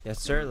Yes,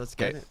 sir. Let's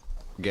get it.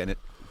 Getting it.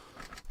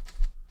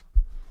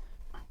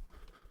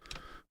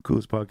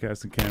 Coolest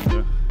podcast in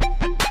Canada.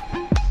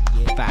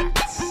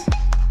 Facts.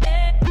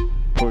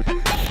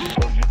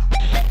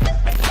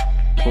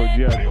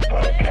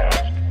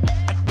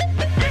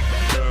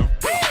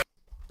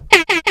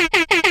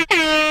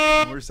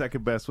 We're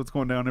second best. What's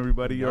going down,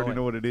 everybody? You already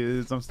know what it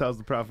is. I'm Styles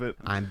the Prophet,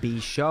 I'm B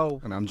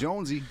Show. And I'm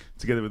Jonesy.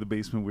 together with the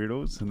Basement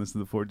Weirdos, and this is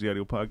the 4G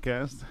Audio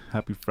Podcast.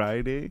 Happy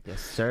Friday.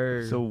 Yes,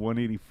 sir. So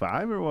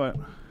 185 or what?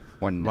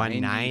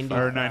 190.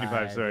 Or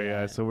 95, sorry,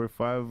 yeah. yeah. So we're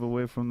 5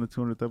 away from the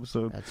 200th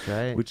episode. That's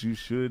right. Which you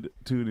should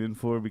tune in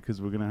for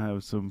because we're going to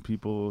have some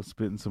people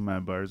spitting some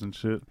mad bars and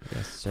shit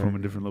Yes, sir. from a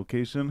different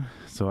location.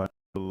 So I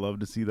would love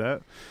to see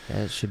that.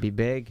 Yeah, it should be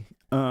big.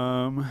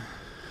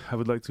 I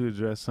would like to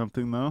address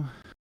something though.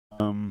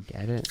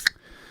 Get it.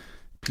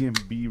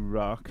 PNB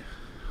Rock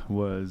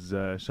was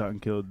shot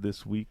and killed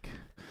this week.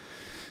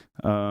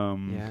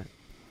 Yeah.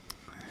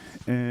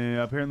 And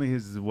apparently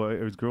his wife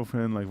or his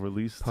girlfriend like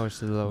released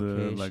Posted the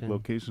location. the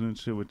location and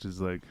shit, which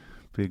is like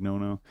big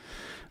no.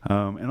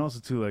 And also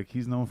too, like,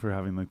 he's known for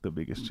having like the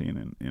biggest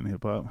chain in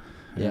hip hop.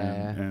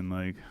 Yeah. And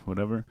like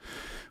whatever.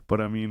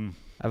 But I mean,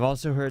 I've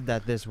also heard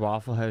that this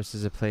Waffle House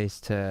is a place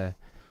to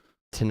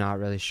not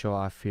really show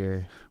off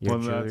your well,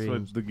 jewelry. that's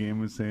what the game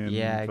was saying.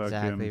 Yeah, fucking,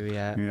 exactly.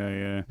 Yeah.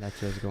 Yeah. That's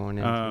what it's going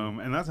into.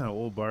 And that's an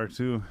old bar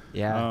too.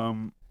 Yeah.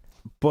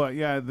 But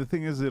yeah, the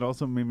thing is, it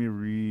also made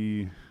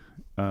me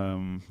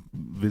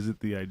visit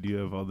the idea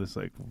of all this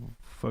like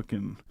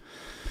fucking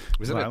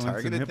Was it a violence in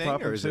targeted thing,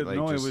 hip-hop or and is shit. it like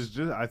No, just, it was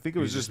just, I think it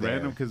he was was just just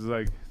random there? because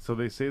like, so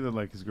they say that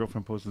like his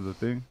girlfriend posted the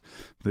thing,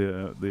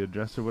 the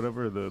address or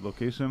whatever, the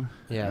location,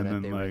 yeah, and that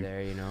then they were like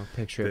there, you know,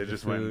 picture they of the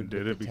just food went and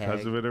did with it the because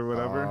tag. of it or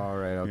whatever. Oh,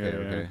 right,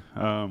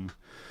 okay.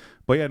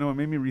 But yeah, no, it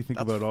made me rethink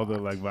That's about all the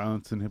fucked. like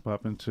violence in hip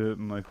hop and shit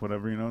and like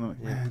whatever, you know, and, like,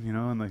 Yeah. man, you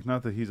know, and like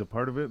not that he's a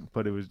part of it,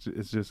 but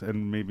it's just,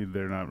 and maybe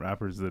they're not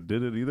rappers that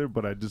did it either,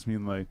 but I just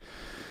mean like,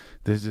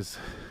 there's just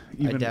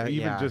even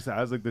yeah. just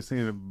as like they're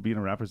saying being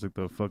a rapper is like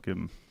the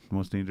fucking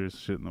most dangerous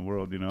shit in the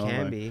world, you know,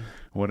 Can like, be.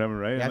 whatever,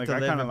 right? You And have like to I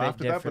live kind a of bit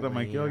laughed at that, but I'm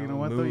like, differently, yo, you you know know,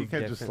 what though, you move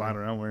can't just slide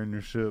differently. around wearing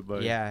your shit,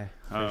 like Yeah,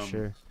 for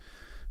sure.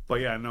 But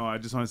yeah, no, I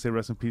just want to say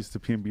rest in peace to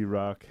PNB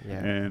Rock. Yeah.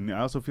 And I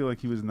also feel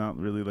like he was not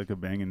really like a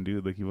banging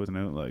dude. Like he wasn't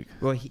out like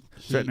Well, he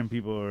threatening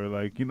people or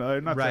like, you know,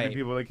 not Right. threatening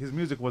people. Like his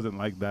music wasn't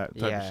like that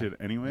type Yeah. of shit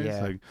anyways.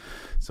 Yeah. Like,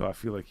 so I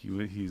feel like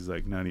he's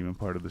like not even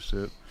part of the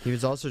shit. he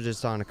was also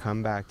just on a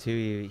comeback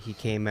too. He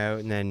came out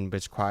and then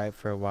was quiet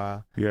for a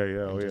while. Yeah, yeah,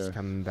 and oh just yeah.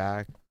 coming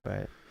back,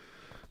 but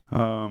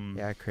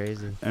yeah,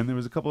 crazy. And there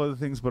was a couple other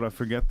things, but I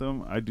forget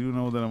them. I do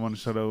know that I want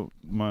to shout out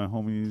my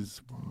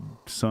homie's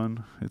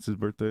son. It's his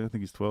birthday. I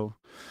think he's 12.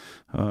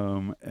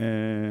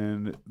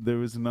 And there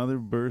was another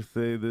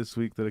birthday this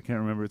week that I can't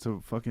remember. It's a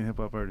fucking hip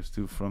hop artist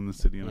too from the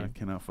city, and Yeah. I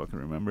cannot fucking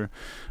remember.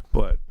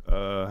 But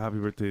happy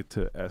birthday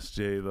to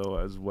SJ though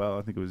as well.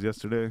 I think it was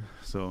yesterday.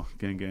 So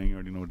gang, you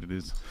already know what it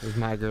is. It was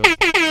my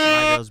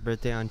girl's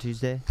birthday on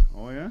Tuesday.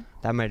 Oh yeah.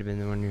 That might have been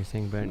the one you're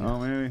thinking, but Oh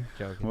maybe.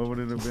 joking. What would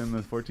it have been?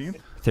 The 14th.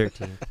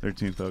 13.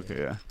 13th.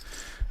 Okay,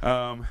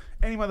 yeah.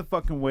 Any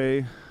motherfucking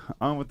way.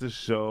 On with this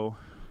show.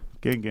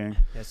 Gang.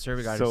 Yes, sir.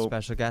 We got So, a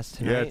special guest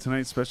tonight. Yeah,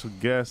 tonight's special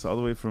guest all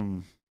the way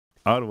from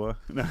Ottawa.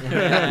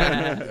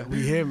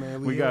 We here,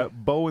 man. We here.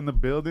 got Bo in the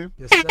building.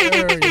 Yes, sir.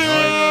 Yes,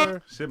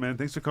 sir. Shit, man.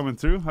 Thanks for coming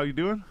through. How you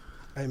doing?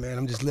 Hey, man,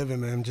 I'm just living,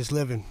 man. I'm just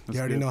living. That's You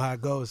already good. know how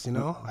it goes, you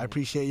know? I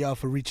appreciate y'all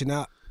for reaching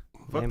out.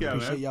 Fuck yeah,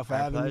 Appreciate man. y'all for Our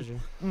having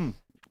me.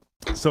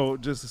 pleasure. So,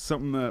 just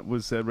something that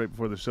was said right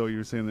before the show. You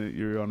were saying that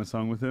you're on a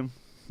song with him.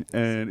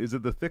 And is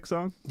it the Thick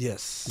song?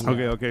 Yes.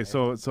 Okay.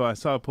 So I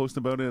saw a post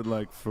about it,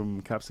 like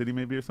from Cap City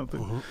maybe or something.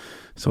 Mhm.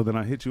 So then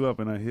I hit you up,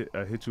 and I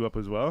hit you up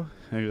as well.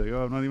 And you're like,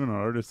 oh, I'm not even an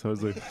artist. I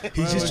was like,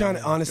 He's just trying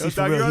to, honestly, Yo, for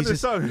dog, real. you're on He's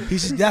this just, song.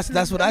 he's just,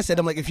 that's what I said.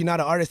 I'm like, if you're not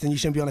an artist, then you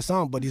shouldn't be on a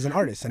song. But he's an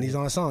artist, and he's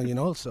on a song, you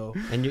know? So.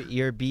 And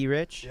you're B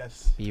Rich?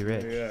 Yes. B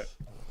Rich. Yeah.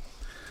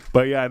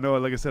 But yeah, I know.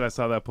 Like I said, I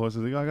saw that post. I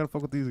was like, oh, I gotta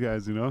fuck with these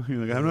guys, you know.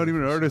 You're like, I'm not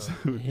even an artist.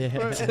 Yeah.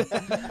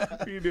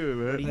 What are you doing,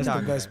 man? What are you That's the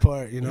talking best about?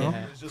 part, you know?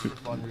 Yeah. It's just for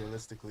fun,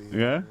 realistically.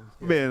 Yeah?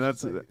 Man,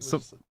 it's that's- just it was so-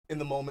 just in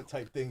the moment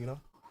type thing, you know.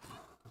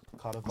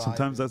 Caught a vibe.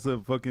 Sometimes that's the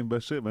fucking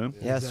best shit, man.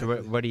 Yeah, so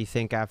Exactly. what do you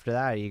think after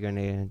that? Are you going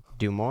to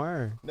do more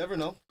or Never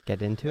know.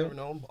 get into Never it?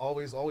 know. I'm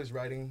always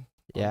writing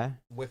Yeah?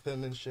 with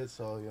him and shit.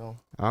 So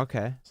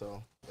Okay.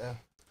 So yeah,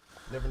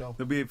 never know.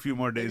 There'll be a few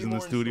more days Maybe in the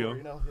more studio. store,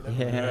 you know? You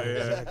never Yeah. know. Yeah.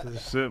 Exactly.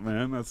 Shit,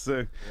 man, that's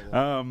sick.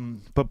 Yeah.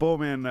 But Bo,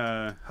 man,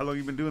 how long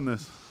you been doing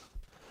this?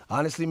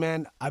 Honestly,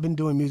 man, I've been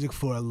doing music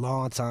for a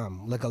long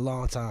time. Like a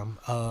long time.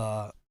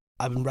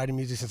 I've been writing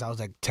music since I was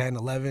like 10,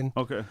 11.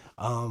 Okay.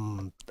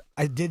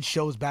 I did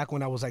shows back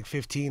when I was like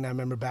 15. I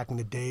remember back in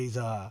the days.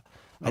 I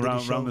did a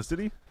show. Around the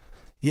city?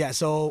 Yeah,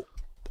 so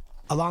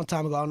a long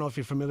time ago, I don't know if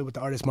you're familiar with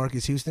the artist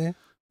Marcus Houston.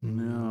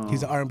 No.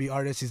 He's an R&B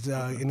artist. He's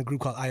in a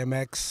group called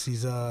IMX.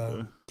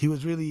 He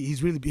was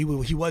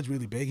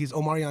really big. He's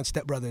Omarion's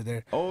stepbrother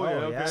there. Oh, yeah, Oh,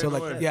 okay. yeah. So no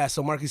like way. yeah,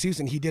 so Marcus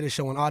Houston, he did a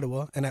show in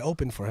Ottawa, and I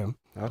opened for him,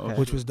 Okay.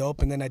 which was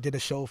dope. And then I did a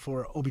show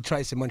for Obi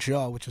Trice in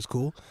Montreal, which was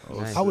cool. Oh,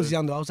 Nice. I was sick.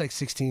 young though. I was like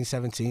 16,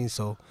 17.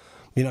 So,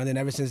 you know, and then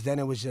ever since then,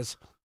 it was just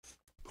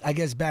I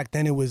guess back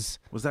then it was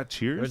Was that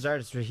Cheers? Those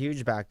artists were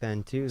huge back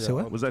then too. So though.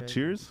 what? Obi Was that Trice-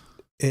 Cheers?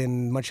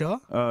 in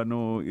Montreal.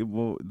 No.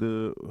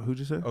 Who'd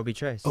you say? Obi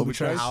Trice. Obi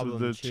Trice? Was Album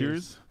the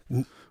Cheers?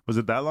 N- Was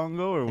it that long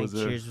ago, or I think was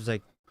it? Cheers was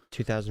like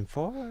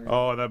 2004.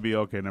 Oh, that'd be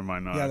okay. Never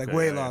mind. No, Yeah, like okay,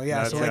 way long.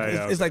 Yeah, so That's-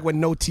 like it's okay. like when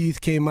No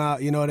Teeth came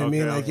out. You know what I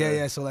mean? Okay, Like okay.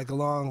 yeah. So like a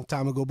long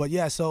time ago. But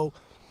yeah, so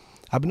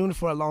I've been doing it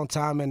for a long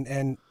time,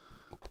 and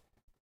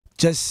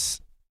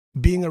just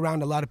being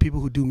around a lot of people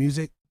who do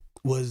music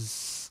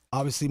was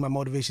obviously my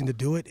motivation to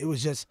do it. It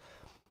was just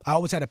I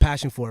always had a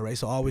passion for it, right?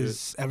 So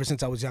always, ever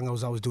since I was young, I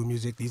was always doing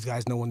music. These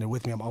guys know when they're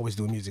with me, I'm always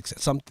doing music,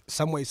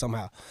 some way,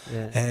 somehow.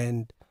 Yeah.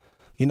 And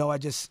you know, I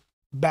just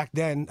back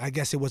then, I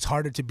guess it was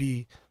harder to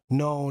be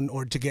known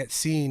or to get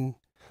seen.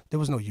 There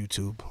was no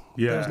YouTube.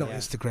 There was Yeah. no Yeah.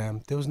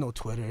 Instagram. There was no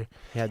Twitter.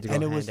 You had to go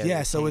And it hand was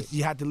over so tape.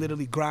 you had to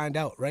literally grind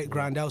out, right?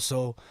 Grind out.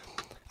 So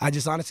I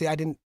just honestly I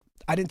didn't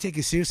take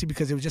it seriously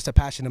because it was just a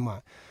passion of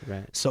mine.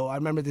 Right. So I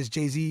remember this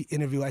Jay-Z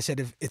interview. I said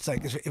if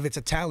it's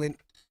a talent,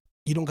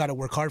 you don't got to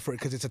work hard for it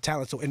because it's a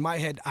talent. So in my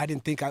head, I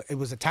didn't think it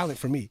was a talent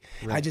for me.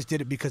 I Right. just did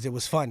it because it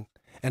was fun.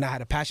 And I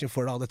had a passion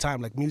for it all the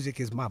time. Like music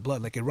is my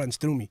blood. Like it runs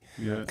through me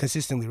Yeah.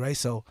 consistently, right?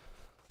 So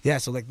yeah,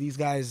 so like these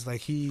guys,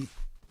 like he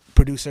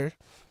producer,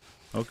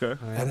 Okay. Oh,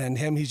 yeah. and then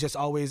him, he's just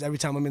always, every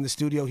time I'm in the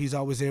studio, he's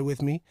always there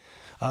with me.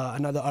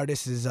 Another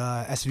artist is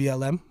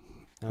SVLM.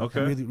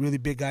 Okay. Really, really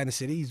big guy in the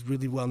city. He's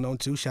really well known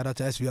too. Shout out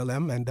to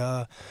SVLM. And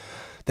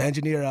the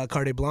engineer,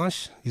 Carte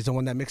Blanche, he's the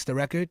one that mixed the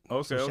record.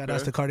 Okay. So shout okay.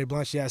 outs to Carte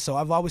Blanche. Yeah, so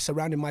I've always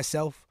surrounded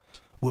myself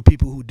with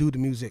people who do the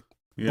music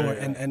Yeah. or,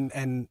 yeah.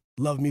 and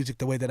love music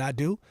the way that I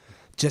do,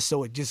 just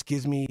so it just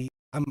gives me,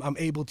 I'm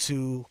able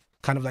to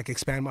kind of like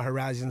expand my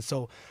horizons.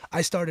 So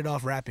I started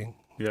off rapping.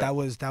 Yeah. That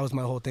was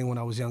my whole thing when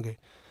I was younger.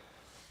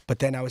 But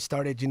then I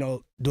started, you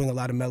know, doing a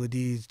lot of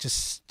melodies,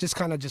 just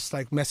kind of just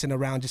like messing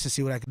around just to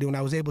see what I could do. And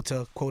I was able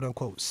to quote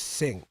unquote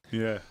sing.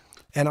 Yeah.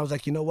 And I was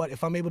like, you know what?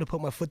 If I'm able to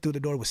put my foot through the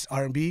door with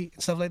R&B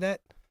and stuff like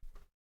that,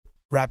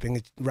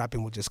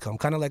 rapping will just come.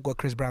 Kind of like what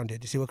Chris Brown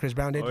did. You see what Chris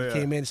Brown did? Oh, He yeah.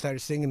 came in, started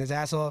singing his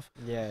ass off.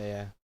 Yeah,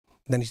 yeah.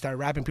 Then he started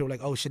rapping. People were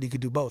like, oh shit, he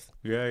could do both.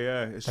 Yeah.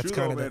 Yeah. It's That's true,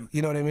 kind though, of man.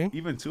 you know what I mean?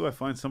 Even too, I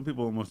find some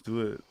people almost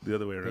do it the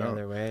other way The around.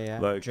 other way, yeah.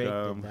 Like Drake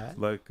did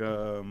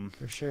that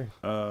for sure.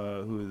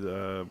 who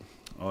is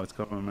it's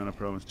called my man of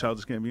problems,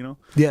 Childish Gambino.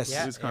 Yes.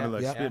 Yeah. He's kind of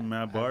like spitting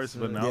mad bars,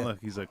 but now absolutely.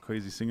 like he's like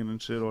crazy singing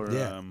and shit. Or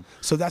Yeah.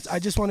 So that's I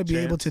just want to be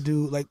able to Chance.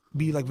 do like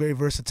be like very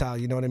versatile.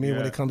 You know what I mean?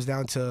 When Yeah. it comes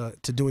down to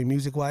doing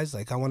music wise,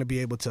 like I want to be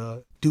able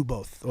to do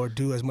both or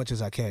do as much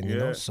as I can. You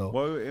know? So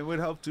well, it would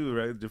help too,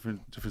 right?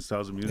 Different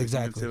styles of music.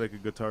 Exactly. You could say like a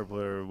guitar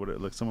player or what,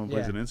 like someone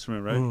plays Yeah. an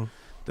instrument, right? Mhm.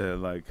 That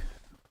like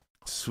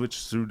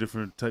switch through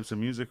different types of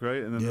music,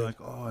 right? And then Yeah. they're like,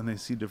 oh, and they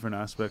see different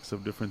aspects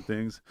of different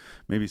things.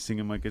 Maybe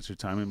singing might get your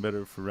timing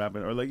better for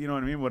rapping, or like you know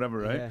what I mean, whatever,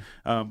 right?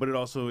 Yeah. But it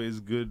also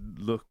is good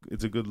look.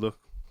 It's a good look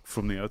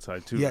from the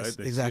outside too, Yes, right?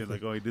 They see it exactly.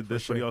 like, oh, he did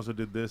this, For but he sure. also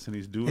did this, and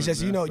he's doing. it's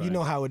just this, you like-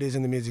 know how it is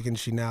in the music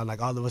industry now. Like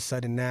all of a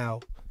sudden now,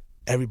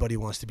 everybody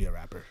wants to be a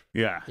rapper.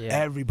 Yeah. Yeah.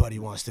 Everybody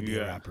wants to be a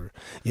Yeah. rapper.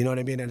 You know what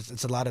I mean? And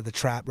it's a lot of the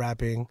trap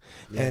rapping,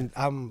 Yeah. and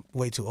I'm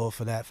way too old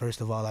for that. First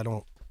of all,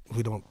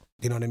 we don't.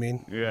 You know what I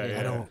mean? Yeah,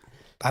 yeah.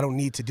 I don't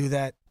need to do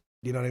that.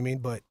 You know what I mean?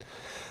 But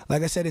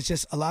like I said, it's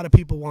just a lot of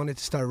people wanted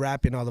to start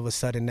rapping all of a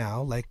sudden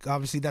now. Like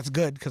obviously that's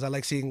good because I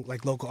like seeing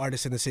like local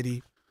artists in the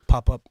city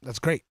pop up. That's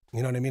great.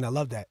 You know what I mean? I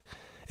love that.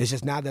 It's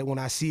just now that when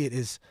I see it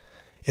is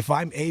if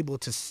I'm able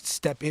to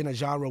step in a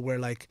genre where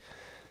like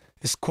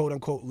it's quote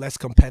unquote less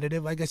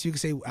competitive, I guess you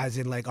could say, as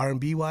in like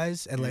R&B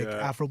wise and like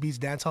Yeah. Afrobeats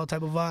dancehall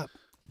type of vibe,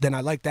 then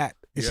I like that.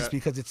 It's just Yeah.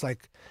 because it's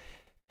like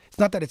it's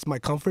not that it's my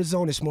comfort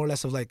zone. It's more or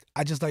less of like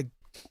I just like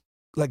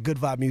good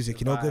vibe music,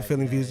 you know, good Vibe,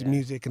 feeling yeah, yeah.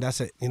 music, and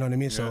that's it. You know what I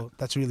mean? Yeah. So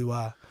that's really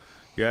why.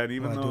 Yeah, and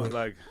even When I though do it.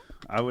 like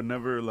I would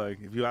never like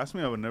if you ask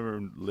me, I would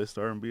never list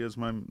R&B as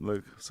my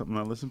like something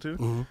I listen to.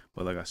 Mhm.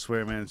 But like I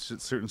swear, man,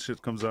 certain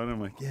shit comes on, and I'm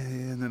like, yeah,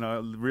 and then I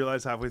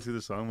realize halfway through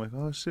the song, I'm like,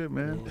 oh shit,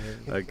 man.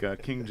 Yeah.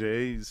 Like King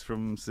J, he's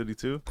from City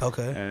too,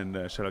 Okay. and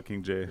shout out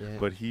King J. Yeah.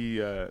 But he,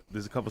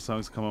 there's a couple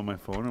songs come on my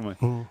phone. I'm like,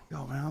 Mhm.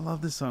 yo, man, I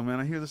love this song, man.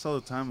 I hear this all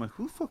the time. I'm like,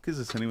 who the fuck is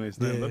this anyways?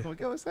 And then I Yeah. look, I'm like,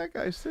 yo, it's that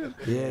guy's shit.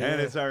 Yeah, And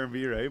yeah. it's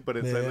R&B, right? But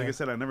it's Yeah, like yeah. I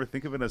said, I never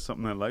think of it as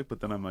something I like,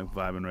 but then I'm like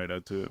vibing right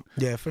out to it.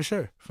 Yeah, for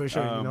sure, you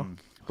know.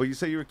 But you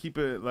say you were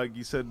keeping like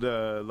you said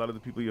a lot of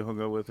the people you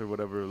hung out with or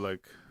whatever like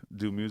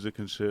do music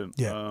and shit.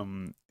 Yeah.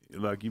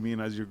 Like you mean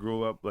as you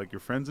grow up, like your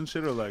friends and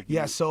shit, or like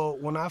Yeah. you- So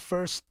when I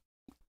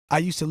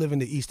used to live in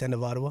the East End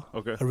of Ottawa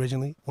Okay.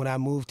 originally. When I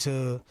moved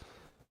to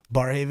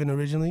Barhaven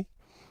originally,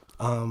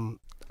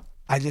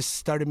 I just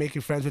started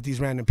making friends with these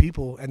random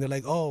people, and they're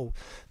like, "Oh,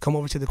 come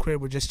over to the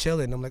crib. We're just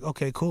chilling." I'm like,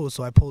 "Okay, cool."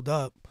 So I pulled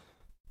up,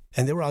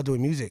 and they were all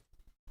doing music.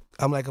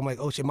 I'm like,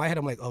 oh shit. In my head,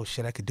 I'm like, oh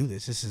shit, I could do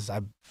this.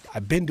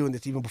 I've been doing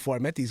this even before I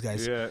met these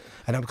guys. Yeah.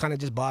 And I'm kind of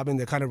just bobbing.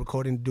 They're kind of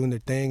recording, doing their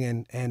thing,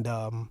 and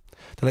they're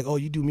like, "Oh,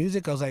 you do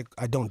music?" I was like,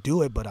 "I don't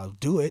do it, but I'll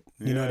do it."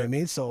 You know what I Yeah.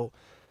 mean? So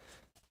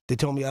they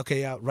told me, "Okay,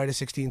 yeah, write a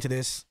 16 to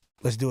this.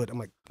 Let's do it." I'm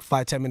like,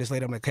 5-10 minutes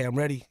later, I'm like, "Okay, I'm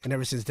ready." And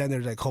ever since then, they're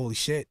like, "Holy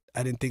shit,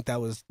 I didn't think that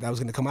was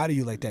gonna come out of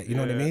you like that." You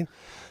know what I Yeah. mean?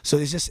 So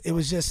it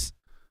was just.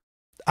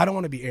 I don't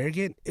want to be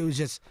arrogant. It was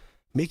just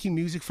making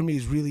music for me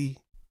is really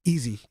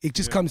easy. It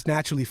just Yeah. comes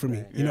naturally for me.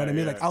 Right. You know what I Yeah,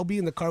 mean? yeah. Like I'll be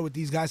in the car with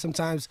these guys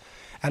sometimes,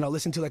 and I'll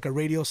listen to like a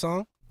radio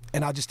song,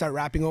 and I'll just start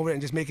rapping over it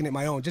and just making it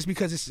my own, just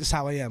because it's just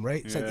how I am,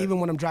 right? It's like Yeah. even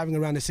when I'm driving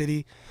around the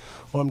city,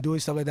 or I'm doing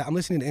stuff like that, I'm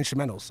listening to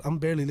instrumentals. I'm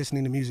barely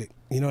listening to music.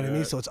 You know what I Yeah.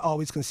 mean? So it's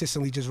always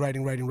consistently just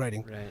writing. Right.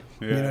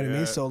 You know what I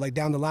mean? So like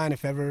down the line,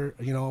 if ever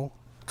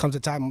comes a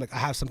time, I'm like I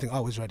have something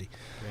always ready.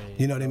 Right.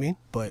 You know what I mean?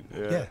 But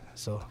Yeah. yeah,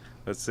 so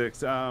That's sick.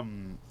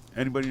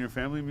 Anybody in your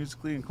family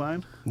musically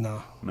inclined?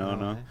 no. No.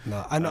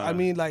 I know. I Uh,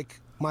 mean, like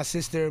my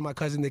sister and my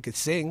cousin, they could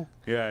sing,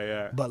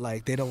 Yeah. but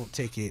like they don't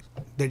take it.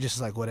 They're just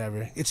like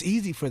whatever. It's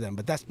easy for them,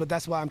 but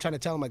that's why I'm trying to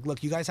tell them like,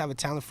 look, you guys have a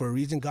talent for a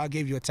reason. God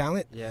gave you a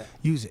talent. Yeah.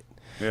 Use it.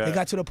 Yeah. It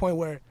got to the point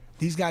where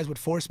these guys would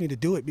force me to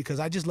do it because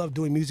I just love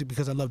doing music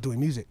because I love doing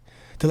music.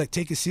 To like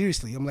take it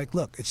seriously, I'm like,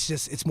 look,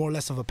 it's more or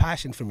less of a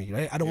passion for me,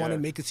 right? I don't want to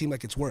Yeah. make it seem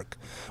like it's work.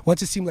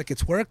 Once it seems like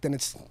it's work, then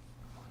it's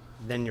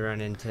Then you run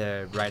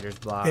into writer's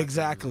block.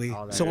 exactly. and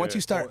all that. So once Yeah.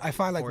 you start, I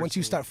find like once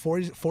you Forcing.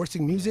 start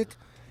forcing music,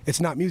 it's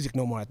not music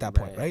no more at that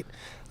point, Right. right?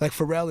 Like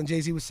Pharrell and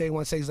Jay-Z would say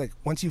once, he's like,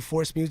 once you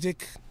force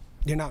music,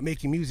 you're not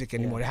making music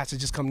anymore. Yeah. It has to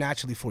just come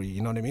naturally for you.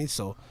 You know what I mean?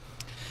 So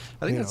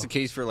I think you that's know. the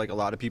case for like a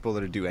lot of people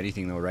that do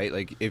anything though, right?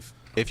 Like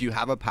if you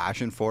have a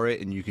passion for it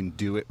and you can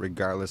do it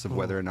regardless of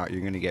whether or not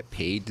you're going to get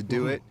paid to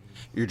do it,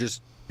 you're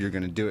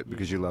going to do it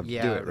because you love to do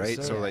Yeah, it, right?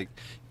 sure. So like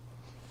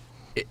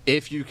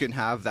if you can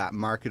have that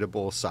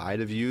marketable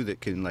side of you that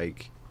can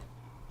like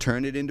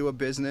turn it into a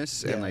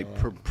business and Yeah, like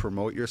yeah.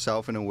 promote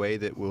yourself in a way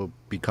that will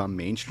become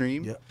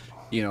mainstream,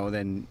 Yeah.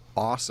 then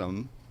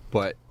awesome.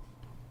 But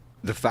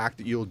the fact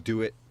that you'll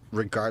do it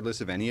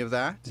regardless of any of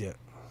that, yeah.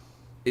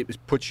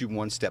 puts you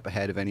one step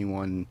ahead of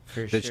anyone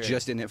For that's sure.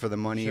 just in it for the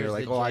money. Sure, Or it's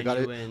like, the oh, I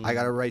genuine-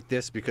 gotta write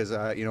this because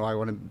I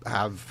want to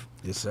have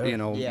Yes, sir.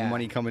 Yeah.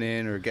 money coming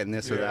in or getting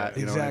this or Yeah. that.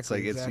 You know, and it's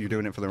like Exactly. you're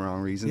doing it for the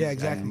wrong reasons. Yeah, and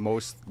exactly.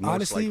 most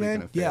Honestly, likely man,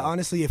 gonna fail.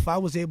 honestly, if I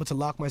was able to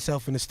lock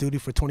myself in the studio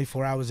for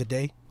 24 hours a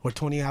day, or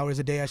 20 hours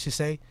a day, I should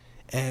say,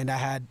 and I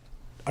had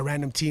a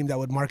random team that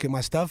would market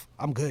my stuff,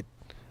 I'm good.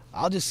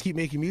 I'll just keep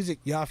making music.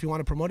 Yeah, if you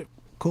want to promote it,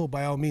 cool,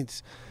 by all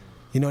means.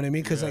 You know what I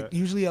mean? Because like Yeah.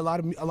 usually a lot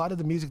of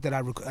the music that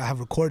I have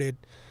recorded,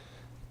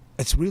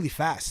 it's really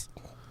fast.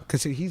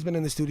 Because he's been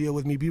in the studio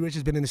with me, B Rich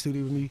has been in the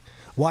studio with me,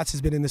 Watts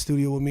has been in the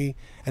studio with me,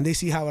 and they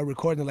see how I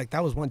record, and they're like,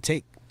 that was one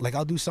take. Like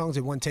I'll do songs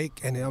in one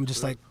take, and then I'm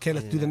just like, okay,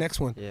 let's do the next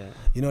one. Yeah.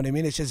 You know what I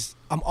mean? It's just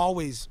I'm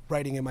always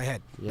writing in my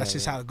head. Yeah, That's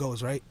just yeah. how it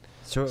goes, right?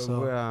 So,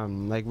 So-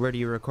 like, where do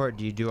you record?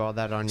 Do you do all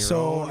that on your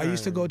So own? I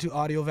used to or- go to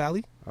Audio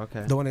Valley,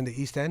 Okay. the one in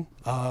the East End,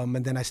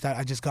 and then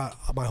I just got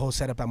my whole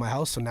setup at my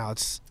house. So now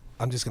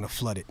I'm just gonna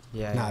flood it.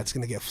 Yeah, Now yeah. it's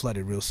gonna get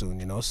flooded real soon,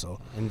 you know. So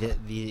And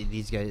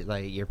these guys,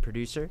 like your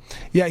producer?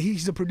 yeah,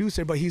 he's the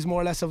producer, but he's more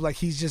or less of like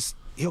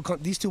he'll come.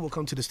 These two will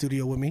come to the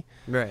studio with me,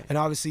 Right. and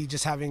obviously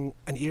just having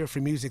an ear for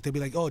music, they'll be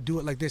like, oh, do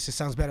it like this. It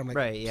sounds better. I'm like,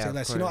 Right, yeah, say of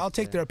less. course, I'll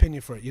take yeah. their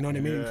opinion for it. You know what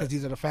I mean? Yeah. Because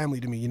these are the family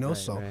to me, you know. Right,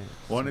 so right.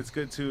 One, it's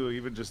good too,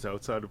 even just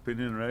outside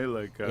opinion, right?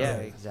 Like, Yeah,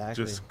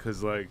 exactly. Just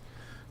because, like,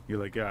 you're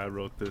like, yeah, I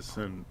wrote this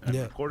and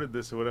Yeah. recorded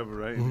this or whatever,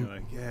 right? And you're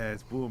like, yeah,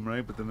 it's boom,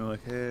 right? But then they're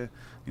like, hey,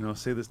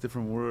 say this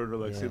different word or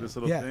like say Yeah. this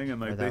little Yeah. thing,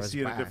 and Or like that they was see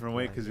it a whack, different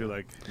way like, because you're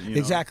like,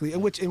 exactly,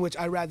 in which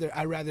I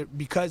rather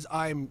because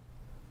I'm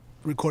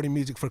recording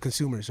music for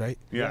consumers, right?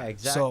 yeah,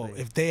 exactly. So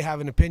if they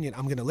have an opinion,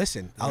 I'm gonna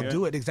listen. I'll Yeah.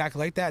 do it exactly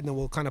like that, and then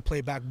we'll kind of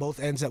play back both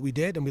ends that we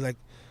did, and be like,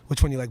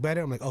 which one you like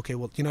better? I'm like, okay,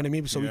 well, you know what I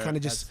mean. So we Yeah. kind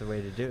of That's just, the way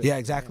to do it. yeah,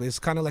 exactly. It's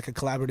kind of like a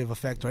collaborative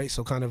effect, right?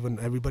 So kind of when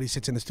everybody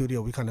sits in the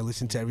studio, we kind of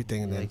listen to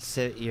everything, and then Like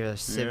you're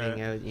sieving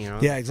Yeah. out, you know.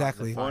 yeah,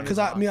 exactly. fun Because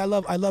I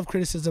love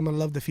criticism, I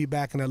love the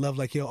feedback, and I love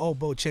like, oh,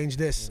 Bo, change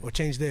this or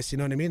change this. You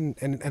know what I mean?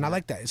 And I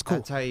like that. It's cool.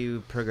 That's how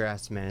you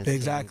progress, man. It's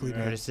Exactly, taking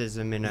man.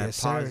 criticism in a Yes,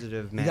 sir.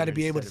 positive manner. You got to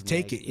be able instead to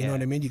of take it. You know what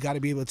I negative. mean? You got to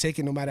be able to take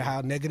it, no matter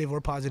how negative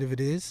or positive it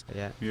is.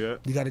 Yeah. yeah.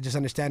 You got to just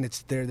understand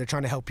they're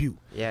trying to help you.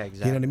 Yeah, exactly.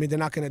 You know what I mean? They're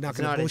not gonna It's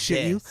not a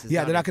bullshit you. diss. It's Yeah,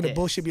 not they're a not gonna diss.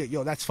 bullshit you.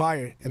 Yo, that's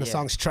fire, and the Yeah.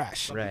 song's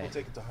trash. Some Right. people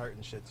take it to heart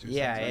and shit too.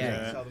 Yeah, Sometimes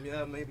yeah. you tell them,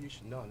 yeah, maybe you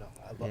should. No,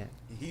 I love.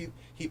 Yeah.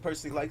 He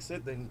personally likes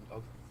it, then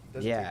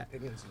doesn't Yeah. take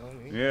opinions. You know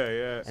what I mean?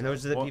 Yeah. And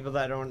those are the Well, people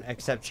that don't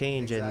accept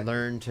change and Exactly.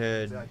 learn to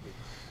Exactly.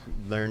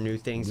 learn new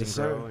things Yes, and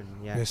sir. grow. And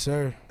yeah. Yes,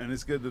 sir. And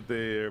it's good that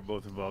they are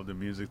both involved in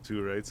music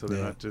too, right? So they're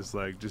Yeah. not just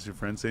your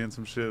friend saying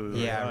some shit. They're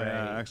like, Yeah, oh, right.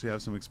 I actually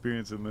have some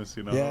experience in this,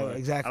 Yeah, like,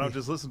 exactly. I don't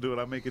just listen to it;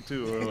 I make it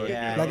too. Or like,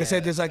 Yeah, Like I yeah.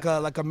 said, there's like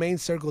a main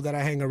circle that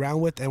I hang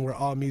around with, and we're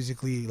all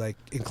musically like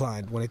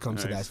inclined when it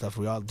comes to that Nice. stuff.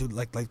 We all do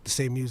like the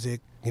same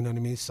music. You know what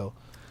I mean? So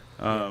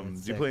that's do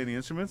you sick. play any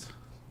instruments?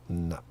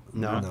 no,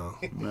 No?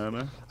 no.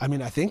 No. I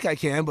mean, I think I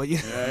can, but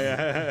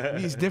Yeah.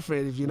 he's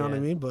different. If you know what I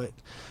Yeah. mean, but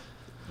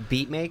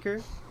Beat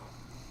maker?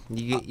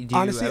 Do you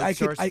honestly, I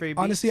could. outsource free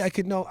Honestly, beats? I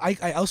could know. I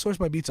outsource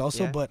my beats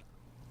also, Yeah. but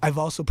I've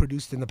also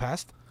produced in the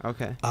past.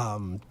 Okay.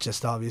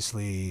 Just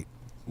obviously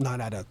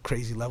not at a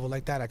crazy level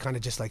like that. I kind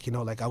of just like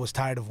I was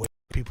tired of waiting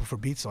for people for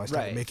beats, so I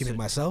started Right, making so- it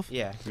myself.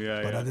 Yeah.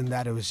 Yeah. But other than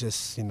that, it was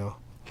just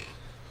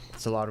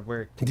it's a lot of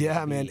work. to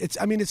Yeah, be- man.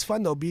 It's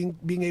fun though,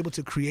 being able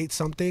to create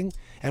something,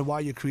 and while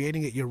you're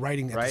creating it, you're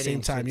writing at the same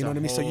Writing, so time. it's You know a what I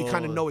mean? So you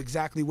kind of whole- know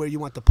exactly where you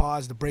want the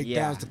pause, the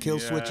breakdowns, Yeah. the kill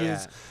Yeah. switches.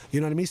 Yeah. You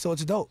know what I mean? So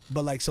it's dope.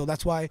 But like, so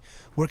that's why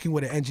working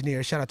with an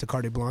engineer. Shout out to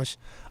Carte Blanche.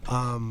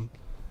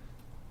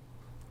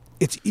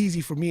 It's easy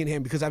for me and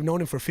him because I've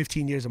known him for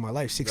 15 years of my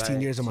life, 16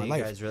 Right, years of so my you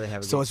life. guys really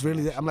have a So good it's really,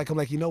 connection. I'm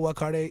like, you know what,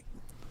 Carte?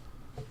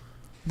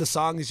 The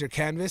song is your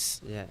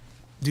canvas. Yeah.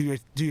 Do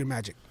your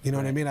magic. You know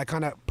what I Right. mean? I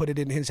kind of put it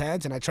in his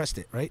hands and I trust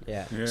it, right?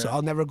 Yeah. Yeah. So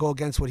I'll never go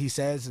against what he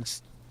says, and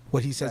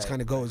what he says Right.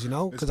 kind of goes, you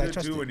know, It's because I good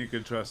trust too it. when you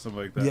can trust them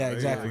like that. Yeah, right?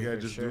 exactly. Like, yeah,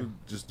 For just sure.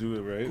 do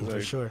it, right? For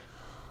Like, sure.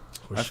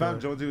 For I sure.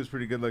 found Jonesy was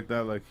pretty good like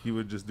that. Like he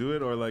would just do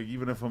it, or like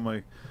even if I'm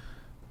like,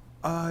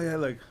 yeah,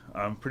 like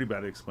I'm pretty bad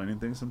at explaining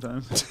things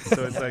sometimes.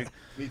 So it's like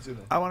Me too.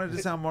 Man. I wanted to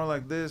sound more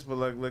like this, but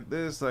like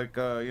this, like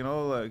you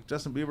know, like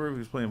Justin Bieber, if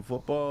he's playing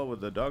football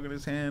with a dog in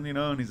his hand, you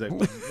know, and he's like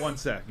 1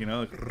 sec, you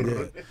know,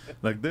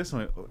 like this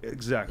one,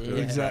 exactly, Yeah.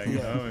 like Exactly,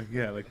 that, you know,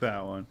 yeah, like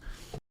that one.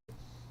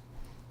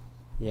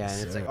 Yeah,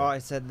 and it's like, So- oh, I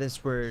said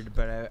this word,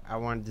 but I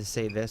wanted to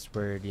say this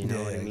word. You know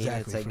Yeah, what I mean?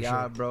 exactly, It's like, for yeah,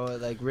 sure. bro,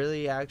 it like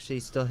really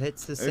actually still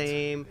hits the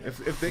same.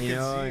 If they You can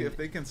know, see and- if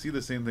they can see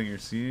the same thing you're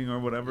seeing or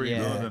whatever, you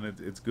know, Yeah. then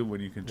it's good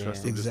when you can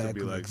trust Yeah. them just to be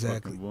Exactly, like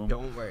exactly. fucking boom.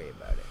 Don't worry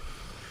about it.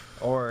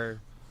 Or,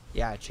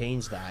 yeah,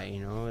 change that. You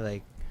know,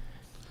 like.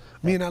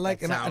 I mean, that- I like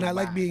that and I sounds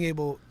like whack. being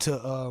able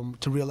to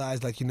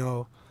realize, like, you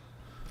know,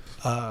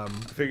 I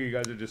figure you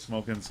guys are just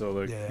smoking, so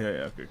like, Yeah. yeah,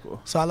 okay, cool.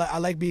 so I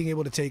like being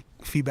able to take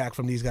feedback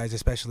from these guys,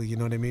 especially, you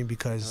know what I mean,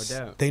 because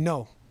No doubt. they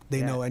know. They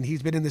Yeah. know, and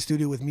he's been in the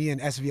studio with me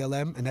and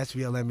SVLM, and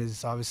SVLM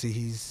is obviously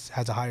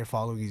has a higher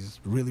following. He's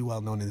really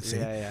well known in the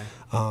city. Yeah,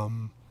 yeah.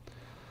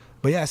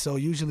 But yeah, so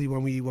usually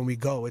when we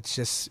go, it's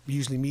just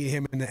usually me,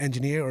 him, and the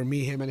engineer, or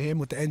me, him, and him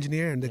with the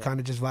engineer, and they're Yeah. kind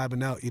of just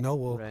vibing out. You know,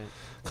 we'll Right.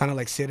 kind of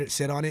like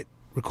sit on it,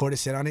 record it,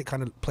 sit on it,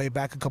 kind of play it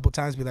back a couple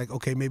times, be like,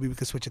 okay, maybe we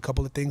could switch a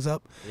couple of things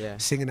up, Yeah.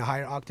 sing in a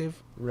higher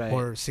octave, Right.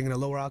 or sing in a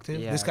lower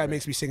octave. Yeah, This guy right.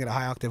 makes me sing at a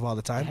high octave all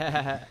the time.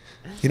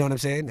 You know what I'm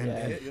saying? And, Yeah.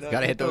 and You know,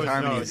 Gotta hit those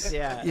harmonies.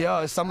 yeah. yo,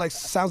 it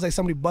sounds like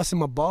somebody busting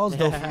my balls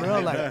though, for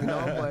real, like, you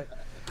know. But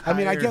I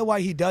mean, I get why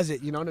he does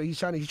it. You know, he's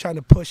trying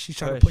to push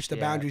Push, the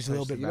yeah, boundaries a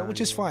little push bit. the You know, which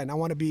is boundary. fine. I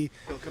want to be.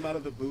 He'll come out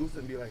of the booth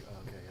and be like, oh,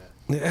 okay,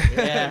 yeah.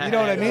 Yeah, You know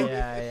what I mean?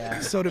 Yeah, yeah.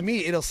 So to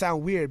me, it'll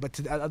sound weird, but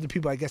to other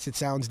people, I guess it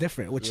sounds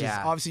different. Which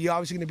Yeah. is obviously you're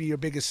obviously going to be your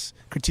biggest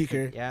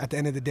critiquer Yeah. at the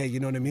end of the day. You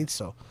know what I mean?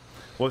 So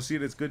Well, see,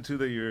 it's good too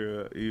that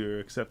you're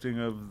accepting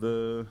of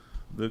the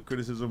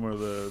criticism or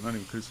the not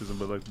even criticism,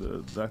 but like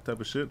that type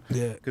of shit.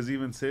 Yeah. Because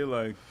even say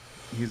like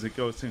he's like,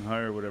 oh, sing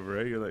higher or whatever,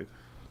 right? You're like,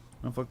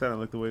 no, fuck that. I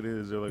like the way it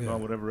is. They're like, Yeah. oh,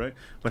 whatever, right?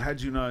 But had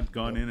you not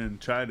gone in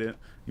and tried it,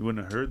 you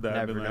wouldn't have heard that.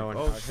 Never Been like, knowing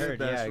oh how it shit, heard.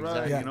 that's Yeah, right.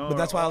 exactly. yeah, You know, but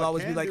that's why or, I'll oh, I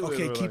always be can like, do it,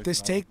 okay, or, keep like,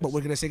 this take, but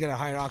we're gonna sing at a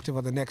higher octave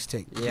on the next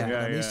take. You Yeah. know what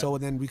I Yeah, mean? yeah. So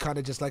then we kind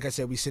of just like I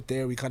said, we sit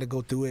there, we kind of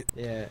go through it,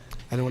 Yeah. and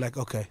then we're like,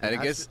 okay. And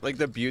I guess like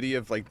the beauty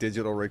of like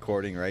digital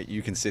recording, right?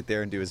 You can sit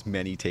there and do as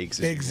many takes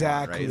as you want,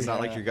 Exactly. right? It's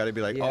not like Yeah. you got to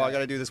be like, oh, Yeah. I got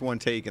to do this one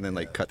take and then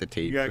like cut the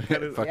tape, Yeah,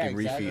 cut it- fucking Yeah,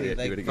 exactly. refeed it,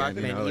 Like, do it fuck,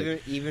 again. You man, know,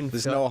 like, even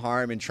there's Phil- no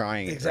harm in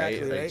trying it, Exactly,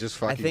 right? Like, right? just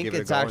I fucking think give it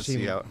a it's go and actually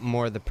see how.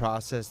 more the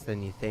process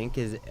than you think.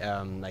 Is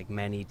like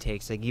many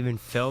takes. Like even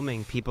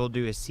filming, people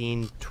do a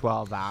scene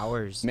 12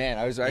 hours. Man,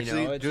 I was You know,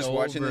 actually it's just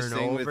watching over this and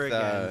thing with over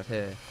again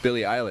to-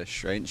 Billie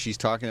Eilish, right? And she's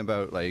talking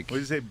about like What did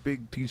you say?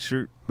 Big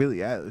T-shirt, Billie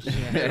Eilish.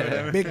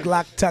 Big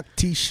Glock tuck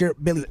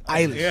T-shirt, Billie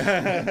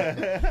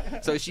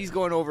Eilish. So she's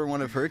going over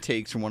one of her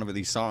takes from one of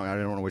these songs. I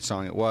don't know which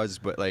song it was,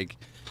 but like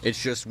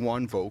it's just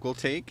one vocal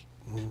take,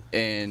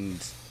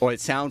 and or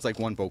it sounds like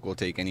one vocal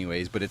take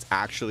anyways, but it's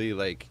actually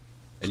like,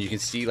 and you can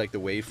see like the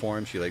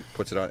waveform. She like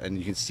puts it on, and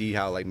you can see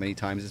how like many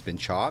times it's been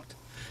chopped,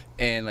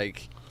 and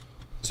like,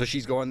 so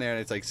she's going there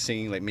and it's like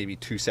singing like maybe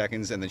 2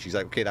 seconds, and then she's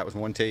like, okay, that was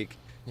one take,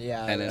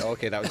 Yeah. and then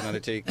okay, that was another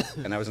take,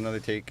 and that was another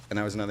take, and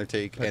that was another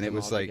take, put and it them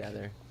was all like.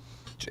 together.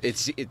 It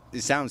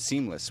sounds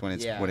seamless when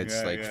it's Yeah.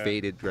 Yeah, like yeah.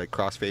 faded, like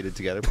cross faded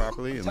together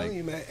properly, and I'm like telling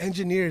you, man,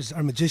 engineers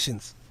are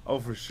magicians. Oh,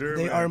 for sure.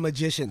 They man. are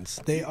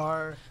magicians. They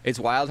are. it's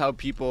wild how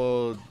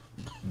people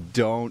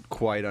don't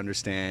quite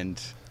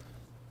understand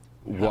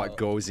what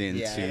goes into.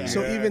 yeah.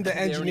 So Yeah. even the They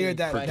don't engineer even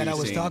that I was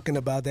producing. talking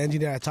about, the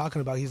engineer I'm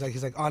talking about, he's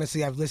like,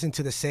 honestly, I've listened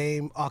to the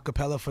same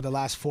acapella for the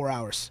last 4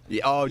 hours.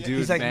 Yeah, oh, dude,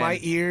 He's like, man. my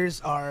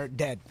ears are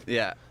dead.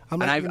 Yeah.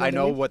 I'm and like, you know I what I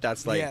know mean? what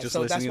that's like, Yeah, just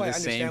so that's listening to why the I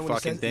same understand what he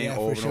fucking says. thing Yeah,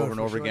 for over and sure, over and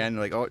for over sure. again.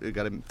 Like, oh, you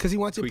gotta. Because he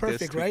wants it tweak this,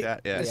 perfect, tweak right?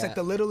 that, yeah. It's Yeah. like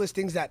the littlest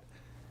things that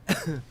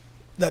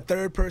the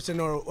third person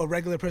or a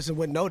regular person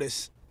wouldn't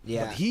notice.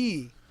 Yeah. But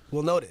he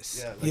will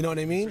notice. Yeah, like- you know what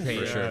I mean?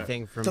 Change sure.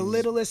 everything from The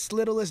littlest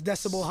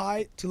decibel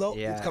high to low,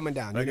 Yeah. it's coming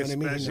down. Like You know what I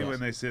mean? He especially knows. when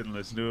they sit and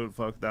listen to it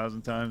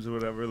 1,000 times or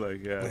whatever.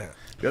 Like yeah. Yeah.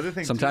 The other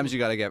thing. Sometimes too,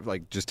 you gotta get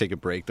like just take a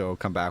break though,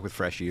 come back with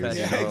fresh ears.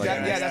 Yeah, you know, Yeah, like, exactly.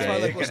 Yeah, next that's why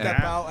day. like we'll step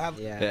out. Have,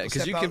 Yeah. Yeah, we'll because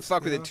step you can out,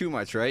 fuck with you it know? too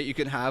much, right? You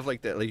can have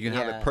like that, like you can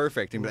have Yeah. it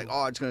perfect and be like,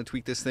 oh, it's gonna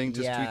tweak this thing,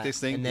 just Yeah, tweak this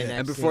thing, and then and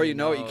next before thing you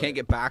know it, you know- can't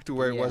get back to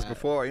where it was Yeah.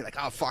 before. You're like,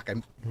 oh fuck,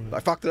 I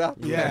fucked it up.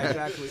 Yeah,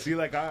 exactly. See,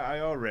 like I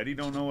already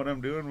don't know what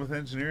I'm doing with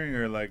engineering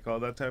or like all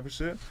that type of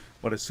shit.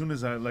 But as soon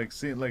as I like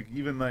see, like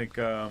even like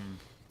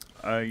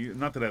I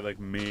not that I like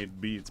made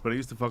beats, but I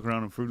used to fuck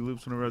around in Fruity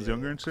Loops whenever I was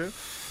younger and shit.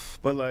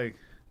 But like,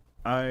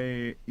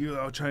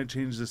 I'll try to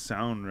change the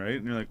sound, right?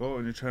 And you're like, oh,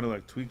 and you're trying to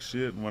like tweak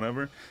shit and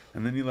whatever,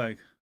 and then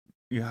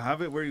you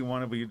have it where you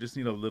want it, but you just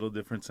need a little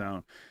different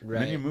sound. Right.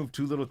 And then you move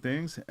two little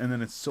things, and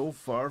then it's so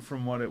far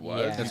from what it was.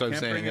 Yeah. You That's what I'm can't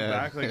saying, bring it yeah.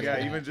 back. Like,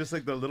 yeah, even just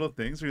like the little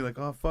things where you're like,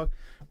 oh fuck.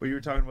 But you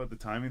were talking about the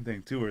timing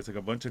thing too, where it's like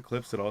a bunch of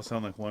clips that all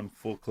sound like one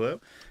full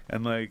clip,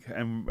 and like,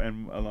 and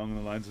along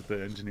the lines with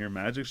the engineer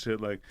magic shit,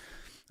 like,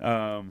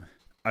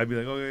 I'd be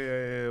like, oh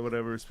yeah,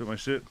 whatever, spit my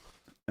shit,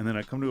 and then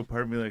I come to a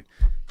part and be like,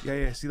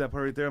 yeah, see that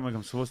part right there? I'm like,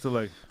 I'm supposed to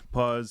like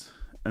pause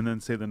and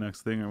then say the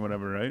next thing or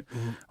whatever, right?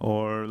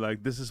 Or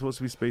like, this is supposed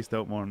to be spaced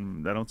out more,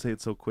 and I don't say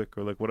it so quick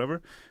or like whatever.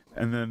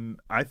 And then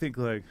I think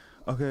like,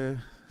 okay,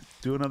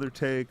 do another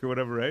take or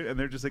whatever, right? And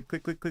they're just like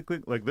click, click, click,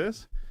 click, like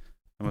this.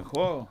 I'm like,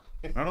 whoa.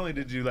 Not only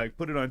did you like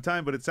put it on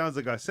time, but it sounds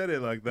like I said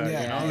it like that.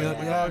 Yeah, you know? yeah,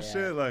 Like, yeah. oh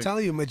shit, like I'm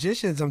telling you,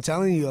 magicians. I'm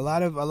telling you, a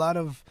lot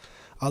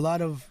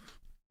of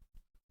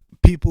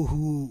people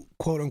who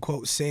quote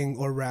unquote sing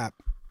or rap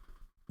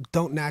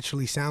don't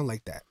naturally sound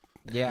like that.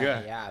 Yeah,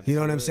 Yeah. yeah. You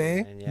know what I'm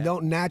absolutely, saying? man, yeah.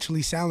 Don't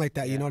naturally sound like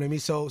that. You Yeah. know what I mean?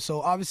 So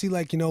obviously,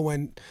 like, you know,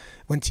 when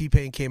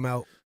T-Pain came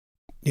out,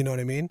 you know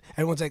what I mean?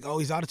 Everyone's like, oh,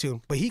 he's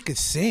autotune, but he could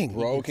sing.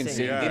 Bro can can sing.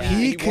 sing. Yeah.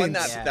 He He won can-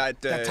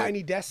 that That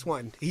Tiny Desk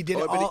one, he did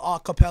Oh, it but all a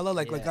cappella,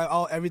 like Yeah.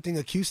 all everything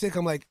acoustic.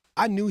 I'm like,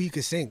 I knew he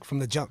could sing from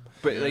the jump.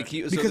 But like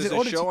so Because there's in a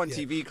order show to- on yeah.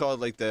 TV called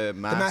like the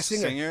Masked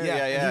Singer. Singer. Yeah,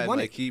 and he and won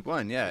like it. he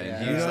won, Yeah. and You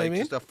he know was what I like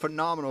mean? just a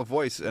phenomenal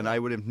voice, and I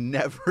would have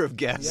never have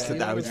guessed Yeah, that you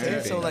that know was what I'm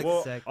saying? T-Pain. So, like-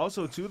 well, Sick.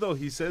 also too though,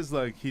 he said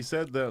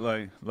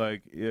that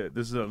yeah,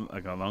 this is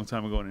like a long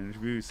time ago in an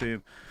interview. He's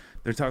saying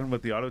they're talking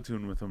about the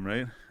autotune with him,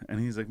 right? And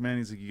he's like,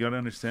 man, you gotta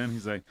understand.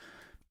 He's like,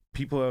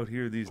 people out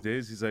here these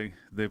days, he's like,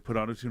 they put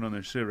autotune on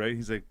their shit, right?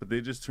 He's like, but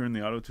they just turn the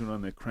autotune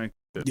on, they crank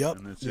it, Yep,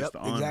 and it's just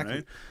yep, on, exactly.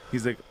 right?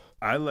 He's like,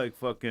 I like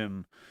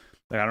fucking.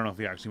 Like, I don't know if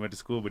he actually went to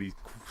school, but he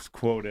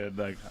quoted,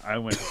 like, I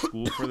went to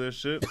school for this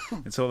shit.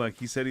 And so, like,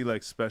 he said he,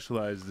 like,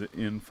 specialized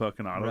in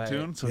fucking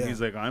autotune. Right. So Yeah.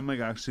 he's like, I'm, like,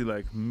 actually,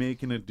 like,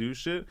 making it do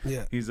shit.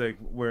 Yeah. He's like,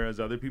 whereas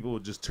other people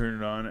would just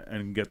turn it on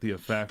and get the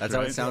effect. That's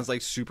how right? it sounds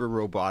like, super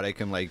robotic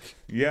and like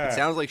Yeah. it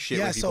sounds like shit.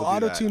 Yeah, when so people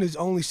do that. autotune is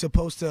only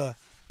supposed to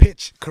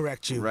pitch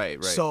correct you.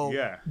 Right. So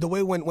Yeah. the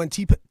way when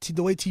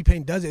the way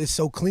T-Pain does it is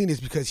so clean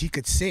is because he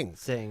could sing.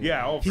 Sing.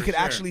 Yeah, oh, He for could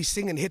sure. actually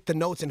sing and hit the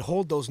notes and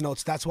hold those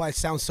notes. That's why it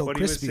sounds so But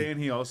crispy. he was saying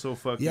he also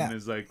fucking Yeah,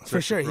 is like for such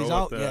a sure. pro He's at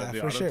out- the, yeah, the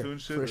for sure, autotune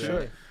shit, for yeah.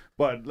 sure.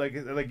 But like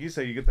you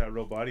said, you get that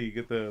raw body, you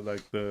get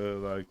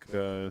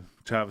the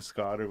Travis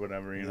Scott or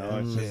whatever, you know.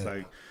 It's just Yeah.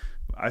 like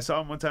I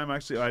saw him one time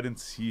actually. I didn't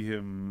see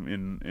him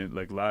in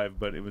like live,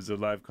 but it was a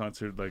live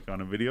concert like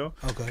on a video,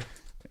 Okay.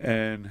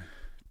 and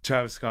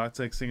Travis Scott's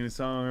like singing a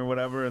song or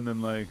whatever, and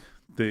then like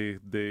they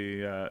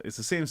it's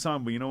the same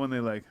song, but you know when they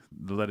like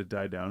let it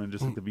die down and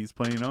just like the beats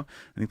playing, you know,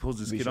 and he pulls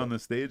his kid on the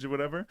stage or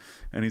whatever,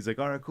 and he's like,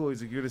 all right, cool,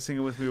 he's like, you're gonna sing it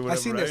with me or whatever,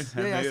 seen right? this.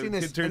 And Yeah, I the seen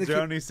kid this. turns And the around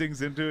kid- and he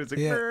sings into it. It's like,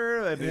 Yeah.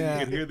 "Brr," and then Yeah.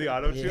 you can hear the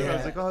auto tune. I was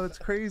Yeah. like, oh, that's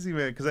crazy,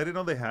 man, because I didn't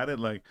know they had it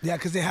like. Yeah,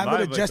 because they have Live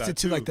it like adjusted that,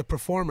 to like too. the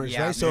performers,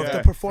 Yeah, right? So if yeah.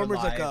 the performer's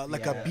For like a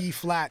live, yeah. B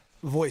flat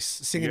voice,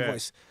 singing Yeah.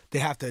 voice, they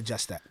have to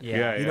adjust that.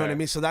 Yeah. You know what I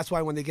mean? So that's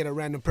why when they get a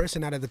random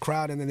person out of the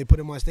crowd and then they put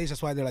him on stage,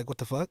 that's why they're like, what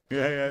the fuck?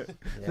 Yeah. Yeah.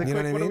 Like, You know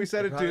what I what do mean? we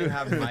set They it probably to?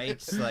 have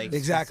mics like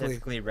Exactly.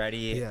 specifically ready.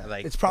 Yeah.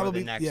 Like It's for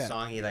probably- the next yeah.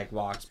 song, he like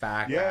walks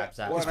back, Yeah. raps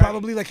out. Well, It's and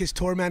probably like his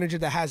tour manager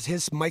that has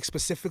his mic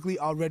specifically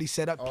already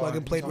set up, plug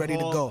and play, the ready to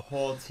whole- go.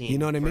 Whole team. You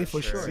know what I mean?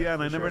 For sure. Yeah,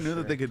 and I For never sure, knew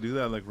that sure. they could do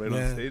that like right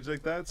Yeah. on stage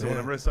like that. So Yeah.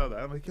 whenever I saw that,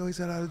 I'm like, yo, he's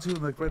got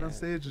attitude like right on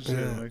stage and shit.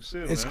 Yeah. I'm like,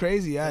 shit, It's man.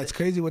 crazy. Yeah, it's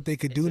crazy what they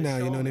could It's do a now.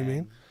 You show, know what I man.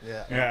 mean?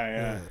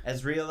 Yeah.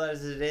 As real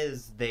as it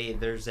is,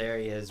 there's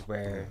areas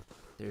where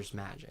there's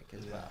magic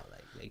as well.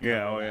 Like they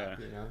Yeah, cover oh, it yeah. up,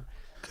 you know.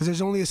 Because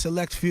there's only a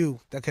select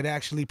few that could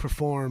actually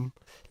perform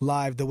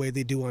live the way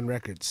they do on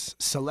records.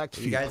 Select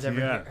few. You guys ever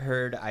Yeah.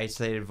 heard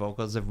isolated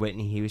vocals of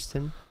Whitney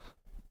Houston?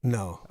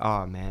 No.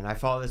 Oh man, I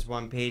follow this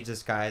one page.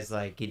 This guy's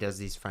like, he does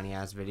these funny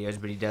ass videos,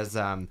 but he does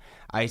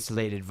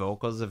isolated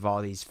vocals of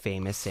all these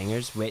famous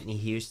singers. Whitney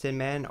Houston,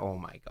 man, oh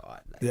my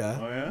god. Like, Yeah.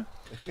 Oh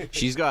yeah.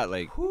 She's got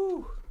like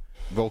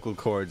vocal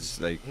cords,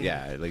 like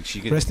yeah, like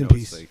she can. Rest in notes,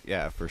 peace. Like,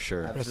 yeah, for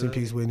sure. Rest in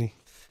peace, Whitney.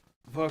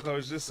 Fuck, I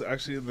was just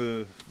actually in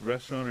the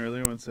restaurant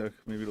earlier. One sec,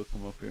 maybe it'll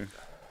come up here.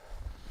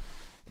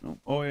 No.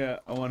 Oh yeah,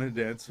 I want to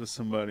dance with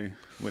somebody.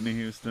 Whitney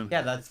Houston.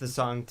 Yeah, that's the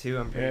song too.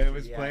 I'm pretty Yeah, it sure,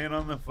 was playing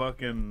on the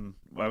fucking.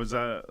 I was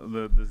at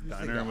this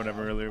diner or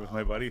whatever earlier with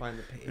my buddy, Find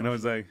the page. and I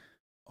was like,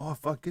 "Oh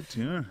fuck, good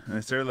tune!" And I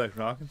started like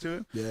rocking to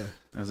it. Yeah.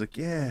 I was like,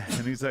 "Yeah,"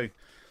 and he's like,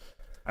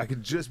 "I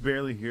could just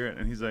barely hear it,"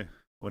 and he's like,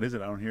 "What is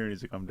it? I don't hear it."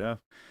 He's like, "I'm deaf."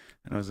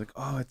 And I was like,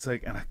 "Oh, it's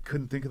like," and I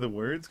couldn't think of the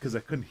words because I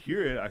couldn't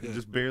hear it. I could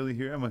just barely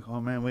hear it. I'm like, "Oh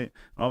man, wait!"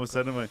 And all of a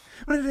sudden, I'm like,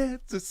 "Wanna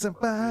dance with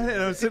somebody?"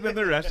 And I'm sitting in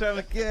the restaurant, I'm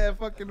like, "Yeah,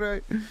 fucking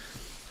right."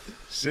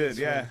 Shit,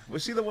 yeah.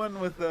 Was she the one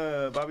with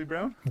Bobby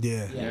Brown?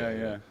 Yeah.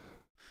 Yeah.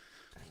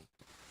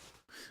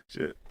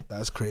 Shit,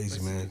 That's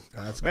crazy, man.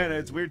 That's man, crazy.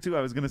 it's weird too.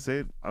 I was gonna say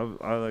it.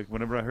 I like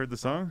whenever I heard the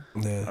song, I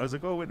Yeah. was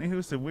like, "Oh, Whitney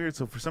Houston, weird."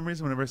 So for some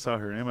reason, whenever I saw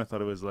her name, I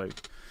thought it was like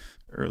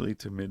early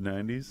to mid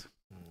 '90s,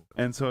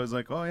 and so I was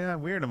like, "Oh yeah,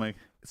 weird." I'm like,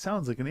 "It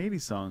sounds like an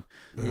 '80s song,"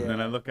 and then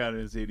I look at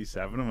it as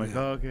 '87. I'm like,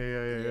 "Oh,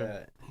 okay, yeah."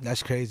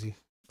 That's crazy.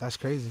 That's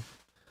crazy.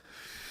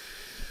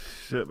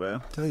 Shit,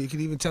 man. You can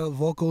even tell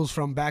vocals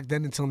from back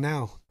then until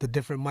now. The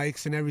different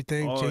mics and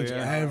everything Oh, change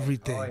yeah.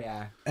 everything. Oh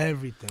yeah,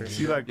 Everything.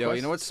 See, like, Yo,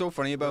 you know what's so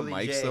funny about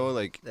Willie mics J. though?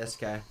 Like, this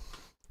guy,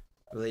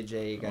 Willie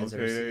J. You guys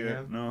Okay, ever seen yeah.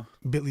 him? No.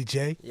 Billy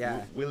J.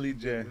 Yeah. Willie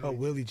J. Oh,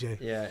 Willie J.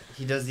 Yeah,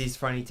 he does these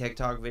funny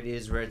TikTok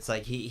videos where it's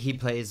like he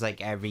plays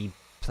like every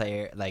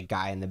player, like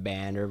guy in the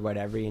band or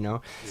whatever, you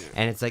know,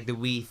 and it's like the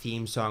Wii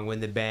theme song when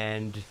the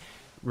band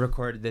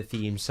recorded the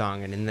theme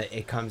song, and then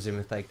it comes in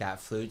with like that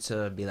flute, so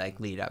it'll be like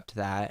lead up to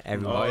that.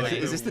 Everyone, Oh, like,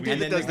 is this the and dude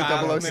that then does the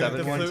guy will come in with 007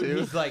 the one flute, and too?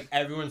 He's like,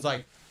 everyone's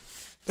like,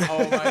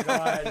 oh my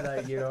god,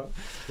 like, you know.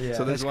 Yeah.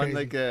 so there's That's one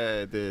crazy.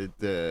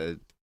 like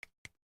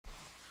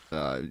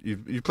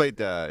you played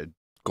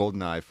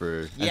GoldenEye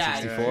for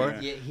yeah,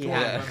 N64. he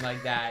had one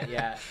like that.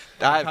 Yeah.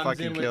 That Comes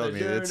fucking in with killed the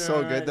me. It's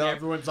so good and though.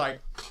 Everyone's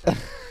like,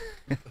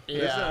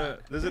 yeah.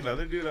 There's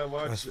another dude I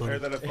watch That's funny. or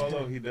that I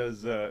follow. He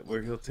does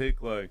where he'll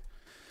take like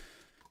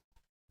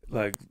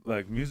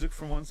music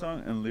from one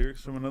song and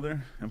lyrics from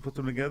another and put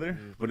them together.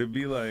 But it'd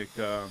be like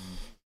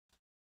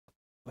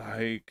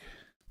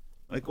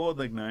old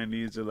like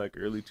 90s or like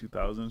early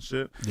 2000s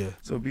shit. Yeah.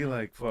 So it'd be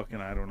like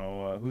fucking I don't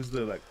know who's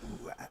the like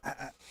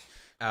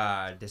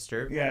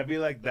Disturbed. yeah, it'd be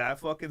like that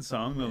fucking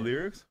song, the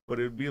lyrics, but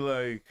it'd be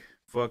like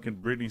fucking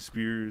Britney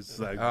Spears,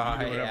 like Oh,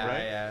 beat or whatever, yeah,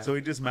 right? yeah. So he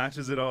just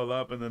matches it all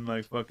up and then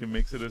like fucking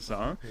makes it a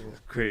song.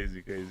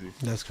 Crazy.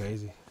 That's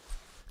crazy.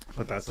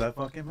 But that's that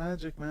fucking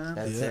magic, man.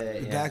 That's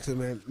it. Yeah. Daxter,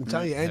 man. I'm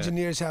telling you,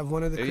 engineers have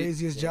one of the Yeah.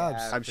 craziest jobs.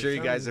 Yeah. I'm sure you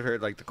For guys sure. have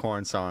heard like the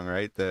Corn song,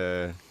 right?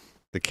 The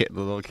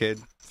little kid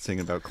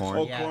singing about corn.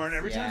 Oh, Yes, corn.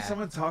 Every time yeah.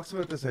 someone talks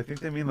about this, I think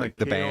they mean like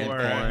The band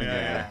K-O-R-N. Korn,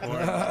 Yeah, yeah. Korn.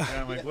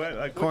 Yeah, I'm like, what?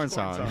 Like, Korn which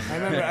song.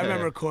 I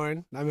remember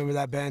Korn. I remember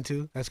that band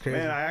too. That's crazy.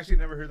 Man, I actually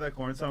never heard that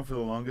Korn song for the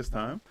longest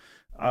time.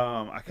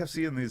 I kept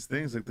seeing these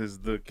things like there's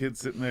the kid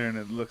sitting there and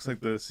it looks like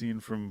the scene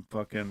from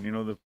fucking, you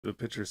know, the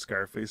picture of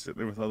Scarface sitting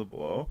there with all the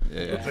blow. Yeah.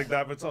 It's like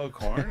that, but it's all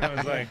corn. I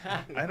was like,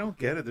 I don't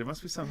get it. There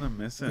must be something I'm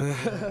missing.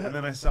 And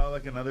then I saw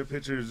like another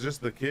picture, it was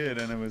just the kid,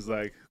 and it was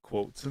like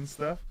quotes and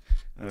stuff.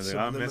 And I was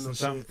like, I'm Subliminal missing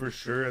something shit. for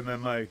sure. And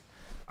then like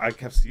I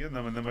kept seeing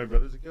them, and then my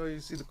brother's like, yo,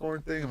 you see the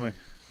corn thing? I'm like,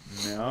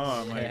 no.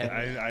 I'm like,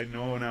 I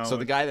know now. So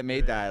the guy that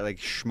made that, like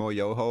Shmo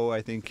Yoho,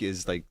 I think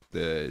is like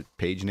the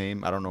page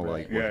name. I don't know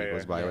like what Yeah, it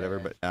goes yeah. by or whatever,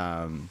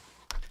 Yeah. but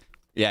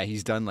yeah,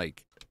 he's done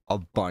like a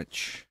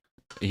bunch.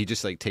 He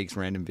just like takes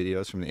random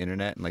videos from the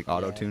internet and like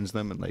auto tunes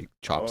them and like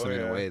chops Oh, them in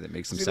yeah. a way that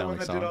makes them See the sound one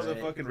like that did all songs.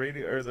 the fucking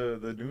radio or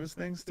the news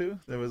things too?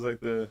 There was like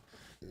the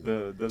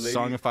lady.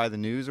 Songify the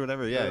news or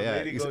whatever. Yeah, the yeah.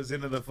 lady goes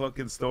into the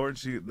fucking store and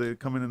they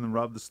come in and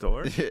rob the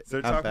store. So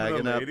they're I'm talking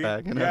to the lady.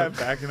 backing yeah, up.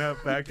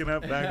 backing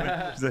up.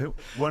 She's like,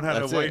 one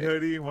had That's a white it.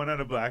 hoodie, one had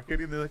a black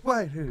hoodie, and they're like,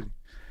 white hoodie,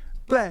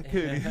 black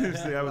hoodie.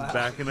 So I was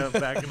backing up.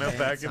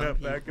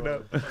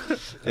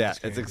 Yeah,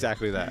 it's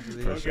exactly that.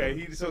 For sure. Okay,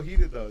 he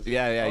did those.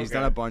 Yeah, he's Okay.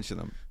 done a bunch of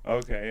them.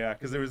 Okay, yeah,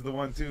 because there was the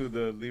one too,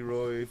 the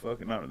Leroy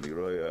fucking not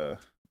Leroy,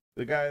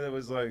 the guy that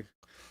was like,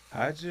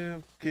 hide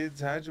your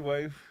kids, hide your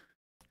wife.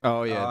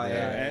 Oh yeah, Oh,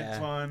 yeah.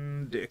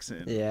 Antoine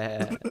Dixon.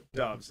 Yeah.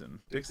 Dobson.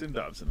 Dixon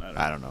Dobson.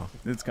 I don't know.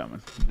 It's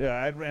coming.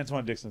 Yeah,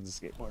 Antoine Dixon's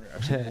a skateboarder,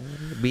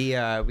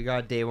 actually. we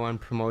got day one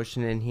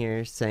promotion in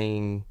here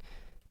saying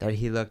that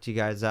he looked you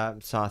guys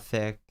up, saw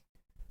Thick.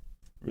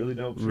 Really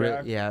dope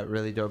track. Yeah,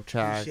 really dope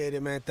track. Appreciate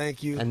it, man.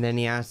 Thank you. And then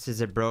he asked,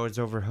 "Is it bros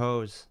over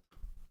hoes?"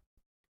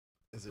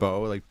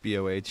 Bo, like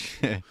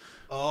BOH.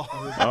 Oh,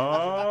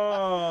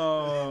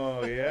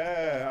 Oh,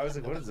 yeah. I was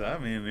like, what does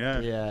that mean? Yeah.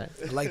 Yeah.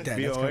 I like that.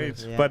 That's kinda,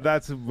 BOH. Yeah. But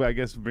that's, I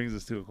guess, brings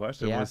us to a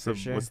question. Yeah, what's for the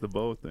sure. what's the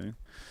bow thing?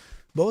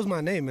 Bo's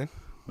my name, man.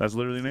 That's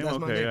literally the name? That's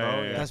my Okay,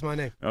 name. yeah. That's my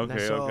name.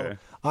 Okay, So, okay.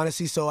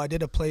 honestly, so I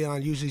did a play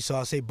on usually, so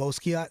I'll say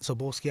Basquiat. So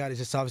Basquiat is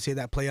just obviously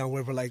that play on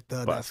word, like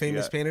that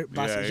famous Basquiat. painter,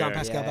 Yeah,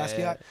 Jean-Pascal yeah. Basquiat.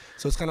 Yeah.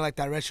 So it's kind of like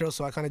that retro.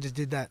 So I kind of just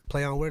did that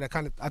play on word.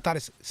 I thought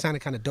it sounded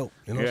kind of dope,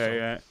 you know? Yeah, So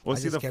yeah. Well, I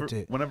see, just kept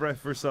it. whenever I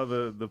first saw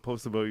the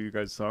post about you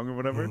guys' song or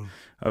whatever,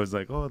 I was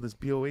like, oh, this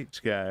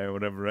BOH guy or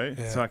whatever, right?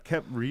 Yeah. So I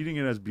kept reading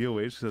it as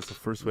BOH because that's the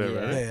first way I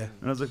read it. Yeah, yeah.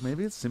 And I was like,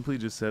 maybe it simply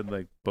just said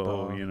like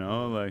Bo, Bo. you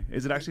know? Like,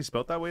 is it actually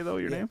spelled that way though,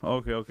 your Yeah. name?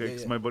 Okay, okay. Yeah,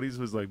 Because yeah. my buddy's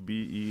was like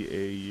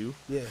BEAU.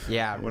 Yeah.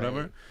 Yeah.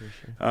 Whatever. right,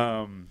 for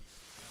sure.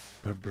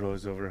 But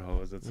bros over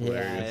hoes, that's Yeah,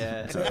 hilarious.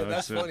 yeah. So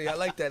That's shit. funny. I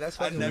like that. That's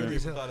funny. never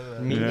as even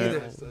hell. Me Yeah.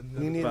 neither.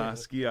 Me neither.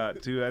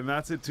 Basquiat too, and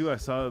that's it too. I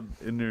saw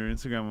in their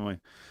Instagram. I'm like,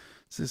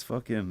 this is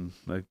fucking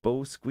like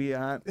Bo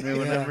Squiat or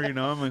whatever, you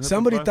know. I'm like, what the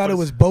Somebody fuck? thought But it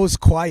was Bo's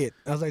Quiet.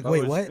 I was like,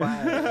 wait, Bo's what?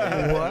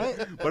 Quiet.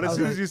 What? But I as was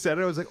soon like- as you said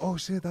it, I was like, oh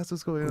shit, that's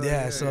what's going on.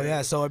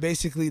 Yeah, so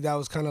basically that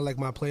was kind of like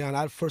my play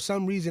on. For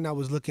some reason, I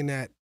was looking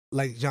at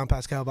like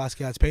Jean-Pascal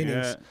Basquiat's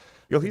paintings. Yeah.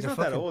 Yo, he's They're not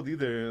that fucking- old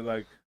either.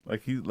 Like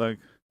he like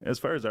as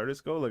far as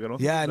artists go, like I don't.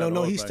 think Yeah, he's no, that no,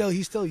 old,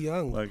 he's still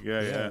young. like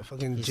yeah.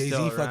 Fucking He's Jay Z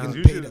still fucking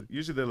around. paid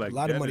Usually they're like a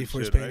lot of dead money and for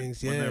his shit, right?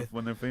 paintings, When yeah.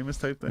 when they're famous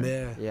type thing.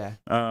 Yeah. Yeah.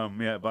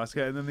 Yeah,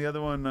 Basquiat, and then the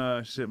other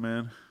one, shit,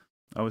 man.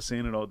 I was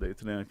saying it all day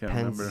today. I can't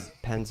remember.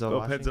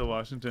 Pennsylvania. Oh, Pennsylvania,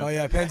 Washington. Oh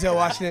yeah, Pennsylvania,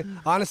 Washington.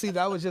 Honestly,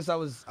 that was just I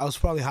was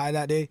probably high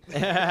that day.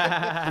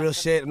 Real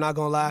shit. I'm not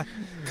gonna lie,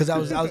 because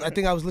I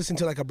think I was listening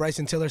to like a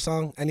Bryson Tiller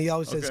song, and he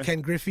always says Okay.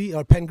 Ken Griffey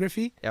or Penn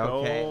Griffey.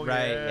 Okay, Oh,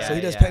 right. yeah. Yeah, So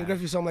he does yeah. Penn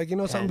Griffey. So I'm like, you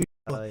know something.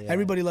 Oh, yeah.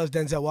 Everybody loves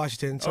Denzel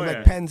Washington. So Oh, I'm like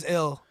yeah. Penn's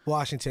ill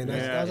Washington.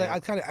 Yeah, I was like, I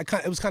kind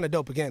of it was kind of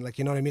dope again. Like,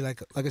 you know what I mean?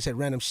 Like I said,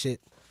 random shit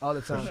all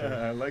the time.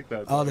 I like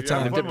that. All the Yeah, time.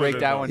 You have fun to break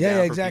with that it, one Yeah, down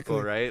yeah, for exactly.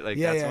 people, right? Like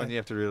Yeah, that's yeah. when you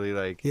have to really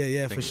like.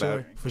 Yeah, think for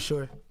about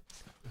sure.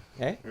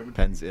 Hey?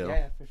 Penn's ill.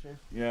 Yeah, for sure.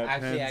 Yeah,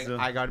 Actually, Pennsylvania.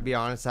 I got to be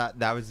honest.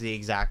 That was the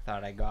exact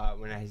thought I got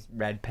when I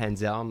read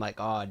Penzel. I'm like,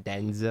 oh,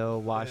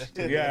 Denzel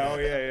Washington. Yeah, oh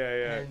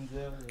yeah.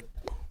 Penzel.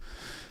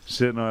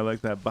 Shit, no, I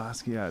like that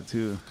Basquiat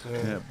too.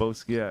 Yeah,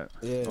 Basquiat.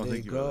 Yeah, Oh, there you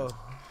thank you, go. brother.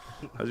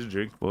 How's your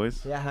drink,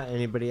 boys? Yeah.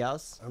 Anybody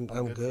else? I'm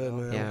good,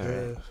 man. Yeah, I'm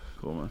good.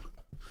 Cool,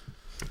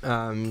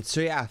 man.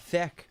 So yeah,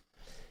 Thick.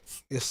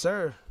 Yes,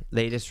 sir.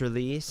 Latest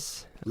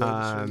release.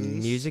 Latest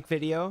release. Music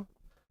video.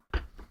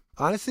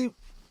 Honestly,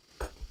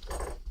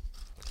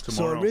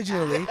 Tomorrow. so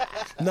originally,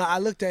 no, I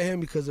looked at him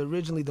because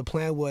originally the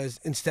plan was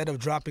instead of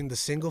dropping the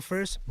single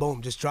first,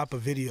 boom, just drop a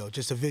video,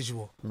 just a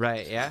visual.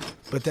 Right. Yeah.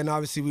 But then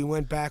obviously we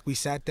went back, we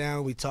sat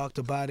down, we talked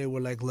about it. We're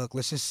like, look,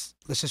 let's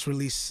just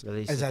release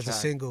Release as the a track.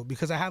 single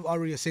because I have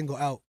already a single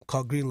out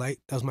called Green Light.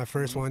 That was my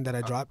first one that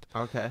I dropped.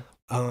 Okay.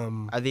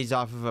 Um, Are these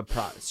off of a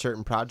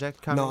certain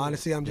project coming? no,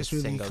 honestly, I'm just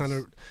really singles? kind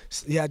of,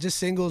 yeah, just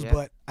singles, Yeah.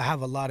 but I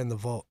have a lot in the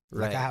vault.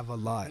 Like Right. I have a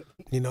lot.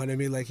 You know what I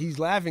mean? Like he's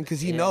laughing because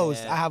he Yeah, knows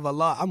yeah. I have a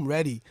lot. I'm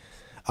ready.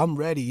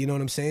 You know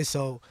what I'm saying?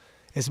 So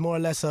it's more or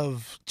less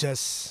of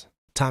just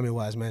timing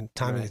wise, man.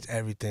 Timing Right. is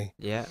everything.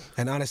 Yeah.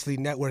 And honestly,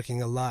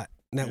 networking a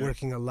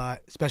lot,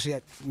 especially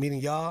at meeting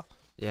y'all.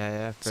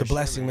 Yeah. It's a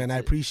blessing, man. I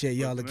appreciate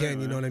y'all Yeah,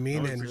 again. You know what I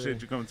mean? I And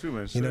appreciate you coming too,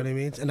 man. you know what I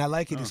mean? And I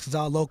like it just because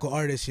all local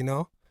artists, you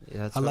know.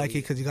 Yeah, that's I what like it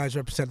because you guys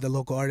represent the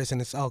local artists, and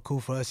it's all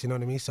cool for us. You know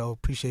what I mean? So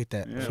appreciate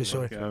that Yeah, for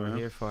sure. fuck yeah, we're man.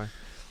 here for.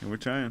 And we're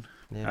trying.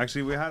 Yeah.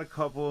 Actually, we had a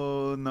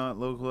couple not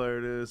local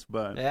artists,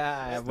 but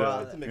Yeah. still,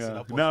 Well, to mix it yeah.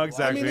 up. No,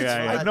 exactly. I mean, it's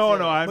yeah, yeah. fun.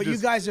 No, I'm But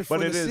just. you guys are for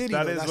but the it is. city,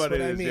 That though. is That's what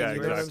what it I is. mean. Yeah,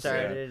 You know what I'm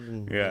exactly. started.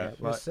 And, Yeah.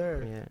 well, Yes,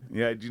 sir. Yeah.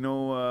 Yeah. Do you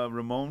know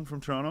Ramon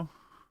from Toronto?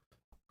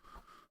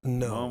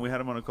 No. We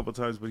had him on a couple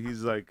times, but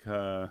he's like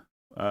the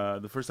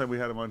first time we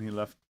had him on, he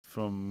left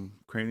from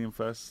Cranium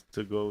Fest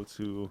to go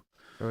to.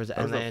 Or was it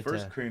That was the Atlanta?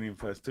 first Cranium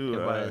Fest too.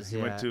 It was, he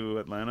went yeah. to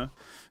Atlanta,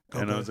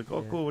 and I Okay. was like,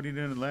 "Oh, Yeah. cool. What are you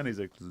doing in Atlanta?" He's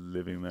like,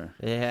 "Living there."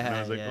 Yeah. And I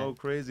was like, yeah. "Oh,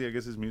 crazy. I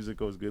guess his music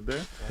goes good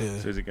there." Yeah.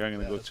 So he's like, "I'm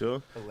gonna go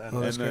chill." Oh,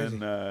 that's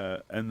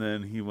and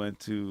then he went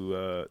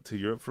to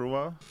Europe for a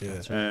while. Yeah.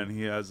 That's right. And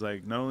he has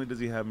like, not only does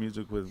he have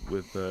music with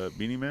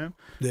Beanie Man,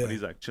 Yeah. but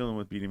he's like chilling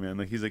with Beanie Man.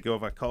 Like he's like, yo,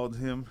 if I called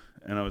him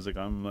and I was like,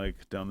 I'm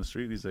like down the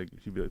street, he's like,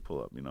 he'd be like,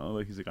 pull up, you know?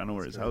 Like he's like, I know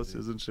where his house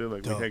is and shit.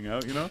 Like Dope. we hang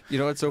out, you know? You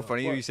know what's so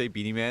funny? You say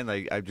Beanie Man.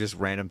 Like I just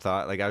random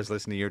thought. Like I was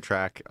listening to your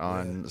track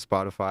on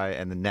Spotify,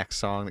 and the next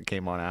song that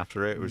came on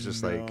after it was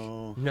just like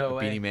No, No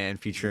way. Beanie Man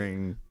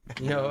featuring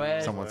No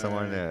way. someone.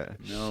 Yeah.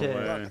 no Shit.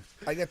 way.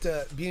 I get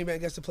to Beanie Man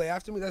gets to play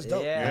after me. That's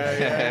dope. Yeah.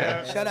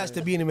 Yeah. Shout outs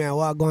to Beanie Man.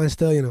 Wild going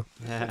still, you know.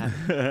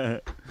 Yeah.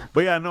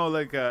 But yeah, no,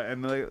 like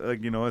and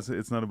like you know,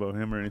 it's not about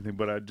him or anything.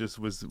 But I just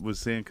was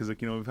saying because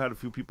like you know we've had a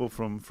few people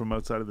from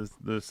outside of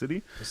the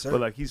city, but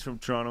like he's from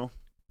Toronto.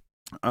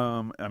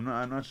 I'm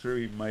not sure.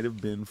 He might have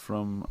been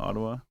from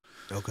Ottawa.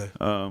 Okay.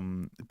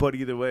 But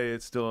either way,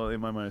 it's still in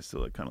my mind. It's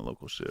still like kind of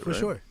local shit. For right?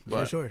 sure. For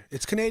But sure.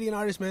 It's Canadian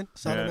artists, man.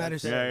 That's all that Yeah,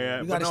 matters.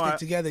 yeah. We But gotta no, stick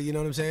together, you know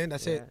what I'm saying?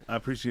 That's it. I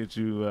appreciate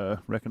you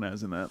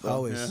recognizing that. Though.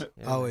 Always. Yeah.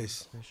 Yeah,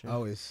 Always. for sure.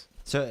 Always.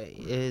 So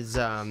is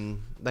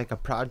like a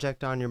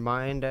project on your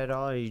mind at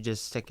all? Or are you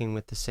just sticking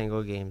with the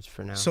single games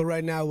for now? So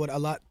right now,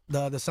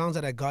 the songs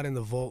that I got in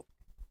the vault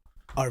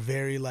are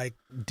very like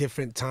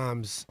different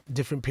times,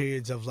 different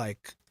periods of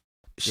like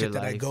shit Your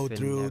that I life go and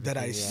through, that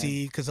I everything, yeah.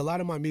 see. Because a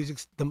lot of my music,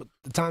 the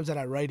times that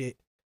I write it,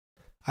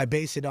 I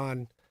base it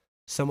on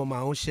some of my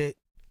own shit,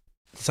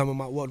 some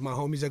of what my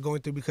homies are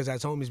going through. Because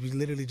as homies, we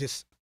literally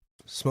just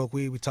smoke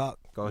weed, we talk,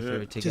 Go Yeah. through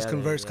it together. just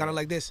converse, kind yeah. of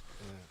like this.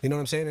 You know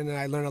what I'm saying? And then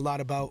I learn a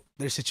lot about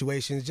their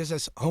situations, just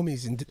as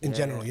homies in Yeah,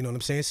 general. yeah. You know what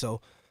I'm saying? So,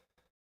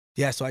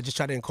 yeah. So I just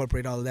try to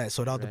incorporate all of that.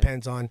 So it all Right.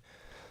 depends on.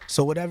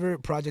 So whatever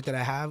project that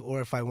I have, or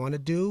if I want to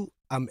do,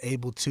 I'm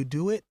able to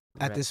do it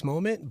at Right. this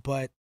moment.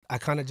 But I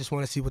kind of just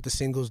want to see what the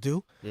singles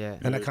do, Yeah.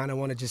 and I Yeah. kind of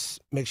want to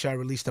just make sure I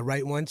release the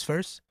right ones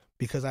first,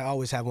 because I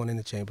always have one in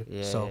the chamber.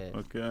 Yeah. So yeah.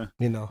 Okay.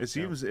 you know, It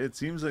seems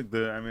like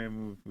the. I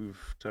mean,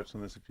 we've touched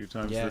on this a few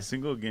times. Yeah. The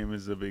single game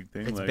is a big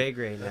thing. It's like, big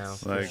right now.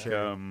 For Like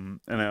sure. and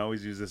I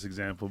always use this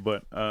example,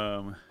 but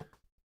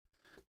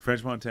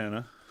French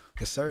Montana.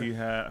 yes sir. He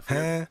had. I Huh?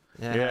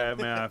 forget- yeah,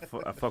 man,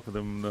 I fuck with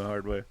him the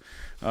hard way.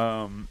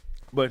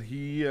 But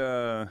he,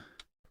 I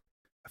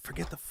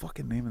forget the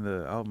fucking name of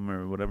the album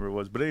or whatever it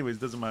was. But anyways,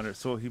 doesn't matter.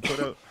 So he put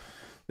out,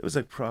 it was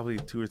like probably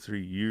 2 or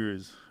 3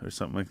 years or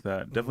something like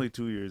that. Definitely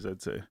 2 years,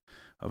 I'd say,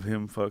 of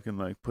him fucking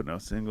like putting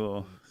out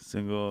single Yeah,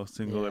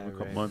 every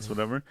couple right. months,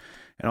 whatever,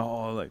 and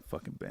all like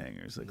fucking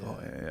bangers. Like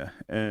yeah.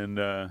 And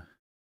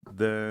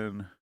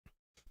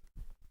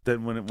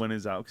then when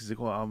his album, cause he's like,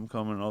 oh, album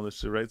coming and all this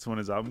shit, right? So when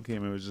his album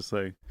came, it was just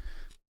like,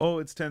 oh,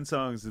 it's 10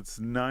 songs. It's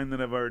 9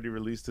 that I've already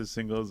released as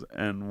singles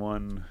and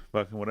 1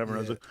 fucking whatever. And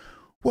I was like,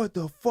 what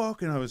the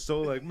fuck? And I was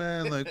so like,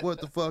 man, like, what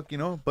the fuck, you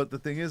know? But the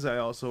thing is, I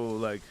also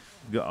like,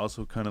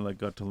 kind of like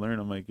got to learn.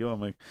 I'm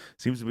like,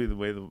 seems to be the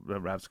way the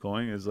rap's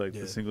going is like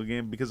the single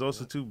game, because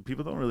also too,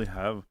 people don't really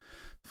have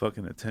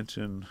fucking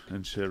attention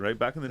and shit, right?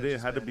 Back in the day,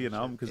 it had to be an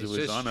album because it was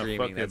just on streaming. a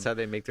fucking. That's how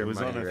they make their It was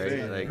money, on a right?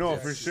 thing. Like, No,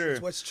 for sure.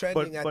 It's what's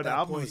trending at But that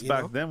albums point, you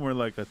back know? then were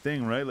like a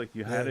thing, right? Like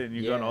you had it and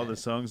you got all Yeah. the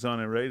songs on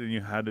it, right? And you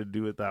had to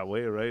do it that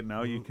way, right?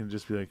 Now you can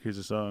just be like, here's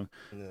a song,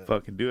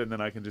 fucking do it, and then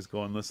I can just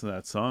go and listen to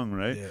that song,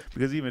 right? Yeah.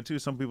 Because even too,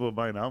 some people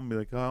buy an album and be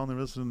like, oh, I only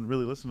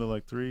really listen to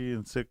like 3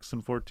 and 6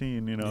 and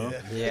 14, you know?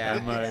 Yeah,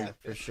 And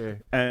like, for sure.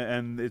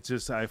 and it's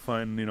just, I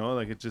find, you know,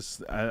 like it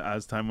just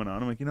as time went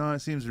on, I'm like, you know,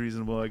 it seems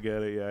reasonable. I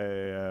get it,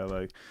 yeah,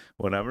 like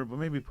whatever. But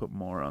maybe put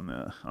more on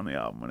the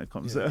album when it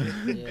comes out.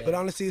 Yeah. But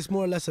honestly, it's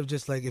more or less of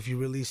just like if you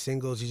release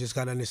singles, you just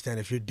gotta understand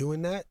if you're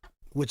doing that,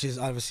 which is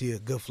obviously a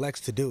good flex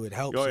to do. It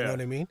helps, Oh, you yeah. know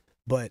what I mean?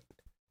 But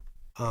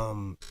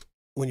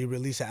when you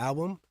release an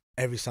album,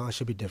 every song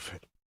should be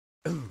different.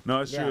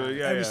 No, it's true.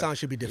 Yeah, every yeah. song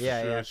should be different.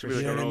 Yeah, Sure, yeah, it should for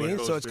be You like know a what I roller mean?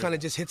 So it's coaster. kind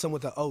of just hits him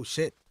with the, oh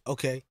shit,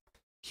 okay,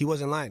 he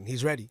wasn't lying,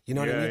 he's ready. You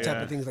know what I Yeah, mean? Type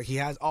yeah. of things. Like he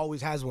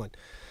always has one.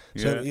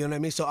 So Yeah. you know what I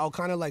mean? So I'll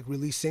kind of like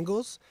release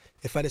singles.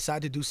 If I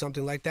decide to do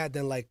something like that,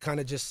 then like kind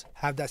of just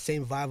have that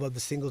same vibe of the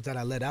singles that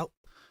I let out.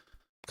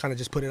 Kind of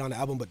just put it on the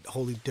album, but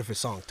wholly different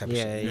song type of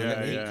Yeah, shit. you, You know what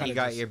I mean? yeah. Kinda you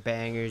got just- your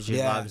bangers, your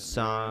Yeah. love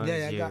songs.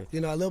 yeah, I got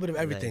a little bit of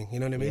everything. You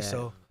know what I mean? yeah.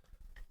 So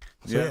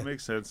Yeah, it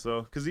makes sense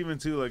though, because even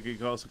too, like you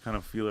can also kind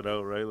of feel it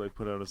out, right? Like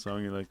put out a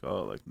song, you're like,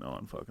 oh, like no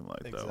one fucking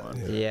like that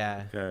one.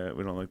 Yeah. Okay,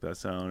 we don't like that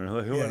sound, or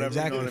like yeah, whatever.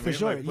 exactly, you know what I for mean?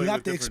 sure. Like, you play have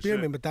with to different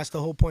experiment, shit. but that's the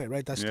whole point,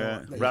 right? That's Yeah,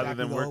 the rather exactly than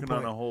the whole working on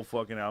point. a whole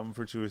fucking album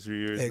for 2 or 3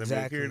 years. Exactly.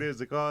 Then like, here it is,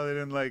 like oh, they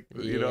didn't like,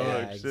 you know, Yeah,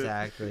 like shit.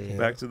 exactly.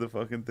 Back to the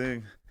fucking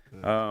thing.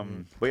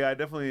 But yeah, I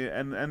definitely,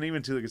 and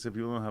even too, like I said,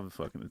 people don't have a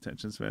fucking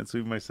attention span. So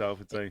even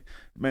myself, it's like,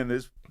 man,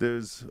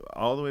 there's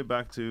all the way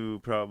back to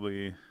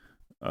probably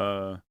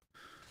the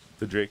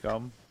Drake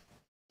album,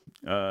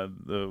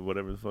 the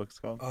whatever the fuck it's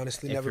called.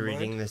 Honestly, If never you're mind.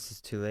 reading this is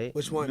too late.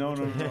 Which one? No, Which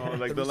no, one? no,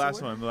 like the recent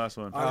last one, the last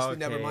one. Honestly, Okay,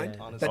 never mind.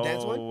 yeah. That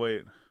dance Oh one?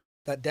 wait,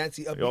 That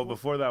dancey upbeat oh one?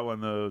 before that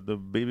one, the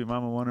Baby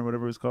Mama one or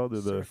whatever it was called,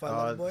 or the. Certified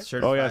Lover Boy?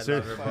 Certified Oh, yeah, Lover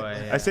certified.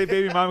 Boy, yeah. I say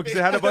Baby Mama because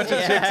it had a bunch of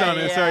chicks on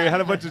it. Sorry, it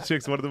had a bunch of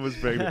chicks. One of them was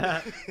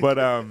pregnant, but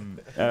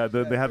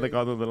they had like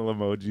all the little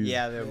emojis.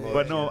 Yeah, they're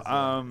But no,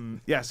 emojis,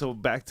 yeah. So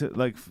back to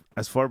like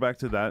as far back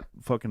to that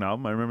fucking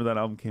album. I remember that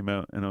album came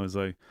out, and I was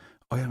like,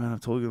 oh yeah, man, I'm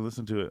totally gonna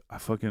listen to it. I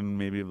fucking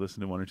maybe have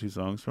listened to 1 or 2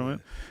 songs from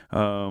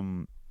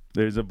it.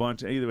 There's a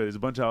bunch. Either way, there's a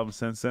bunch of albums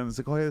since then. It's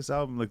like, oh yeah, this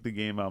album, like the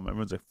Game album.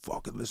 Everyone's like,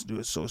 fucking listen to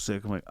it. It's so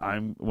sick. I'm like,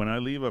 when I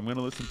leave, I'm gonna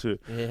listen to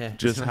it. Yeah.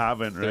 Just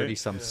haven't, 30 right?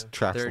 some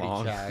tracks 30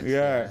 long. tracks.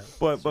 Yeah,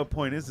 but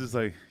point is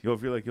like, yo,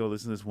 if you're like, yo,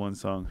 listen to this one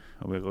song,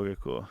 I'm like, okay,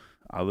 cool,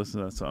 I'll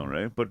listen to that song,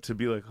 right? But to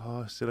be like,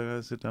 oh shit, I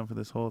gotta sit down for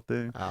this whole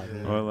thing, Oh,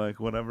 yeah. or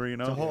like whatever, you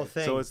know, It's a whole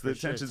thing, So it's the for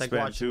sure. attention It's like span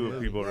watching a too of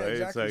movie. people, Yeah, right?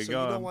 exactly. It's like,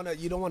 So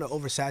you don't want to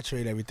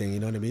oversaturate everything. You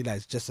know what I mean?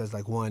 Like just as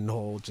like one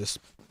whole, just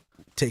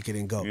take it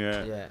and go.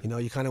 yeah, Yeah. yeah, You know,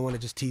 you kind of want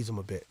to just tease him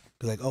a bit.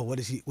 Be like, oh, what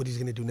he's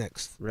gonna do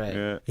next? Right.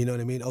 You know what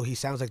I mean? Oh, he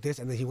sounds like this,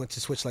 and then he went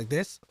to switch like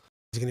this.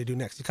 He's gonna do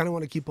next. You kind of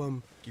want to keep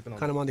them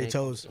kind of on their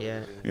toes.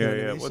 Yeah. You know what I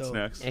yeah. mean? What's So-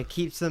 next? It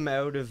keeps them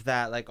out of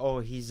that, like, oh,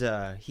 he's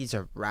a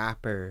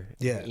rapper.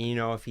 Yeah. You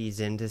know, if he's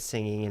into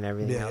singing and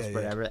everything Yeah, else, yeah, yeah.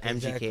 whatever.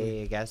 Exactly.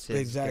 MGK, I guess. Is a good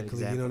Exactly. You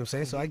know example. what I'm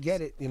saying? So I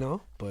get it. You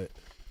know, but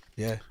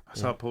yeah. I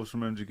saw a post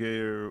from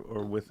MGK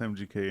or with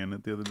MGK in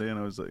it the other day, and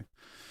I was like,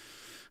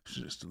 I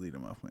should just delete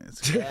him off my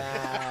Instagram.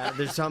 Yeah,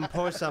 there's some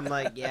posts I'm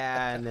like,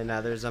 yeah, and then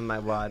others I'm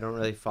like, well, I don't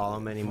really follow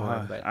him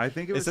anymore. But I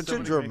think it was It's such a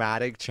somebody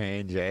dramatic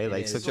change, eh?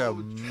 Like is. such a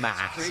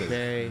massive,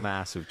 Very.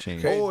 massive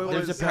change. Oh, it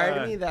there's was, a part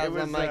of me that it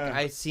was, I'm like,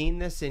 I seen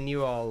this in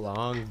you all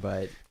along,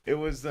 but It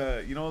was,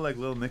 you know, like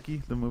Lil Nicky,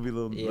 the movie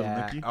Lil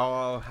yeah. Nicky.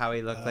 Oh, how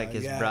he looked like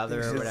his yeah, I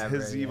brother think or so. whatever.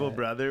 His evil yeah.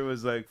 brother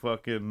was like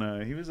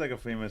fucking. He was like a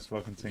famous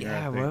fucking singer,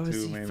 Yeah, I think, what was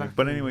too, he maybe. fucking-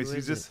 But anyways, who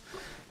he's is just.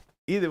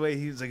 Either way,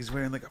 he's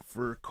wearing like a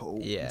fur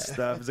coat Yeah. and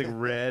stuff. It's like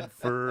red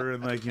fur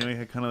and like, you know, he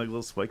had kind of like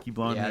little spiky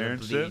blonde Yeah, the hair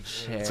and shit.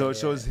 bleached hair, So it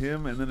yeah. shows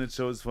him, and then it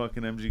shows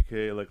fucking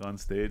MGK like on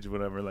stage, or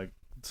whatever, like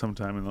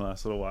sometime in the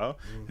last little while.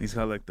 And he's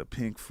got like the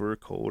pink fur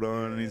coat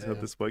on, and he's got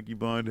the spiky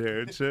blonde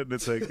hair and shit. And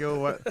it's like, yo,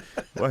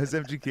 why is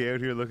MGK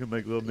out here looking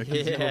like Lil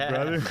Nicky's little Yeah.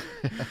 brother?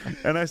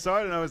 And I saw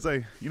it, and I was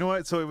like, you know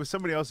what? So it was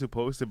somebody else who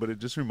posted, but it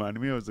just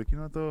reminded me. I was like, you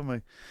know what though? I'm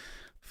like,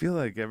 I feel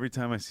like every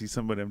time I see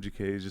somebody MGK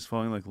is just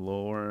falling like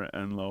lower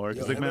and lower.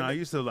 Because Yo, like, man, Eminem- I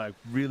used to like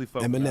really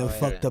fuck with Eminem that.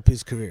 fucked yeah. up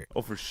his career.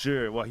 Oh, for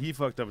sure. Well, he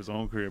fucked up his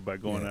own career by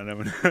going Yeah. on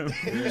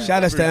Eminem.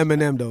 Shout outs to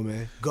Eminem though,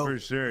 man. Go, For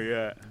sure,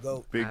 yeah.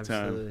 go. Big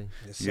Absolutely. time.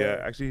 Yes, Yeah,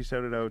 sir. actually, he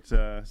shouted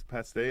out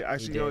Pat Stay. He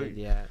Actually, did,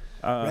 yeah.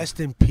 Rest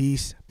in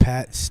peace,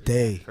 Pat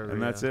Stay. For and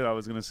real. that's it. I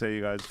was gonna say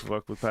you guys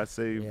fuck with Pat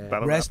Stay. Yeah.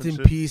 Battle Rest rap and in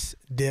shit. peace,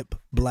 Dip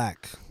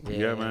Black.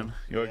 Yeah, man.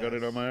 Yo, I got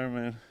it on my arm,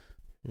 man.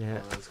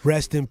 Yeah.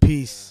 Rest in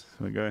peace.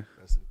 My guy.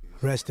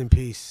 Rest in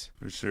peace.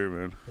 For sure,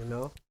 man. You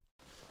know?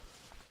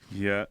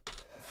 Yeah.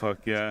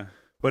 Fuck yeah.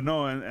 But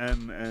no,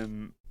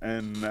 and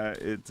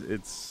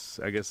it's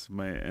I guess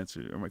my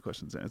answer or my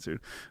question's answered.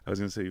 I was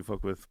gonna say you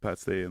fuck with Pat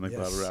Stay and like Yes.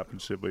 battle rap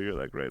and shit, but you're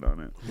like right on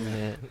it.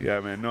 Yeah. Yeah,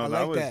 man. No, I that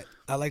like was that.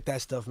 I like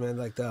that stuff, man.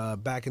 Like the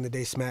back in the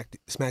day Smack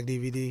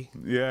DVD.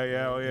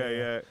 yeah, oh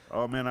yeah.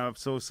 Oh man, I'm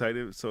so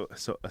excited, so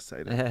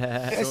excited.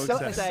 So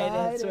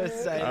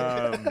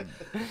excited.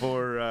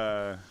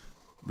 For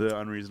the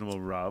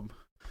Unreasonable Rob.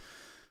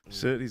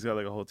 Shit, he's got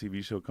like a whole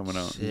TV show coming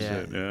out. And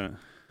Yeah. shit.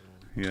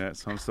 Yeah.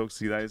 So I'm stoked to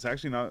see that. It's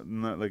actually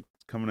not like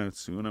coming out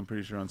soon. I'm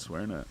pretty sure on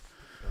SwearNet.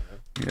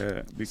 Yeah,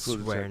 it'd be cool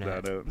to check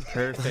SwearNet. that out.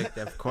 Perfect.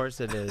 Of course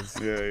it is.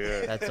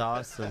 Yeah. That's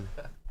awesome.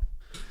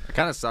 It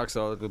kind of sucks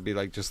though. It'll be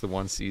like just the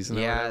one season.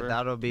 or Yeah, whatever.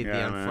 that'll be the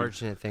Yeah, man.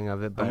 unfortunate thing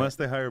of it. But Unless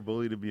they hire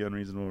Bully to be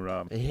Unreasonable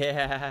Rob.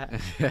 yeah,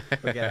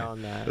 we'll get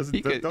on that. Doesn't,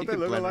 He could- don't he they could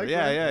look blend alike? it.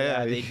 Yeah, man?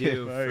 yeah. They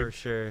do Like- for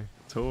sure.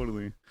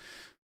 Totally.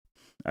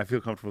 I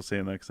feel comfortable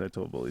saying that because I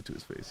told Bully to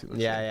his face. He looks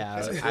like-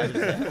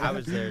 Yeah. I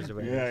was there as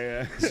well.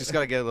 Yeah. He's just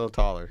gotta get a little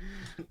taller.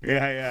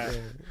 Yeah.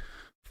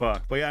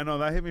 Fuck. But yeah, no,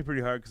 that hit me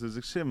pretty hard because it was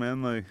like, shit,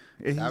 man. Like,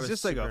 he's was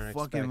just like a super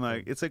fucking, like,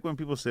 unexpected. it's like when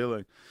people say,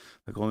 like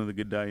only the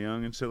good die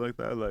young and shit like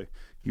that. Like,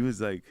 he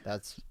was like,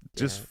 That's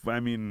just, I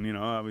mean, you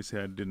know, obviously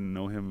I didn't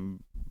know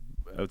him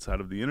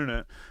outside of the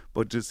internet,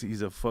 but just,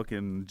 he's a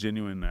fucking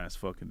genuine ass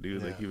fucking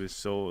dude. Like, he was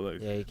so,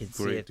 like, Yeah, you can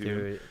see great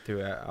it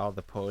through all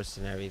the posts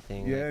and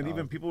everything. yeah, like, and all-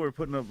 even people were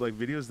putting up like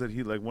videos that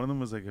he like. One of them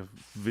was like a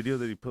video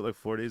that he put like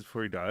 4 days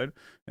before he died,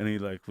 and he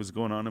like was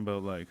going on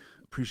about like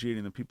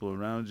appreciating the people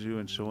around you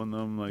and showing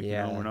them like you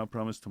know Yeah. we're not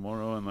promised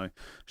tomorrow, and like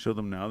show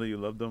them now that you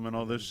love them and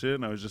all this shit.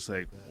 And I was just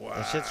like, wow,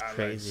 That shit's like,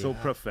 crazy. so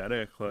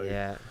prophetic, like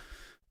Yeah,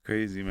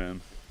 crazy,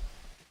 man.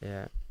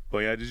 yeah. But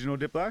yeah, did you know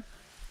Dip Black?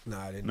 Nah,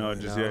 I didn't. No,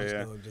 know just- that. yeah, I just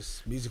yeah. know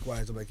just music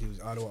wise, I'm like he was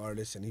an Ottawa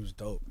artist and he was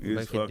dope. He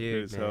was Wicked fucking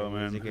dude, as hell, man.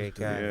 man. He's a great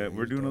guy. Yeah, He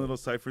we're was doing a dope. little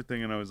cipher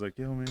thing, and I was like,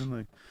 yo, man,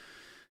 like.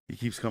 He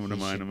keeps coming to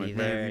He mind. should I'm be like,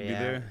 man, there, he'd be yeah.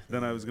 there.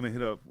 Then I was gonna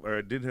hit up, or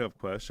I did hit up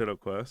Quest, shout out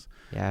Quest,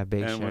 Yeah,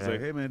 big and was shout like,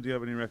 out. hey man, do you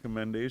have any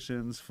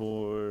recommendations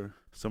for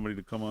somebody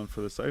to come on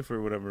for the cipher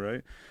or whatever,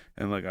 right?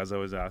 And like as I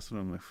was asking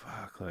him, like,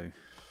 fuck, like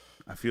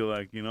I feel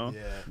like, you know,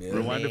 Yeah.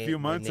 rewind a name- few the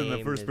months and the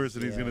name first is-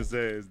 person he's yeah. gonna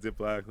say is Dip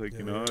Black, like, you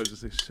Yeah, know, I right. was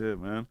just like, shit,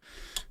 man.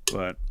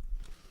 But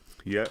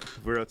yeah,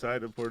 if we're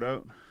outside and poured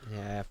out.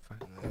 Yeah,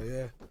 fuck. Oh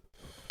yeah.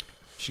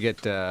 Should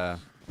get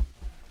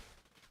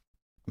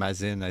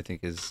Mazin. I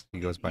think he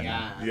goes by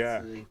now. Yeah.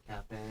 absolutely,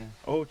 Cafe.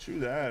 Oh, true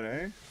that,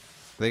 eh?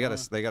 They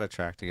got a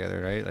track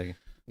together, right? Like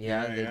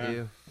Yeah, Yeah, they yeah.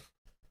 do.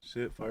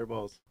 Shit,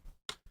 fireballs.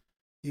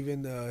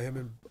 Even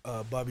him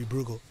and Bobby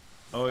Bruegel.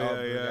 Oh yeah,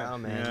 Brugal,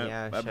 man.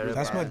 Yeah, That shout out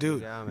That's my to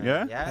dude. Brugal, man.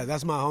 Yeah? Yeah.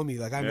 That's my homie.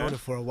 Like I've known Yeah. him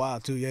for a while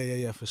too.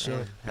 Yeah, for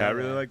sure. Yeah, I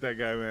really like that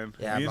guy, man.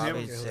 Yeah, Me and him,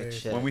 Bobby's sick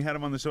shit. when we had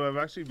him on the show, I've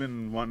actually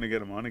been wanting to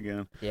get him on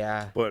again.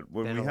 Yeah. But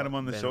when Been we a had wh- him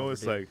on the been show,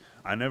 it's overdue. like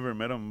I never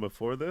met him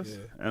before this,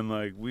 Yeah. and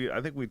like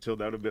I think we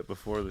chilled out a bit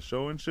before the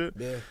show and shit.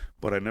 Yeah.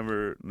 But I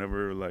never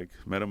like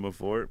met him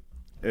before,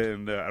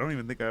 and I don't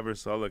even think I ever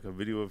saw like a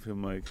video of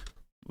him like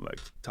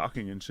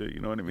talking and shit.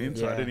 You know what I mean?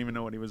 So I Yeah. didn't even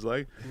know what he was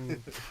like. Mm.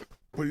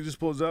 But he just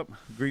pulls up,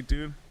 great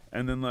dude,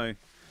 and then like.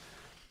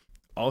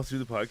 All through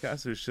the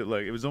podcast, there's shit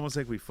like it was almost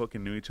like we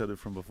fucking knew each other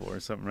from before or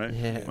something, right?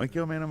 Yeah. I'm like,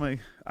 yo, man,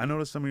 I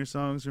noticed some of your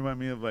songs remind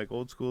me of like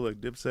old school like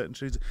Dipset and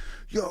shit.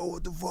 He's like, yo,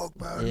 what the fuck,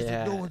 man? He's like,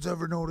 Yeah. no one's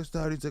ever noticed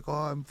that. He's like, oh,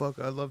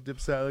 I love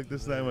Dipset like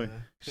this and that. I'm like,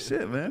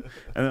 shit, man.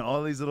 And then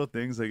all these little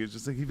things, like it's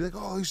just like he'd be like,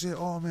 oh shit,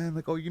 oh man,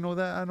 like, oh, you know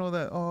that, I know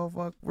that, oh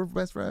fuck, we're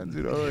best friends,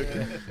 you know,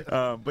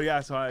 like. But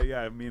yeah, so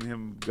me and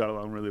him got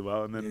along really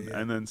well, and then Yeah.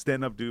 and then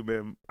stand up dude,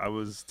 man. I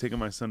was taking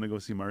my son to go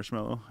see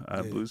Marshmello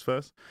at Yeah. Blues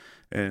Fest,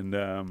 and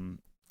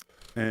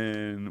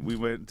we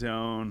went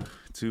down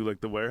to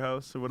like the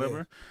warehouse or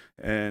whatever,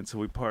 and so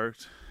we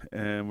parked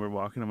and we're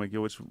walking. I'm like,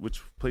 yo,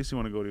 which place do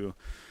you want to go to?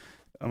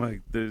 I'm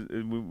like,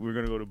 we're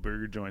gonna go to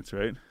burger joints,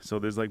 right? So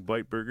there's like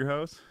Bite Burger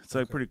House. It's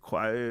like pretty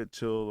quiet,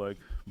 chill, like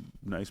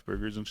nice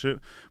burgers and shit.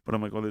 But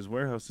I'm like, oh, there's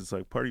warehouse. It's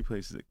like party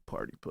place. It's like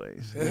party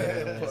place.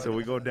 So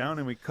we go down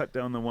and we cut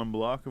down the one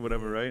block or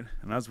whatever, right?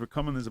 And as we're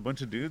coming, there's a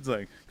bunch of dudes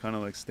like kind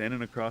of like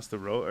standing across the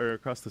road or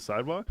across the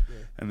sidewalk,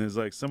 and there's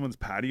like someone's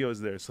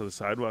patios there. So the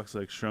sidewalk's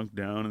like shrunk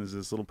down, and there's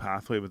this little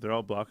pathway, but they're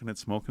all blocking it,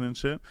 smoking and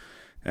shit.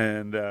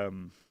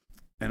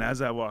 And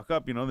as I walk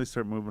up, you know, they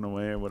start moving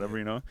away or whatever,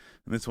 you know. And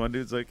this one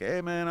dude's like,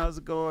 hey, man, how's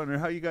it going? Or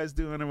how you guys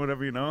doing? Or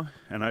whatever, you know.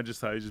 And I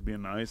just thought he was just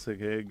being nice, like,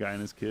 hey, guy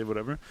and his kid,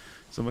 whatever.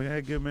 So I'm like,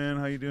 hey, good, man.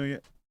 How you doing?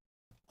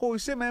 Holy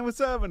shit, man,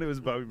 what's up? And it was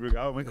Bobby Brugal.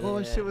 I'm like,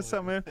 oh, shit, what's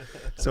up, man?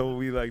 So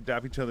we, like,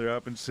 dap each other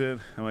up and shit.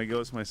 I'm like, yo,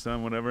 it's my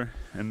son, whatever.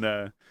 And,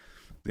 yeah,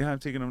 I'm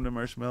taking him to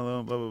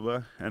Marshmello, blah, blah,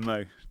 blah. And,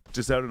 like,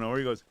 just out of nowhere,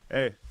 he goes,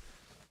 hey.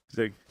 He's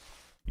like,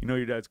 you know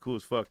your dad's cool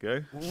as fuck, eh?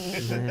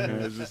 And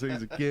I was just like,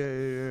 he's like, yeah.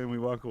 And we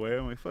walk away.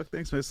 I'm like, fuck,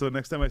 thanks, man. So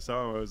next time I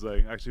saw him, I was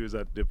like, actually, it was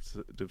at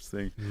Dip's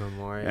thing.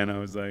 Memorial. And I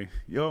was like,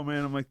 yo,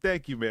 man. I'm like,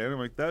 thank you, man. I'm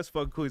like, that's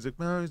fucking cool. He's like,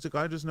 no. He's like,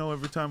 I just know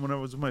every time when I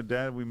was with my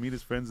dad, we meet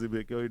his friends, they'd be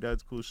like, yo, your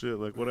dad's cool shit,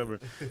 like, whatever.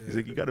 He's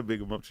like, you got to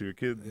big him up to your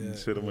kid and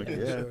shit. I'm like, yeah,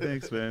 Sure.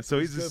 thanks, man. So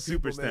he's a good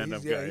super people, man.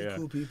 stand-up He's guy, he's yeah.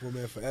 cool people,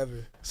 man,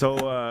 forever.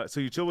 So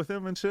you chill with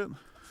him and shit?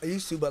 I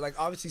used to, but like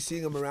obviously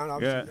seeing him around,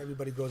 obviously Yeah.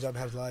 everybody grows up,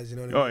 has lives, you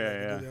know what Oh, I mean? yeah, Like,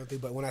 they yeah. do their own thing,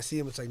 but when I see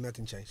him, it's like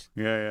nothing changed.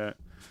 Yeah.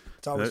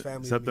 It's always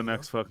family. Is to that the me, you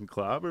next fucking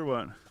collab or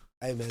what? know?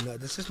 Hey man, no,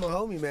 this is my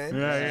homie, man.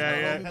 Yeah, This is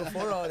yeah, my homie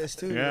before all this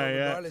too. Yeah, you know,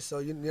 yeah. regardless, so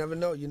you never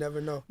know. You never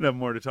know. We have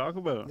more to talk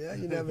about. Yeah,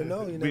 you never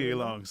know. You never Be a know.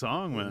 long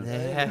song,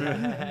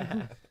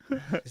 man.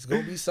 It's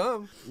gonna be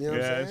some. You know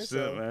what Yeah, I'm shit,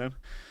 saying? So, man.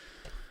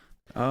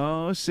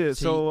 Oh shit.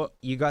 So, So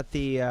you got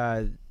the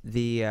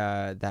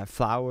that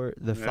flowers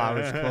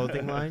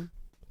clothing line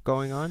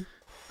going on,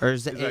 or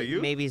is Is that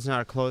you? maybe it's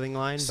not a clothing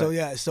line? so but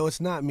yeah, so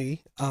it's not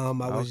me. I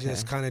was Okay.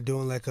 just kind of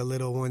doing like a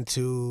little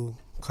 1-2,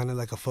 kind of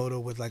like a photo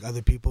with like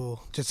other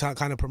people, just to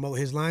kind of promote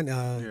his line.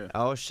 yeah.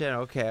 Oh shit!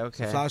 Okay.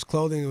 Flowers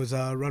Clothing was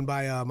run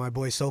by my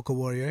boy Soca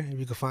Warrior.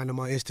 You can find him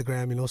on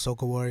Instagram, you know,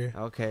 Soca Warrior.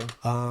 Okay.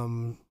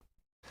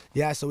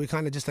 Yeah, so we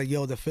kind of just like,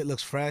 yo, the fit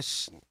looks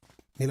fresh,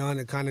 you know, and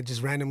it kind of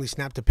just randomly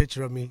snapped a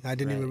picture of me. I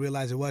didn't even Right.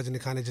 realize it was, and it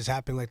kind of just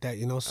happened like that,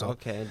 you know. So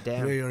Okay.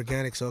 Damn. very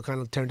organic, so it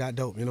kind of turned out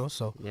dope, you know.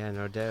 So Yeah.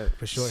 No doubt.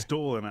 for sure.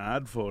 Stole an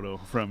ad photo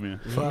from you.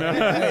 Fuck,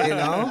 hey, you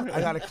know,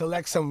 I gotta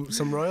collect some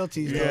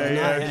royalties. Though, Yeah, and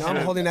yeah, you know, I'm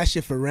shit. holding that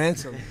shit for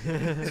ransom.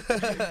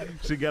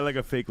 Should get like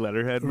a fake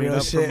letterhead made Real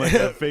up shit. from like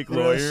a fake Real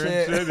lawyer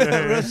shit. and shit. Yeah,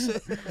 Real yeah.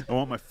 shit. I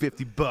want my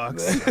 $50.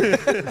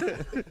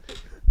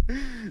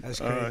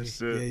 That's Oh, crazy.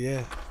 shit.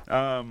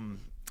 Yeah.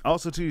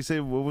 Also, too, you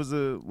say what was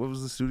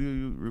the studio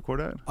you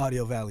record at?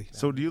 Audio Valley.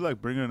 So do you like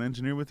bring an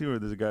engineer with you, or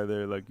there's a guy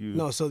there like you?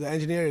 No, so the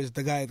engineer is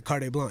the guy at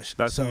Carte Blanche.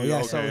 That's so who you- yeah,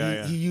 okay, so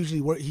yeah. he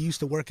usually he used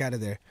to work out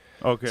of there.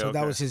 Okay. So okay.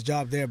 that was his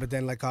job there, but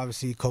then like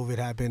obviously COVID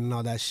happened and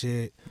all that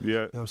shit. Yeah. You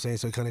know what I'm saying?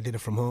 So he kind of did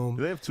it from home.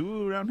 Do they have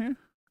two around here,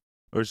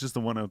 or it's just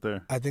the one out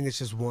there? I think it's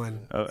just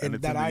one. And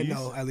it's that in the I east?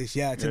 know, at least.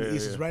 Yeah, it's in Yeah, the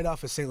east. yeah, It's yeah. right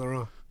off of St.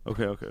 Laurent.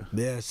 Okay.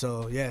 Okay.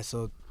 So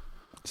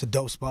it's a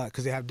dope spot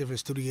because they have different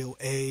studio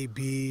A,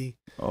 B.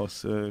 Oh,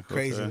 sick.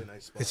 Crazy. Okay.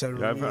 It's a Yeah,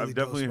 really I've dope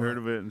definitely heard spot.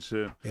 of it and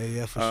shit.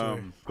 Yeah, for sure.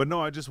 But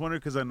no, I just wonder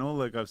because I know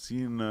like I've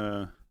seen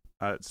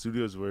at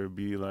studios where it'd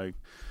be like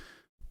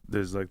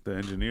there's like the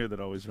engineer that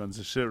always runs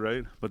the shit,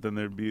 right? But then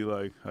there'd be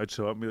like I'd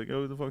show up and be like,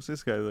 oh, who the fuck's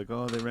this guy? Like,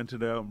 oh, they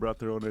rented it out and brought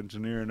their own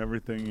engineer and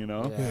everything, you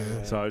know.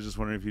 Yeah. So I was just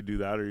wondering if you do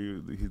that or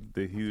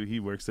he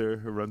works there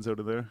or runs out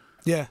of there.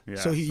 Yeah. Yeah,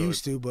 So he so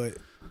used to, but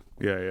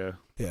Yeah. yeah.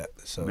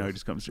 So Now he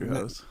just comes to your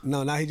house.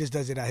 no, now he just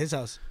does it at his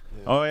house.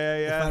 Oh yeah.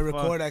 If I fuck.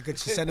 record, I could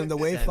just send him the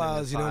wave Send him the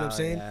files. You know what I'm file,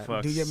 saying? yeah.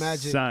 Fuck Do your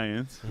magic.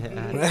 Science.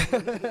 Yeah.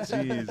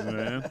 Jeez,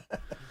 man.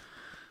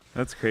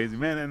 That's crazy,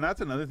 man. And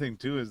that's another thing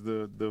too is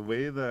the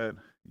way that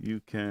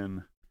you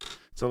can.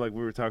 So like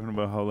we were talking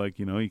about how like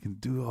you know you can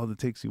do all the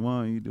takes you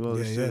want, you do all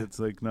this Yeah, shit. yeah. It's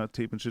like not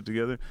taping shit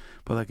together,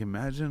 but like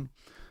imagine,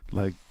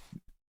 like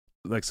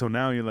so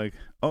now you're like,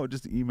 oh,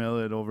 just email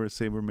it over.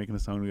 Say we're making a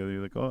song together.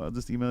 You're like, oh, I'll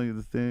just email you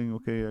the thing.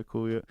 Okay, yeah,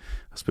 cool, yeah.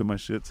 I'll spit my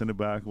shit, send it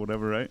back,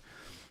 whatever, right?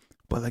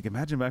 But like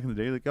imagine back in the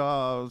day, like, oh,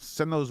 I'll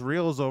send those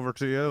reels over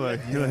to you, like,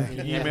 you like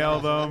email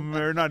them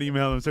or not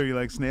email them, so you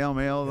like snail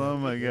mail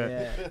them, like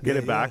get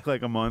it back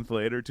like a month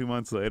later, 2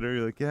 months later.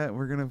 You're like, yeah,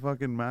 we're gonna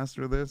fucking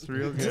master this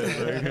real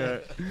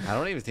good. Like, I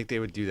don't even think they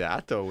would do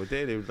that though, would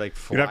they? They would like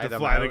fly you'd have to them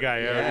fly the out.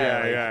 guy out.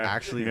 like, Yeah.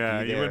 Actually,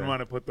 yeah, be you wouldn't there. want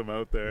to put them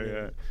out there.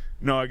 Yeah.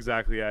 No,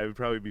 exactly. Yeah, it would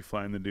probably be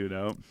flying the dude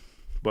out,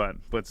 but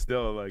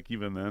still, like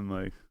even then,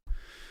 like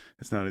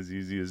it's not as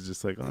easy as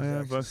just like, oh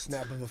yeah, Exactly. fuck,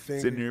 Snap of a it's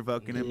in finger. your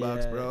fucking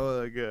inbox, Yeah. bro.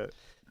 Like,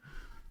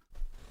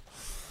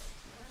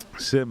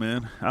 shit,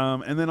 man.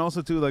 And then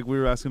also too, like we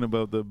were asking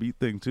about the beat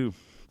thing too.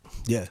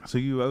 Yeah. So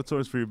you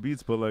outsource for your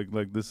beats, but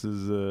like this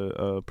is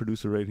a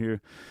producer right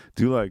here.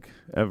 Do you like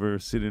ever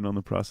sit in on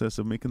the process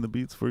of making the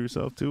beats for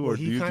yourself too, Well, or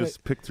do he you kinda-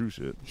 just pick through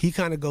shit? He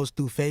kind of goes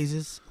through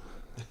phases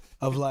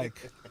of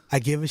like, I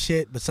give a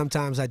shit, but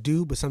sometimes I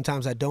do, but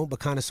sometimes I don't, but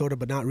kind of, sort of,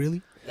 but not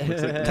really,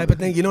 type of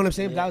thing. You know what I'm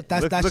saying?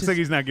 That's Looks just, like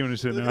he's not giving a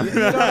shit now. you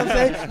know what I'm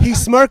saying? He's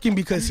smirking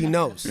because he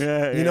knows.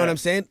 Yeah, you know what yeah. I'm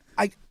saying?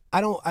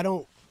 I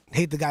don't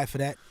hate the guy for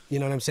that. You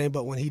know what I'm saying?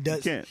 But when he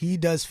does, can't. he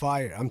does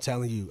fire. I'm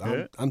telling you.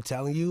 Yeah. I'm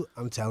telling you.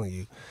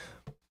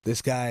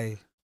 This guy,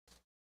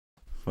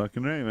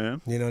 Fucking right,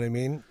 man. you know what I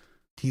mean?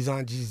 He's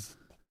on.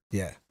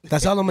 Yeah.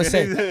 That's all I'm gonna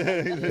say.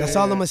 That's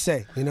all I'm gonna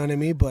say. You know what I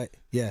mean? But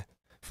yeah,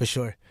 for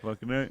sure.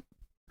 Fucking right.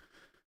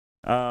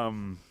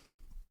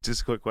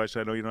 Just a quick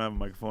question. I know you don't have a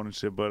microphone and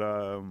shit, but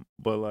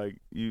like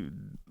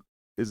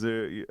is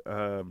there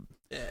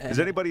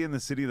anybody in the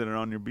city that are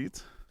on your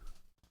beats?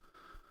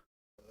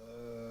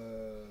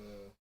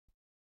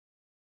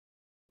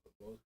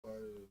 The most part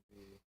it would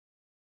be.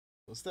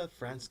 What's that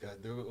France guy?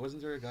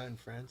 Wasn't there a guy in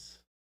France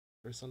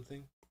or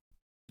something?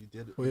 You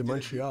did. We're you in did it-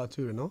 Montreal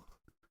too, no?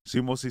 So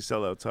you mostly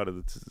sell outside of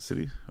the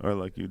city, or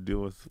like you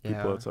deal with people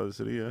Yeah. outside the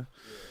city? Yeah.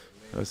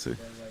 Yeah, I see. Then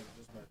like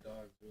just my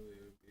dogs really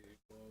it would be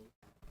Bo,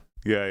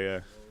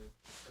 Yeah.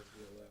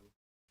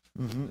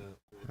 SBLM. Mm-hmm.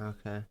 Yeah.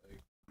 Okay.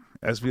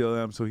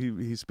 SVLM. So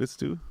he spits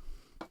too.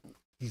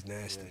 He's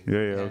nasty.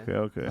 Yeah. Yeah.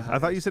 Okay. I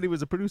thought you said he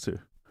was a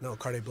producer. No,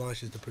 Carte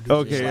Blanche is the producer.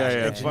 Okay, slash yeah.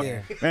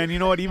 engineer. Man, you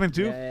know what? Even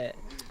too. Yeah.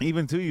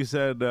 You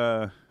said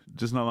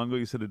just not long ago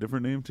you said a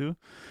different name too,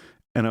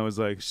 And I was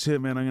like, shit,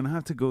 man, I'm gonna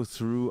have to go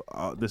through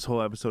this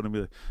whole episode and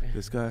be like,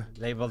 this guy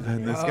Labeled.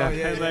 and this Oh, guy,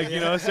 yeah, and yeah, like yeah. you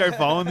know, start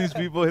following these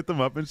people, hit them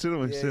up and shit.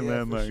 I'm like, shit,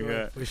 man, for like sure,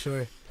 yeah. for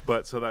sure.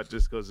 But so that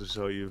just goes to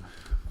show you.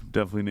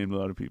 Definitely named a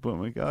lot of people.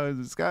 I'm like, oh,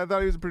 this guy, I thought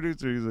he was a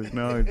producer. He's like,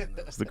 no,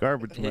 it's the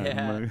garbage man.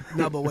 Yeah. I'm like,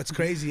 No, but what's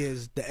crazy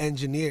is the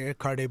engineer,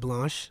 Carde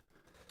Blanche,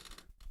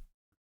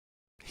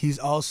 he's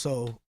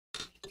also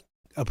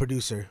a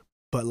producer,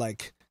 but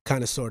like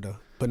kind of, sort of,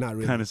 but not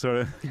really. kind of, sort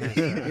of.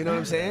 You know what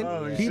I'm saying?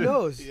 Oh, He shit.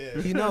 knows.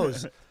 Yeah. He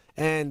knows.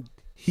 And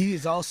he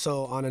is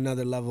also on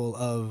another level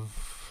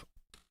of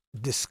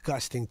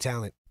disgusting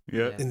talent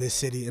Yeah. in this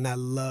city, and I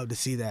love to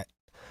see that.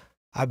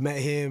 I've met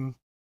him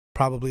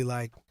probably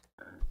like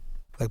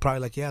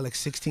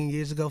 16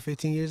 years ago,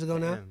 15 years ago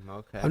now. Damn,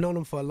 okay. I've known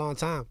him for a long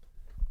time.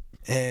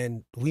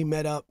 And we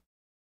met up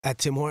at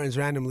Tim Hortons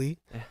randomly.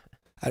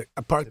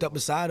 I parked up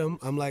beside him.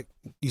 I'm like,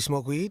 you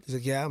smoke weed? He's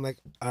like, yeah. I'm like,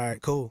 all right,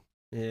 cool.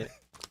 Yeah.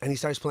 And he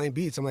starts playing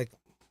beats. I'm like,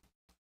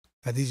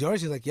 are these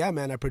yours? He's like, yeah,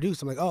 man, I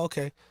produced. I'm like, oh,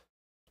 okay.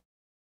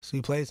 So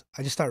he plays.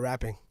 I just start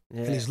rapping.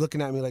 Yeah. And he's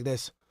looking at me like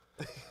this.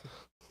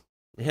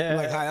 yeah. I'm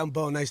like, hi, I'm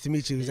Bo. Nice to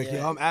meet you. He's like, Yeah.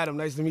 yo, I'm Adam.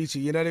 Nice to meet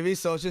you. You know what I mean?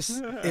 So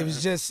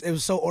it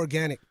was so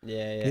organic.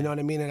 Yeah, yeah. You know what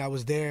I mean? And I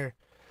was there,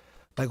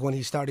 like when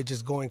he started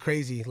just going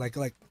crazy, like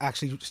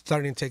actually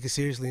starting to take it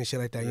seriously and shit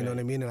like that. You know what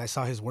I mean? And I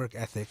saw his work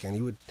ethic,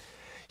 and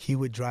he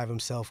would drive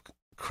himself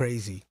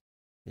crazy,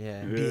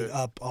 Yeah. being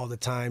up all the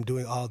time,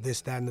 doing all this,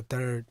 that, and the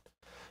third.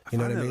 You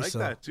know find what I it mean? like So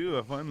that too.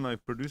 I find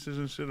like producers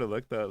and shit. I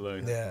like that.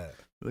 Like, yeah,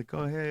 like,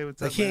 oh hey,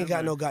 what's like up? he ain't man?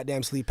 got no Like,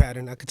 goddamn sleep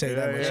pattern. I could tell you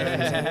that much.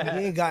 yeah.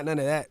 He ain't got none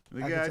of that.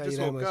 Like, I yeah, can I tell just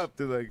you that woke much. up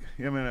to like,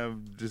 yeah, man,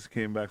 I just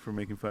came back from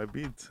making 5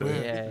 beats. So. Yeah,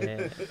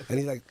 yeah. And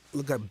he's like,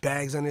 look at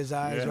bags on his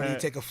eyes, ready Yeah. to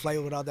take a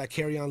flight with all that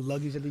carry-on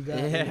luggage that he got.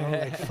 You know?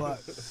 Like, fuck,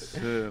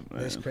 Shit,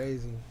 that's man.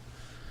 crazy.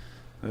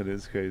 That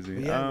is crazy.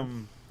 Yeah.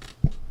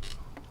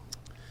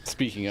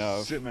 Speaking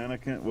of, Shit, man, I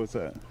can't. What's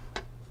that?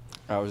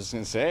 I was just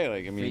gonna say,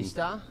 like, I mean,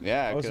 Freestyle?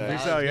 yeah. Oh, could some I-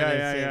 freestyle.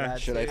 Yeah.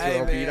 Should I Hey,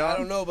 throw a beat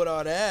on? know about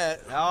all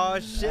that. Oh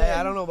shit!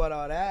 I don't know about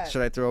all that.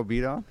 Should I throw a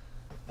beat on?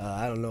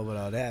 I don't know about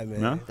all that,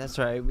 man. No? That's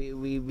right.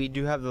 We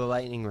do have the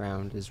lightning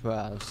round as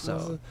well.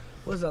 So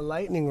What's a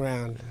lightning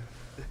round?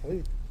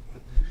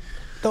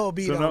 Throw a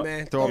beat So on, no-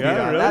 man. Throw a beat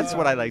Yeah, on. really? That's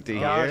what I like to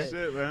Oh, hear.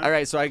 Shit, man. All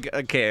right, so I I'm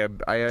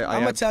gonna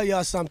have, tell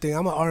y'all something.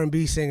 I'm an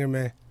R&B singer,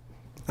 man.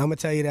 I'm gonna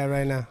tell you that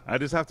right now. I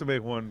just have to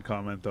make one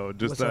comment though.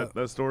 Just What's up?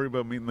 that story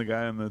about meeting the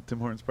guy in the Tim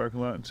Hortons parking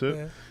lot and shit.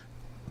 Yeah.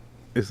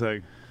 It's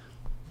like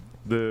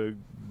the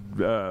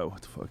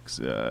what the fuck?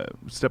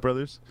 Step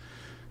Brothers.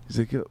 He's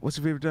like, yo, what's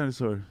your favorite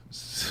dinosaur?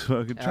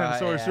 Fucking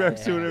Tyrannosaurus yeah,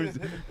 Rex. yeah. Whatever.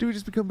 Dude, we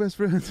just become best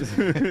friends.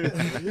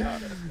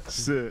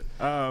 Shit.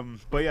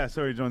 But yeah,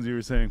 sorry, Jones, you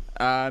were saying.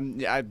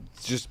 I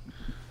just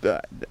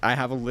I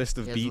have a list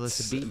of He has a beats, list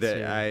of beats, that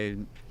or I.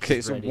 Okay,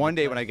 so ready one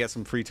to day play? when I get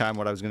some free time,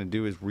 what I was gonna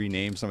do is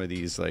rename some of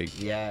these,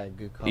 like yeah,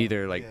 good call.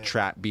 either like Yeah.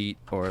 trap beat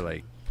or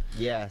like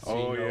Yeah. So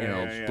Oh, you know, you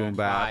know yeah. boom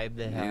bap. Vibe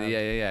they Yeah, have.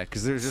 yeah.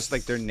 Because they're just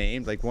like they're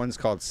named. Like one's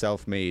called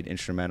self-made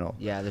instrumental.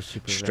 Yeah, they're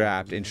super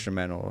Strapped random.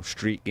 instrumental,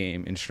 street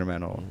game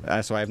instrumental.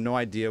 So I have no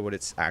idea what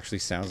it actually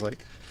sounds like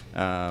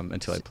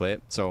until I play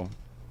it. So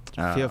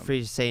Feel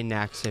free to say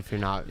next if you're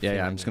not. Yeah,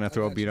 feeling I'm just it. gonna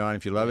throw a beat on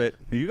if you love it.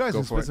 You guys Go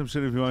can for spit it. some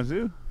shit if you want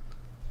to.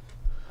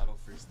 I don't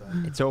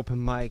freestyle. It's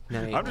open mic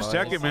night. I'm just boys.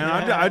 checking, man.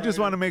 I just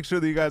want to make sure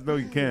that you guys know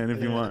you can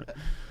if you want.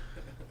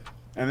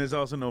 And there's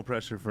also no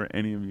pressure for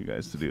any of you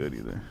guys to do it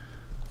either.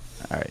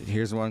 All right,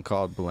 here's one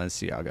called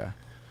Balenciaga.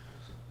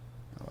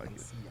 I like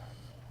it.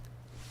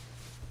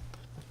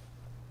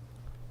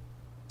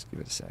 Let's give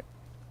it a sec.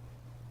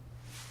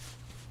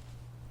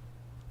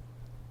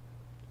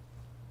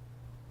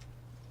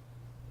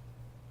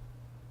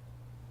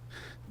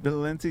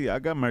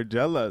 Balenciaga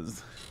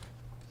Margellas.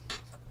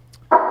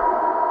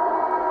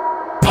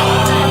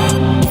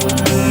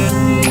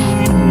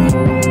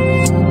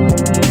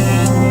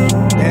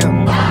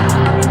 Damn.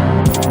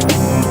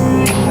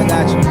 I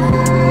got you.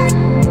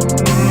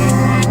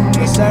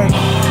 Yes, sir.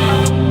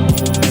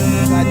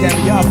 God damn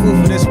it, y'all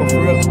fool for this one,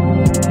 for real.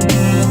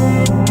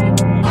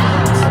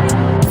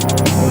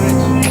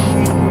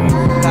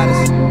 Got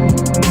us.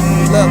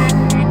 Look,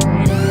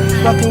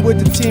 fucking with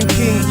the team,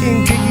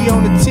 King Biggie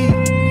on the tee.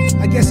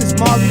 I guess it's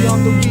Marley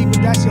on the weed,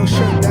 but that's your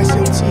shirt, that's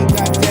your tee.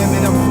 God damn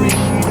it, I'm free.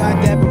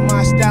 God damn it,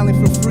 my styling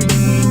for free.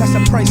 That's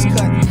a price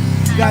cut.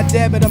 God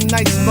damn it, I'm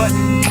nice, but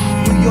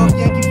New York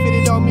Yankee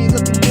fitted on me,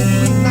 looking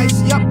really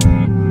nice, yup.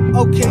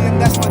 Okay, and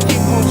that's my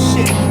King Kong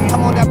shit.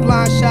 I'm on that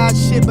blind shot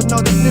shit, but no,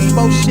 that's this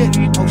bullshit.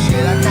 Oh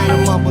shit, I kinda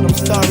mumbled, I'm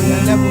sorry,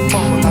 I never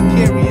fumble. I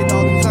carry it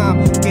all the time,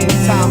 game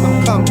time, I'm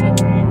coming.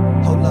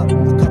 Hold up,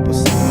 a couple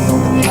seconds on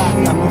the clock,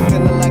 got me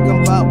feeling like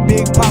I'm about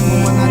Big Papa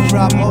when I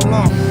drop, hold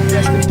on.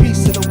 Rest in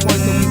peace to the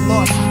ones that we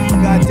lost.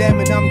 God damn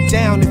it, I'm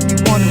down if you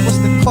want it, what's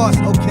the cost?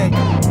 Okay,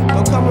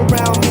 don't come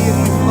around me if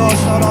you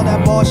lost out all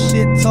that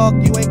bullshit talk,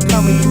 you ain't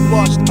coming, you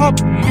washed up.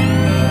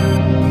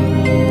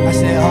 I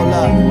said, hold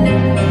up.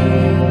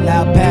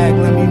 Loud bag,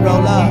 let me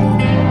roll up.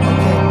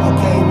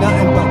 Okay,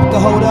 nothing but the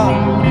hold up.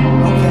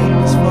 Okay,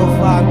 this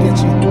 4-5 get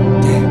you.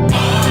 Damn.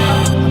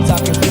 I'm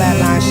talking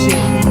flatline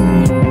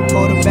shit.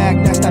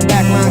 Quarterback, that's that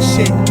back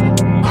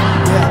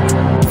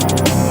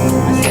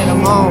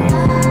I'm on.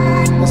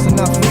 That's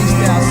enough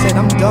freestyle. Said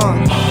I'm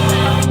done.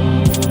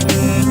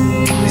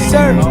 Yes,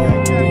 sir.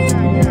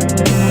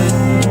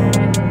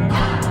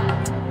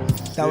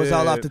 That was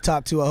all off the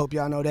top too. I hope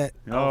y'all know that.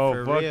 Oh,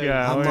 for fuck real?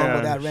 yeah. I'm oh, on yeah.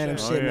 with that random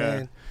Oh, shit, yeah.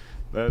 man.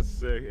 That's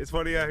sick. It's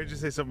funny, I heard you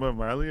say something about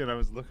Marley, and I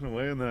was looking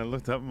away, and then I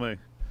looked up, and like,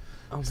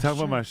 he's talking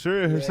about my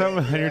shirt or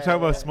something, and you're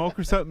talking about smoke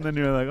or something, then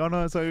you're like, oh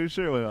no, it's not your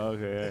shirt. Like, oh,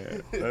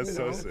 okay, yeah. That's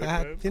so sick,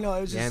 man. You know,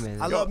 it was Yeah, just,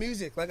 man. I love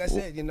music, like I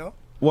said, you know.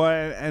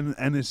 Well,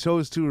 and it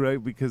shows too,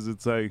 right? Because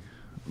it's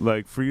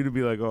like for you to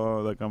be like,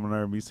 oh, like I'm an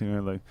R&B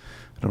singer, like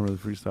I don't really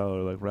freestyle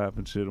or like rap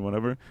and shit or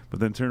whatever, but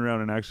then turn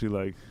around and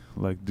actually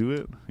like do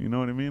it. You know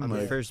what I mean? On the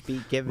Like, first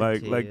beat given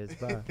like- to like- you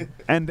as well.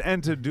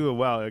 and to do it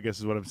well, I guess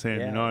is what I'm saying.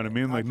 Yeah. You know what I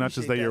mean? I Like not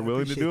just that appreciate you're that. I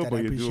willing to do it, appreciate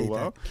but that. you I do it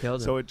well. appreciate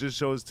Killed So it. it just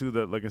shows too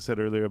that, like I said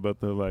earlier, about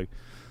the like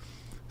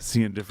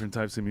seeing different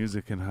types of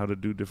music and how to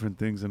do different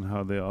things and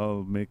how they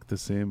all make the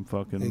same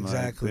fucking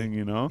Exactly. thing,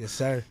 you know? Yes,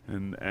 sir.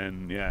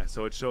 And yeah,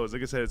 so it shows.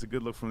 Like I said, it's a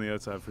good look from the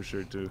outside for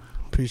sure too.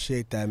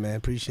 Appreciate that, man.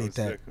 Appreciate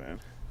that. Sick, man.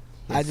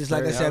 I just,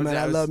 like I said, man,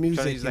 I love Trying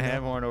music. to use the you know?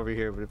 ham horn over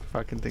here, but the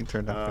fucking thing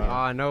turned off.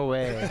 Oh, no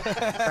way. Appreciate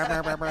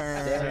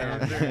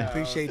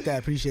that.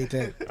 Appreciate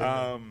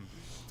that.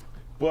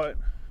 But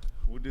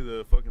we'll do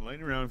the fucking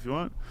lightning round if you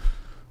want.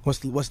 What's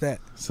that?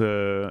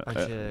 So Bunch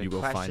of You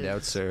will find questions,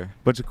 out, sir.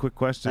 bunch of quick Like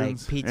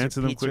questions. pizza,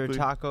 Answer them pizza or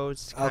quickly.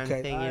 tacos kind Okay,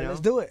 of thing, all right, you know?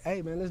 let's do it.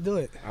 Hey, man, let's do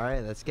it. All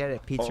right, let's get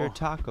it. Pizza or Oh.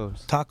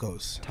 tacos?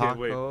 Tacos. Okay,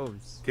 wait.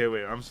 Tacos. Okay,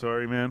 wait. I'm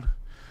sorry, man.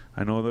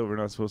 I know that we're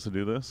not supposed to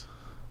do this,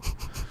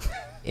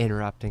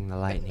 Interrupting the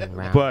lightning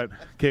round. but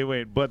okay,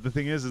 wait. But the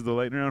thing is the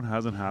lightning round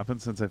hasn't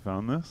happened since I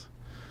found this.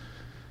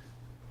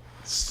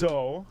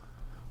 So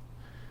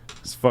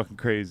it's fucking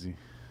crazy.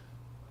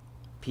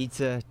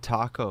 Pizza,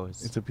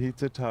 tacos. It's a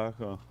pizza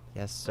taco.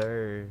 Yes,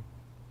 sir.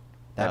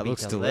 That That'd be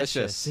looks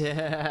delicious.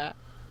 Yeah.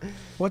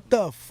 What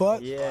the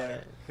fuck? Yeah.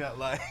 Can't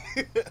lie.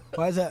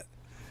 Why is that?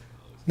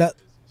 That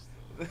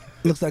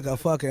looks like a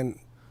fucking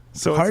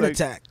So heart it's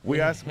like, attack. We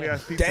asked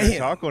pizza Damn. and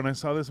taco, and I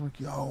saw this. I'm like,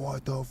 yo,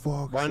 what the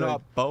fuck? Why It's not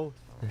like, both?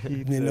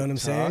 You know what I'm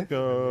saying?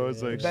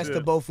 Tacos, like Best shit.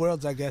 of both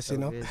worlds, I guess, you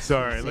know.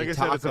 Sorry, Say like I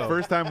said, it's the taco.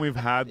 first time we've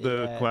had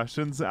the Yeah.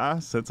 questions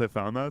asked since I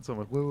found that. So I'm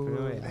like, wait, wait,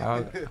 wait, Wait, wait.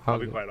 I'll- I'll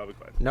be quiet. I'll be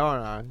quiet. No,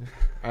 no.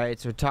 All right,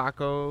 so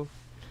taco,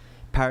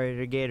 Powerade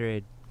or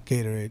Gatorade,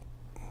 Gatorade,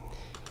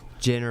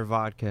 gin or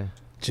vodka.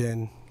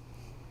 gin,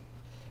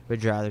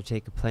 Would you rather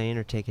take a plane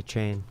or take a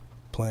train?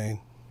 plain,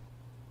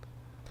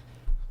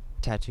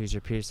 Tattoos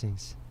or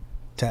piercings?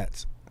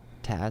 tats,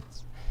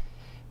 Tats.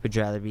 Would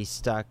you rather be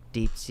stuck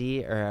deep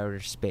sea or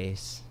outer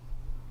space?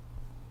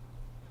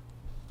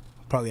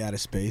 probably out of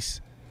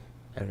space,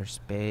 Outer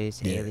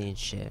space, Yeah. alien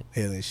shit.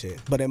 alien shit.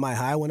 But am I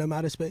high when I'm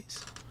out of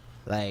space?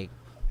 Like,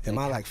 Am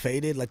I like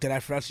faded? Like did I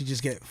actually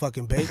just get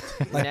fucking baked?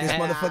 Like this Nah,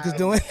 motherfucker's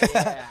doing?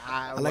 yeah,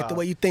 I like the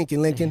way you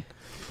thinking, Lincoln.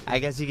 I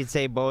guess you could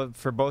say both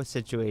for both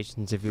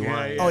situations if you Yeah,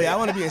 want. yeah. Oh yeah, I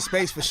want to be in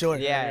space for sure.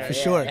 Yeah, for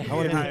yeah. sure. I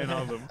want to Yeah, be. and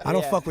all of them. I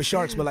don't Yeah. fuck with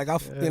sharks, but like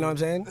you know what I'm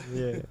saying?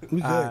 Yeah.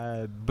 We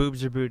good.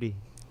 Boobs or booty?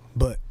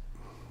 But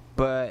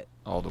But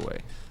All the way.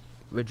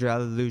 would you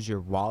rather lose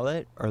your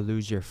wallet or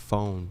lose your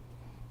phone?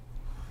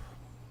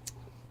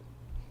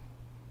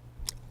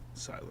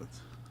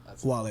 Silence.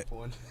 That's Wallet. the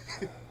one.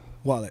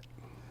 wallet.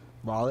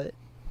 Wallet?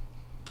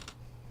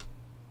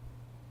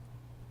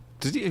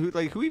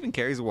 Who even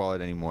carries a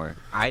wallet anymore?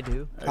 I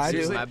do. I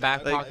do. My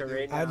back Like, pocket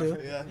right now. I do.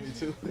 Yeah, me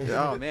too.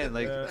 Oh man,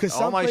 like Cause all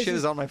some my places, shit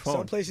is on my Some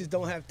phone. places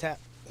don't have tap.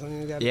 So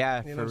you gotta-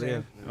 Yeah, you know for what I'm real.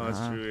 saying? Oh,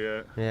 that's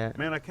true. Yeah. Yeah.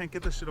 Man, I can't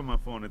get this shit on my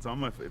phone. It's on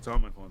my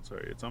phone.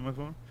 Sorry, it's on my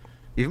phone.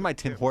 Even my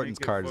Tim Can't Hortons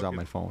make it card is on fucking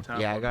my phone. tap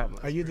Yeah, I on got- my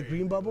Are you the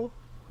green bubble?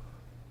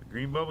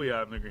 green bubble?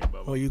 Yeah, I'm the green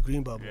bubble. Or you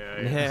green bubble?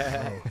 Yeah, Yeah.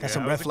 yeah. That's Yeah,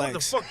 some I red was like,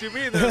 flags. What the fuck do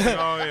you mean? They're like,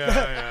 oh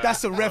yeah. That's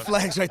some red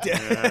flags right there.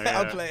 Yeah,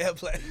 I'll yeah.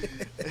 play.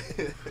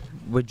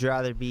 Would you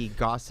rather be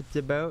gossiped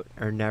about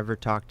or never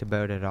talked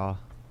about at all?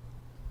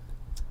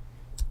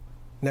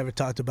 Never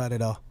talked about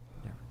it all.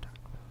 Never talked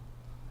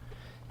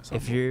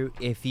about.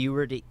 If you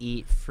were to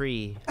eat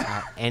free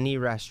at any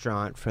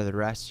restaurant for the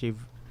rest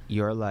of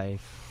your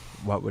life,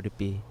 what would it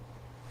be?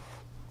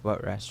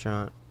 What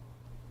restaurant?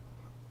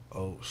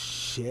 Oh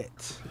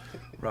shit.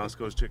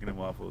 Roscoe's Chicken and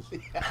Waffles.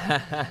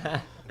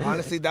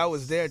 Honestly, that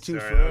was there too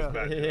Sorry, for that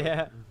was real. bad.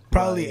 Yeah.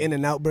 Probably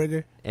In-N-Out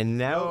Burger. And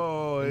no,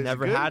 Oh, is it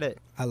never good? had it.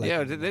 I like.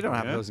 Yeah, it. they don't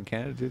have Yeah? those in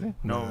Canada, do they?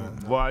 No,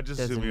 well, I just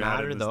Doesn't assume you had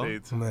matter, it in the though.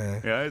 States.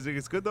 Man. Yeah,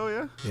 it's good though,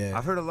 yeah? Yeah.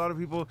 I've heard a lot of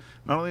people,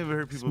 not only have I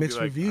heard people mixed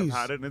be like, reviews. I've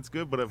had it and it's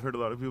good, but I've heard a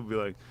lot of people be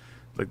like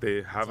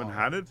they haven't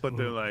had it, but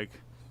they're like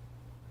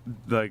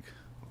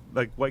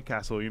White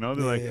Castle, you know?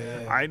 They're Yeah.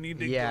 like, I need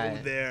to Yeah.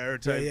 go there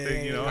type yeah, thing,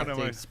 yeah, you know? yeah. And Have I'm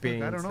to like,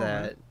 experience I don't know,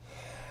 that. man.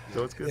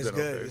 So it's good. It's then out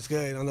good. there. It's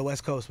good on the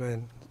West Coast,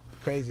 man.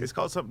 Crazy. It's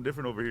called something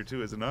different over here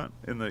too, is it not?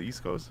 In the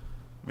East Coast,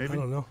 maybe. I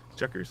don't know.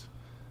 Checkers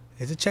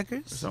Is it or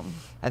Checkers? something.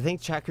 I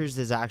think Checkers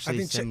is actually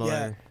think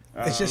similar.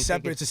 It's just I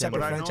separate. think It's a it's separate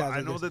But franchise.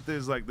 I know that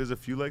there's a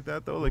few like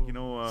that though, like you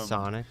know,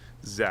 Sonic.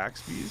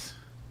 Zaxby's.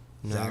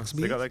 No. Zaxby's?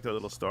 They got like the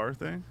little star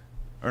thing.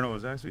 Or no,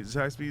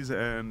 Zaxby's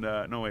and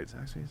no wait,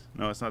 Zaxby's.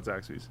 No, it's not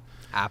Zaxby's.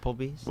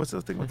 Applebee's. What's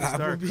the thing with the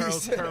star?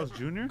 Applebee's. Carl's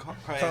Jr.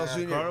 Carl's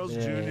Jr. Carl's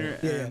Yeah.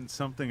 Jr. Yeah. and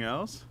something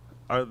else.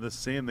 are the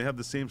same. They have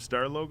the same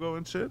star logo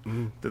and shit.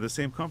 They're the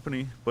same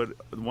company, but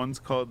one's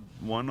called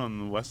one on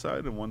the west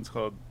side and one's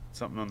called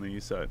something on the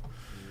east side.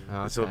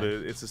 So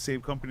it's the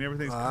same company.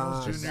 Everything's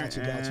Carl's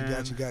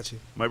Jr. Got you.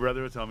 My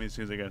brother would tell me as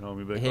soon as I got home.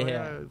 He'd be like, "Oh,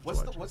 yeah."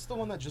 What's the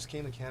one that just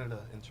came to Canada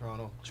in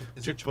Toronto?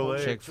 Is it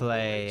Chick-fil-A.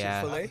 Chick-fil-A,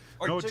 yeah. Chick-fil-A?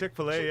 Or No,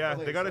 Chick-fil-A. Yeah,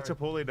 they got a sorry.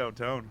 Chipotle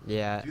downtown.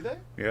 Yeah. Do they?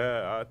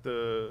 Yeah, at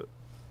the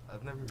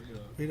I've never.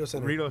 Rito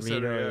Center. Rito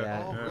Center. Rito, Yeah.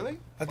 yeah. Oh, really?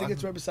 I think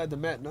it's right beside the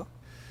Met, no?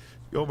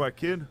 Yo, my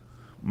kid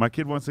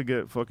wants to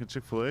get fucking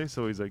Chick-fil-A,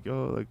 so he's like,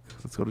 yo, like,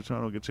 let's go to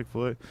Toronto and get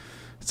Chick-fil-A.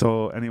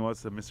 So, and he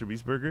wants the Mr.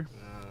 Beast burger.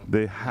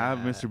 They have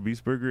Mr.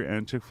 Beast burger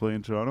and Chick-fil-A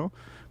in Toronto,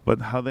 but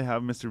how they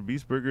have Mr.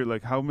 Beast burger,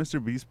 like how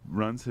Mr. Beast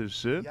runs his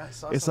shit, Yeah, I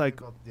saw it's something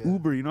like about-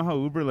 Uber. You know how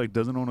Uber like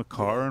doesn't own a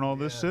car and all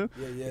this shit?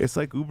 Yeah. It's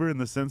like Uber in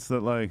the sense that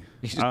like,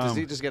 Does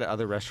he just get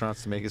other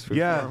restaurants to make his food?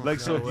 yeah, for him? like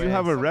so if way. you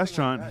have a Something like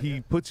restaurant, that, he yeah.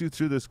 puts you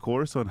through this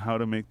course on how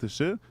to make the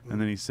shit,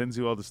 and then he sends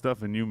you all the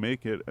stuff, and you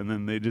make it, and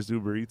then they just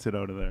Uber Eats it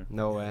out of there.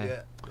 No way.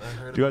 Yeah. I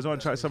heard Do you guys about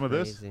want to try that. some of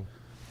this? Crazy.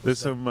 There's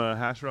some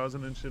hash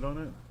rosin and shit on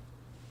it.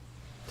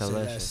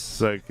 Delicious.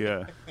 It's like,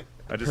 yeah,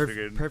 I just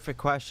figured. Perfect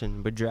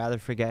question. Would you rather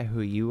forget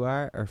who you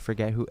are or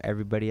forget who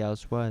everybody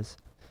else was?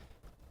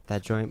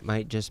 That joint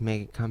might just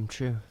make it come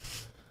true.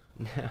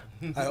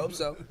 I hope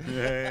so.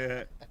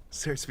 Yeah.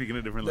 Start speaking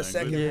a different The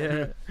language.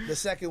 second The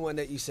second one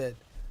that you said.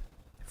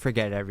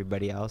 Forget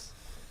everybody else.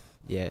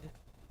 Yeah.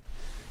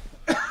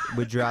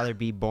 Would you rather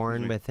be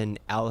born with an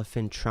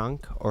elephant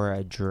trunk or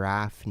a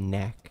giraffe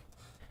neck?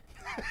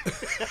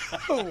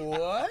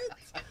 What?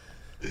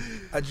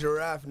 A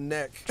giraffe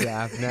neck.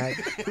 Giraffe neck?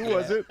 Who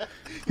was it?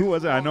 Who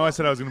was it? I know I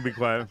said I was gonna be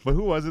quiet, but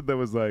who was it that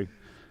was like,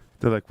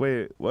 they're like,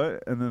 wait,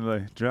 what? And then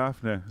like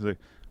giraffe neck. It's like,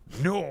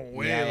 no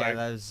way. Yeah, like,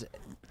 that was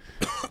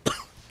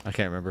I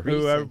can't remember.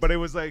 whoever, but it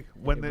was like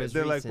when It they, was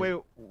they're like,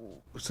 recent.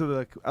 wait, so they're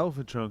like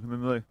elephant trunk, and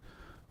then they're like,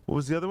 what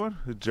was the other one?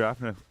 The giraffe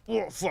neck.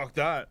 Oh, fuck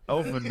that.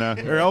 Elephant neck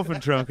or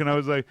elephant trunk. And I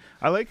was like,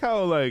 I like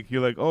how like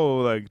you're like, oh,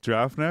 like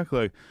giraffe neck,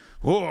 like.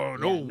 Oh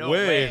no, Yeah, no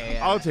way! way,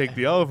 yeah. I'll take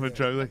the elephant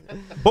trunk.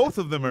 Like, both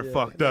of them are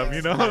fucked up,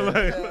 you know?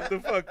 Like, what the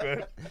fuck,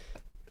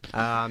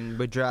 man?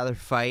 would you rather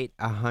fight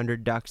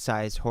 100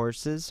 duck-sized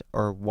horses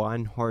or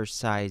one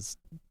horse-sized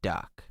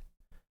duck?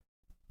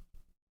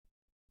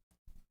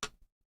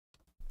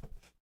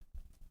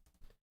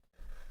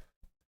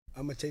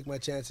 I'm gonna take my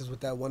chances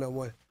with that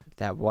one-on-one.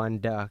 That one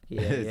duck.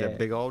 Yeah, It's yeah. a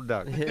big old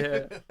duck.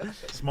 Yeah.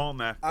 Small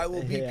neck. I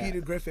will be Yeah. Peter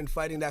Griffin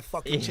fighting that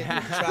fucking chick Yeah.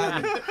 with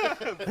the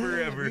tribe.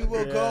 Forever. We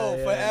will go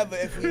Yeah, forever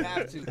if we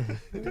have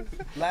to.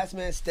 Last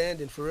man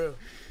standing, for real.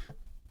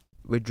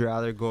 Would you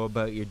rather go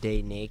about your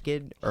day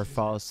naked or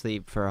fall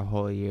asleep for a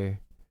whole year?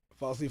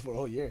 Fall asleep for a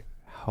whole year.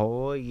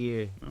 Whole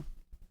year.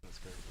 That's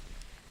great.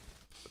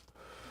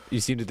 You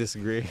seem to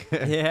disagree.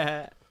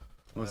 Yeah.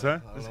 What's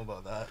that? I don't know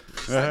about that.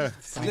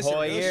 It's a Listen,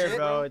 whole real year, shit,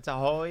 bro. It's a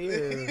whole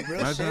year. Real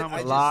Imagine shit. how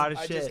much- A lot of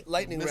I shit.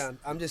 lightning Miss- round.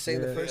 I'm just saying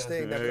the Yeah. first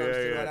thing that Yeah, comes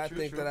to yeah, what yeah. I True,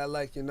 think true. that I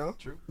like, you know?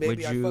 True. Maybe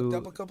Would I you- fucked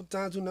up a couple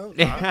times, who knows?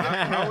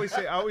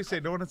 I always say,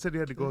 no one said you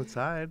had to go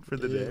outside for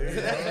the day.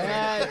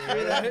 Yeah,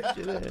 true that,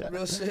 true that.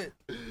 Real shit.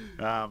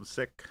 I'm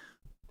sick.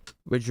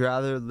 Would you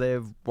rather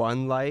live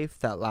one life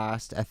that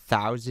lasts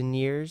 1,000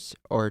 years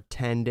or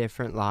 10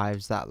 different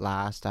lives that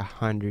last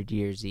 100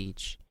 years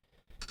each?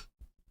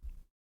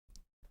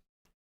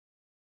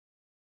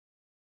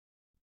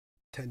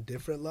 10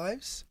 different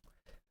lives?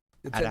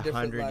 The At 10 different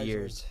 100 lives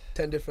years. One.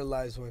 10 different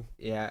lives one.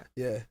 Yeah.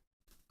 Yeah.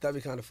 That'd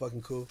be kind of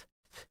fucking cool.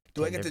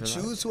 Do I 10 get to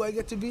different choose who I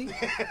get to be?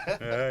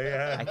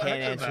 Yeah. I can't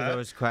answer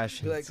those Be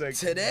questions. like, It's like-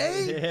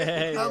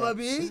 today? Yeah, I'm yeah. going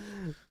to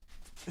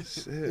be?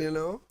 Shit. You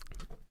know?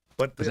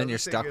 But But then you're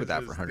stuck with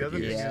that is- for the 100 other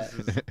thing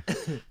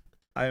years. is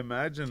I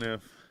imagine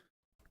if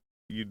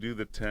you do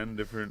the 10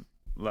 different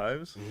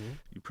lives,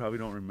 you probably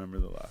don't remember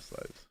the last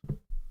lives.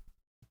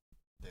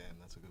 Damn,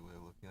 that's a good way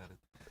of looking at it.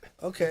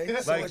 Okay.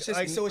 So Like- it's just,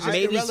 like, so it's just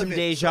maybe some irrelevant.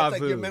 deja so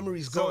it's like your vu.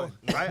 memory's So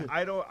gone.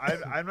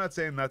 I'm not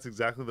saying that's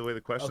exactly the way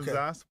the question's Okay.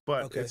 asked,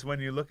 but Okay. it's when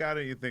you look at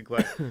it, you think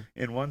like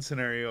in one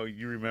scenario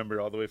you remember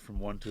all the way from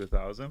 1 to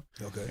 1,000.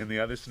 Okay. In the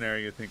other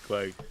scenario, you think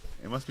like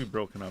it must be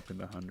broken up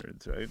into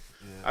hundreds, right?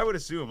 Yeah. I would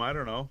assume. I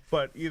don't know,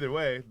 but either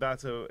way,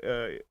 that's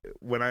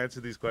when I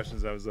answered these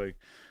questions, I was like,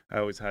 I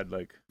always had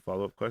like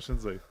follow-up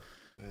questions, like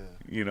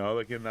Yeah.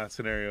 like in that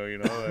scenario,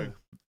 like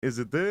is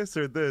it this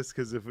or this?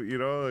 Because if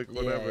like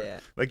whatever, Yeah.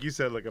 like you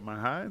said, like am I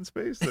high in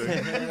space? Or,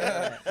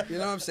 You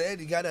know what I'm saying?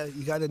 You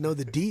gotta know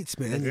the deets,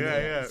 man.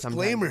 yeah.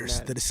 Disclaimers.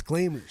 Sometimes The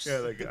disclaimers. Yeah,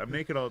 like I'm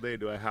naked all day.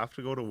 Do I have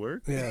to go to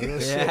work? Yeah, real Yeah,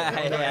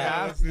 shit.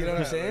 yeah. You know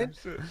what I'm saying?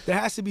 Shit. There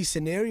has to be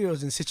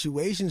scenarios and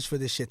situations for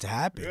this shit to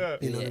happen. Yeah.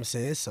 You know what Yeah. I'm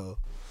saying? So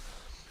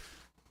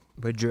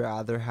Would you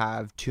rather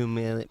have 2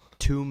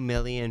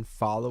 million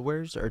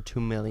followers or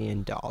 $2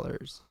 million?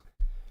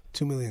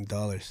 $2 million.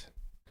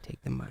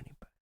 Take the money,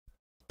 bud.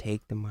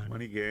 Take the money.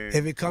 Money game.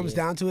 If it comes Yeah.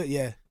 down to it,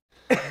 yeah.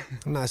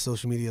 I'm not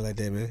social media like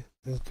that, man.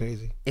 That's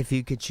crazy. If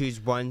you could choose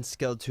one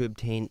skill to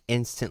obtain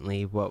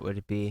instantly, what would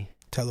it be?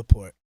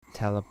 Teleport.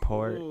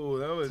 Teleport. Oh,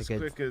 that was It's a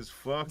good- quick as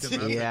fuck. And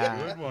that's Yeah,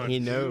 a good one. he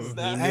knew. too.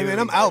 He Hey knew. man,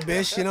 I'm out,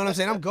 bitch. You know what I'm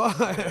saying? I'm gone.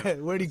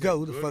 Where'd he go?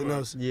 Who the Good fuck one.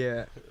 knows?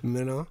 Yeah. You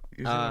know?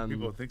 Usually when Um,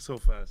 people think so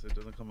fast, it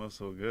doesn't come out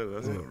so good.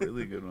 That's a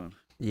really good one.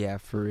 Yeah,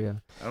 for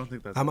real. I don't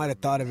think that's. I might have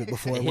thought of it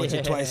before once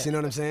or twice. You know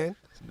what I'm saying?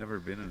 It's never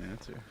been an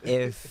answer.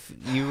 If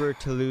you were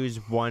to lose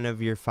one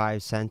of your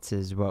 5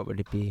 senses, what would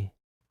it be?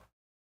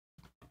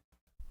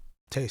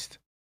 Taste.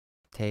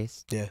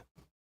 Taste?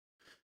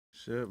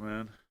 Shit,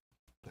 man.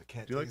 I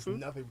can't Do you like taste food?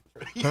 nothing.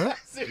 Huh?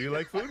 Do you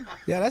like food?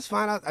 Yeah, that's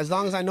fine. As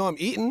long as I know I'm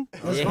eating,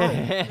 that's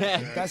fine.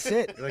 That's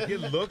it. Like it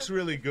looks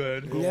really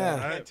good. Yeah.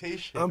 I I- can't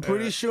taste shit. I'm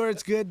pretty sure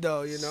it's good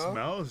though. You know?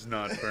 Smells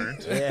not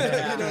burnt.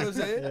 Yeah. You know what I'm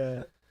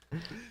saying?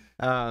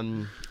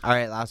 All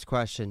right, last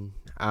question.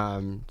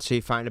 So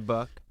you find a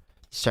book,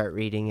 start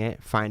reading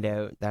it, find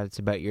out that it's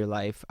about your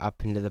life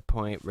up into the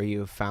point where you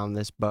have found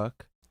this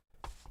book.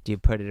 Do you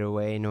put it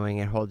away knowing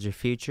it holds your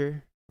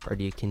future, or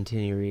do you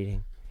continue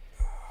reading?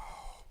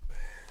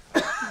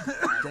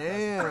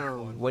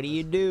 Damn. What do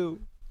you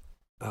do?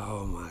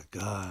 Oh my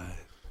god.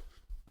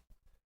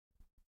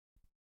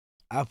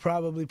 I'll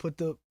probably put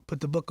the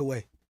book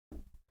away.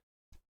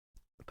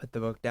 Put the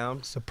book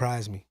down?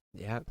 Surprise me.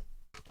 Yep.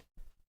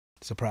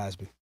 Surprise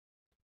me.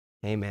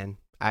 Hey, man.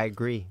 I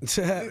agree.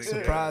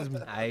 Surprise me.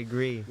 I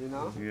agree. You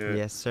know? Yeah.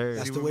 Yes, sir.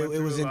 That's See, the we way went it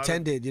through was a lot of-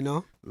 intended, you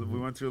know? We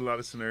went through a lot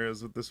of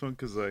scenarios with this one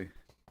because, like,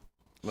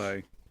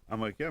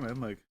 I'm like, yeah, man,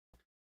 like,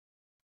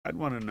 I'd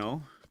want to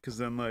know because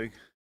then, like,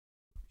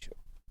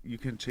 you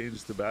can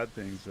change the bad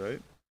things,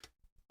 right?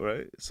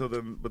 Right? So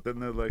then, but then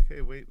they're like,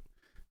 hey, wait,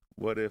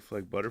 what if,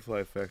 like, butterfly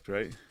effect,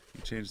 right?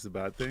 You change the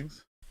bad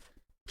things,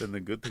 then the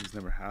good things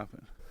never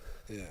happen.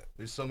 Yeah.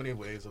 There's so many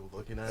ways of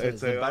looking at It's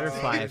It's it. the like,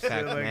 butterfly oh,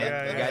 effect, like, man.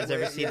 yeah, You yeah. guys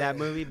ever see that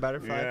movie,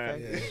 Butterfly Yeah.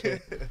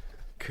 Effect?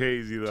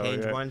 Crazy, though.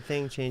 Change yeah. one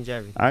thing, change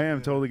everything. I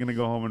am totally going to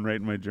go home and write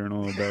in my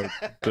journal about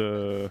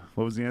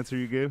what was the answer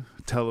you gave?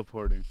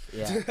 Teleporting.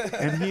 Yeah.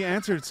 And he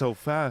answered so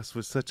fast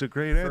with such a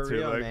great For answer.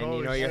 real, like, man. You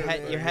holy know, you're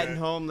shit. you're heading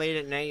home late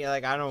at night. You're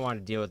like, I don't want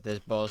to deal with this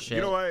bullshit.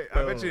 You know what?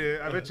 I bet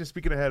you.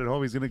 Speaking of heading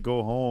home, he's gonna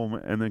go home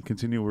and then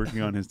continue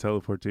working on his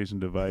teleportation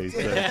device.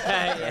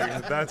 Yeah.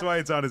 That's why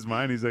it's on his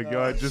mind. He's like,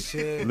 yo, I just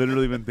shit.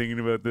 literally been thinking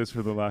about this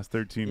for the last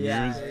 13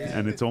 Yeah, years, yeah.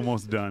 and it's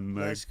almost done.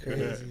 Like, That's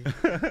crazy.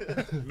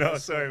 no,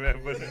 sorry, man.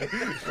 But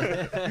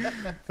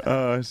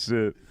oh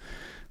shit,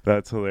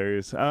 that's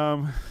hilarious.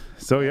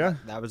 So yeah,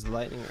 That was the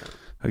lightning round.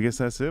 I guess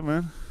that's it,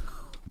 man.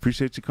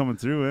 Appreciate you coming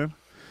through, man.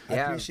 I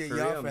Yeah, appreciate for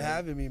y'all real, for man.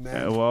 having me, man.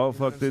 Yeah, You know well, what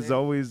fuck. I'm There's saying?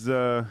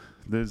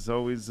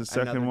 always a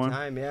second Another one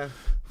time, yeah.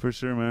 for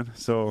sure, man.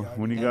 So Yeah,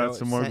 when you I got know,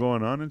 some more send-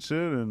 going on and shit,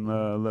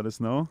 and let us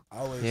know.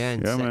 Always. Yeah,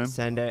 and Yeah, man.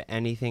 send out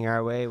anything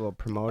our way. We'll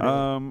promote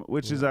it.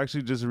 Which is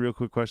actually just a real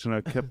quick question.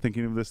 I kept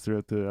thinking of this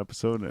throughout the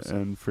episode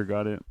and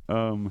forgot it.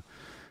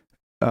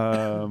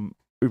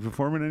 We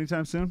performing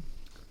anytime soon?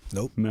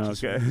 Nope. No,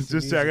 Just okay. release the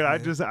Just checking. I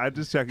music, man.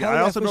 just checking. Hell I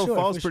yeah, also for know sure,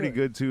 Fall's for pretty sure.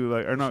 good too.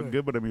 Like, or not sure.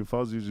 good, but I mean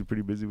Fall's usually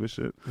pretty busy with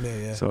shit. Yeah,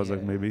 yeah. So I was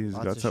like, Yeah, maybe he's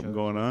lots got of something shows.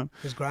 going on.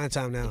 It's grind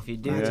time now. If you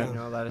do, Grind Yeah.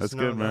 time. let us That's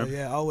know. good, man.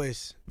 Yeah,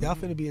 always. Y'all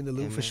finna be in the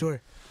loop Yeah, for man.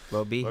 sure.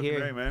 We'll be Fucking here.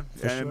 great, man.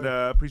 For And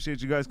sure.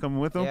 appreciate you guys coming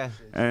with them. Yeah.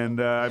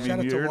 And I Shout mean,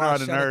 out to you're Wash, not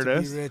an shout out to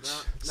artist, Be Rich.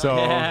 so.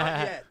 Not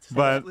yet.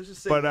 But Let's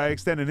just say but that. I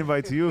extend an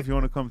invite to you if you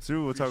want to come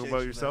through. We'll talk Appreciate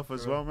about you, yourself man,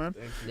 as bro. well, man.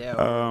 Thank you.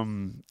 Yeah.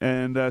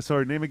 And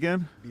sorry, name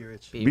again? Be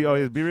rich. Be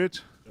Be Be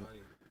Rich.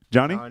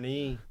 Johnny.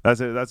 Johnny.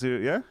 That's it. That's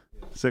it. Yeah.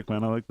 Sick,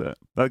 man. I like that.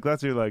 Like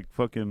that's your like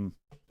fucking.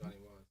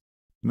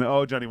 No,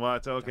 oh, Johnny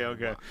Watts. Okay,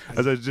 okay.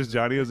 I said just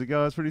Johnny. I was like,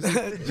 oh, that's pretty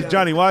sick.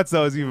 Johnny Watts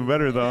though is even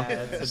better though.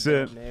 Yeah, that's a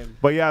Shit. dope name.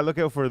 But yeah, look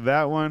out for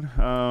that one.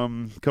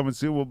 Coming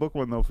soon. We'll book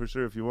one though for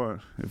sure if you want,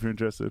 if you're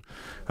interested.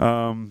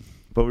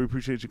 But we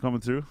appreciate you coming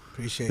through.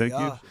 Appreciate Thank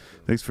y'all. you.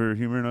 Thanks for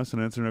humoring us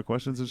and answering our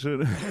questions and shit.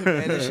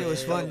 Man, this shit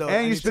was fun though.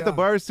 And you spit the Anytime.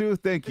 bars too.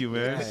 Thank you,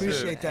 man. I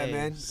appreciate that, Hey,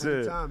 man. shit.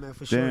 Anytime, man,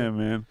 for sure. Damn,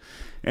 man.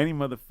 Any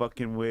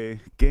motherfucking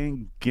way.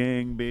 Gang,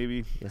 gang,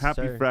 baby. Yes,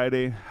 Happy sir.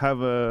 Friday. Have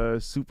a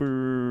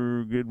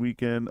super good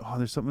weekend. Oh,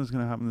 there's something that's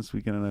going to happen this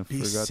weekend, and I Be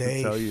forgot safe.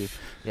 to tell you.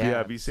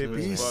 Yeah, be safe as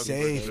absolutely. Be fuck, for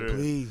safe, sure.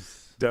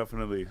 please.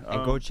 Definitely.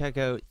 And go check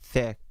out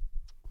Thick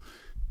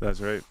That's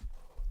right.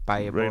 by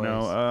your Right boys.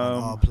 now.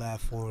 On all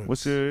platforms.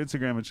 What's your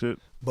Instagram and shit?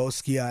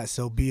 Bohsquiat,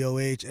 so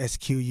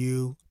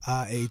BOHSQUIAT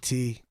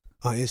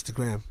on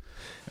Instagram.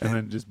 And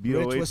then just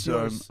Rich, what's BOH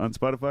yours? on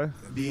Spotify?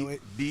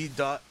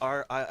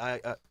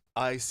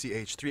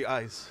 B.RIIICH. 3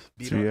 eyes.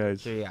 B. Three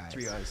eyes. 3 eyes.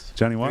 3 eyes.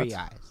 Johnny Watts? 3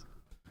 eyes.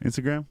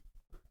 Instagram?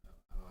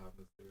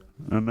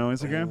 No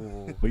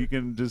Instagram? Ooh. Well, you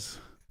can just...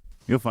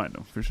 You'll find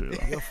them for sure. Though.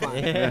 You'll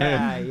find it.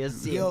 Yeah, you'll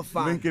see. You'll Link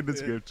find in it.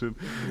 description.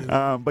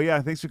 But yeah,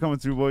 thanks for coming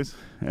through, boys.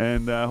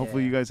 And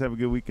hopefully Yeah. you guys have a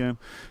good weekend.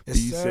 Yes,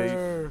 Be safe.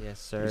 sir. Yes,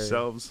 sir.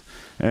 Yourselves.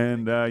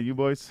 And you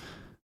boys,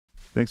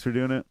 thanks for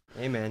doing it.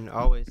 Amen.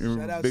 Always. Your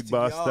Shout-outs big to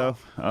boss y'all.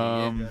 stuff.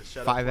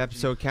 Shout out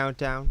 5-episode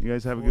countdown. You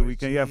guys have a good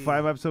weekend. Yeah, 4G.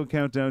 5-episode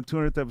countdown,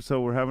 200th episode.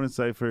 We're having a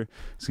cipher.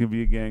 It's gonna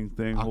be a gang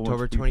thing. Whole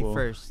bunch October of people.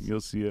 21st.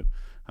 You'll see it.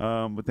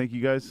 But thank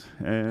you guys,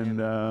 and have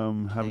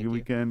a Thank good you.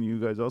 weekend. You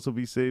guys also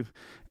be safe.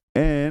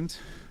 And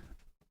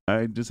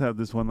I just have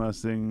this one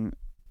last thing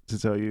to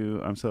tell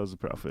you. I'm Sales the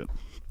Prophet.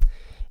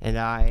 And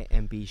I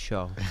am B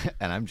Show.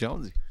 And I'm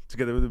Jonesy.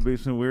 Together with the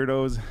Basement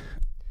Weirdos,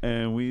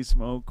 and we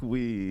smoke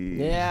weed.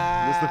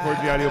 Yeah. This is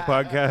the 4G Audio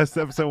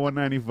Podcast, episode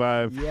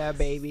 195. Yeah,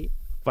 baby.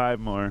 5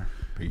 more,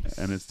 Peace.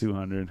 and it's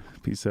 200.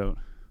 Peace out.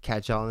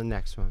 Catch y'all in the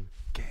next one.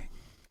 Gang.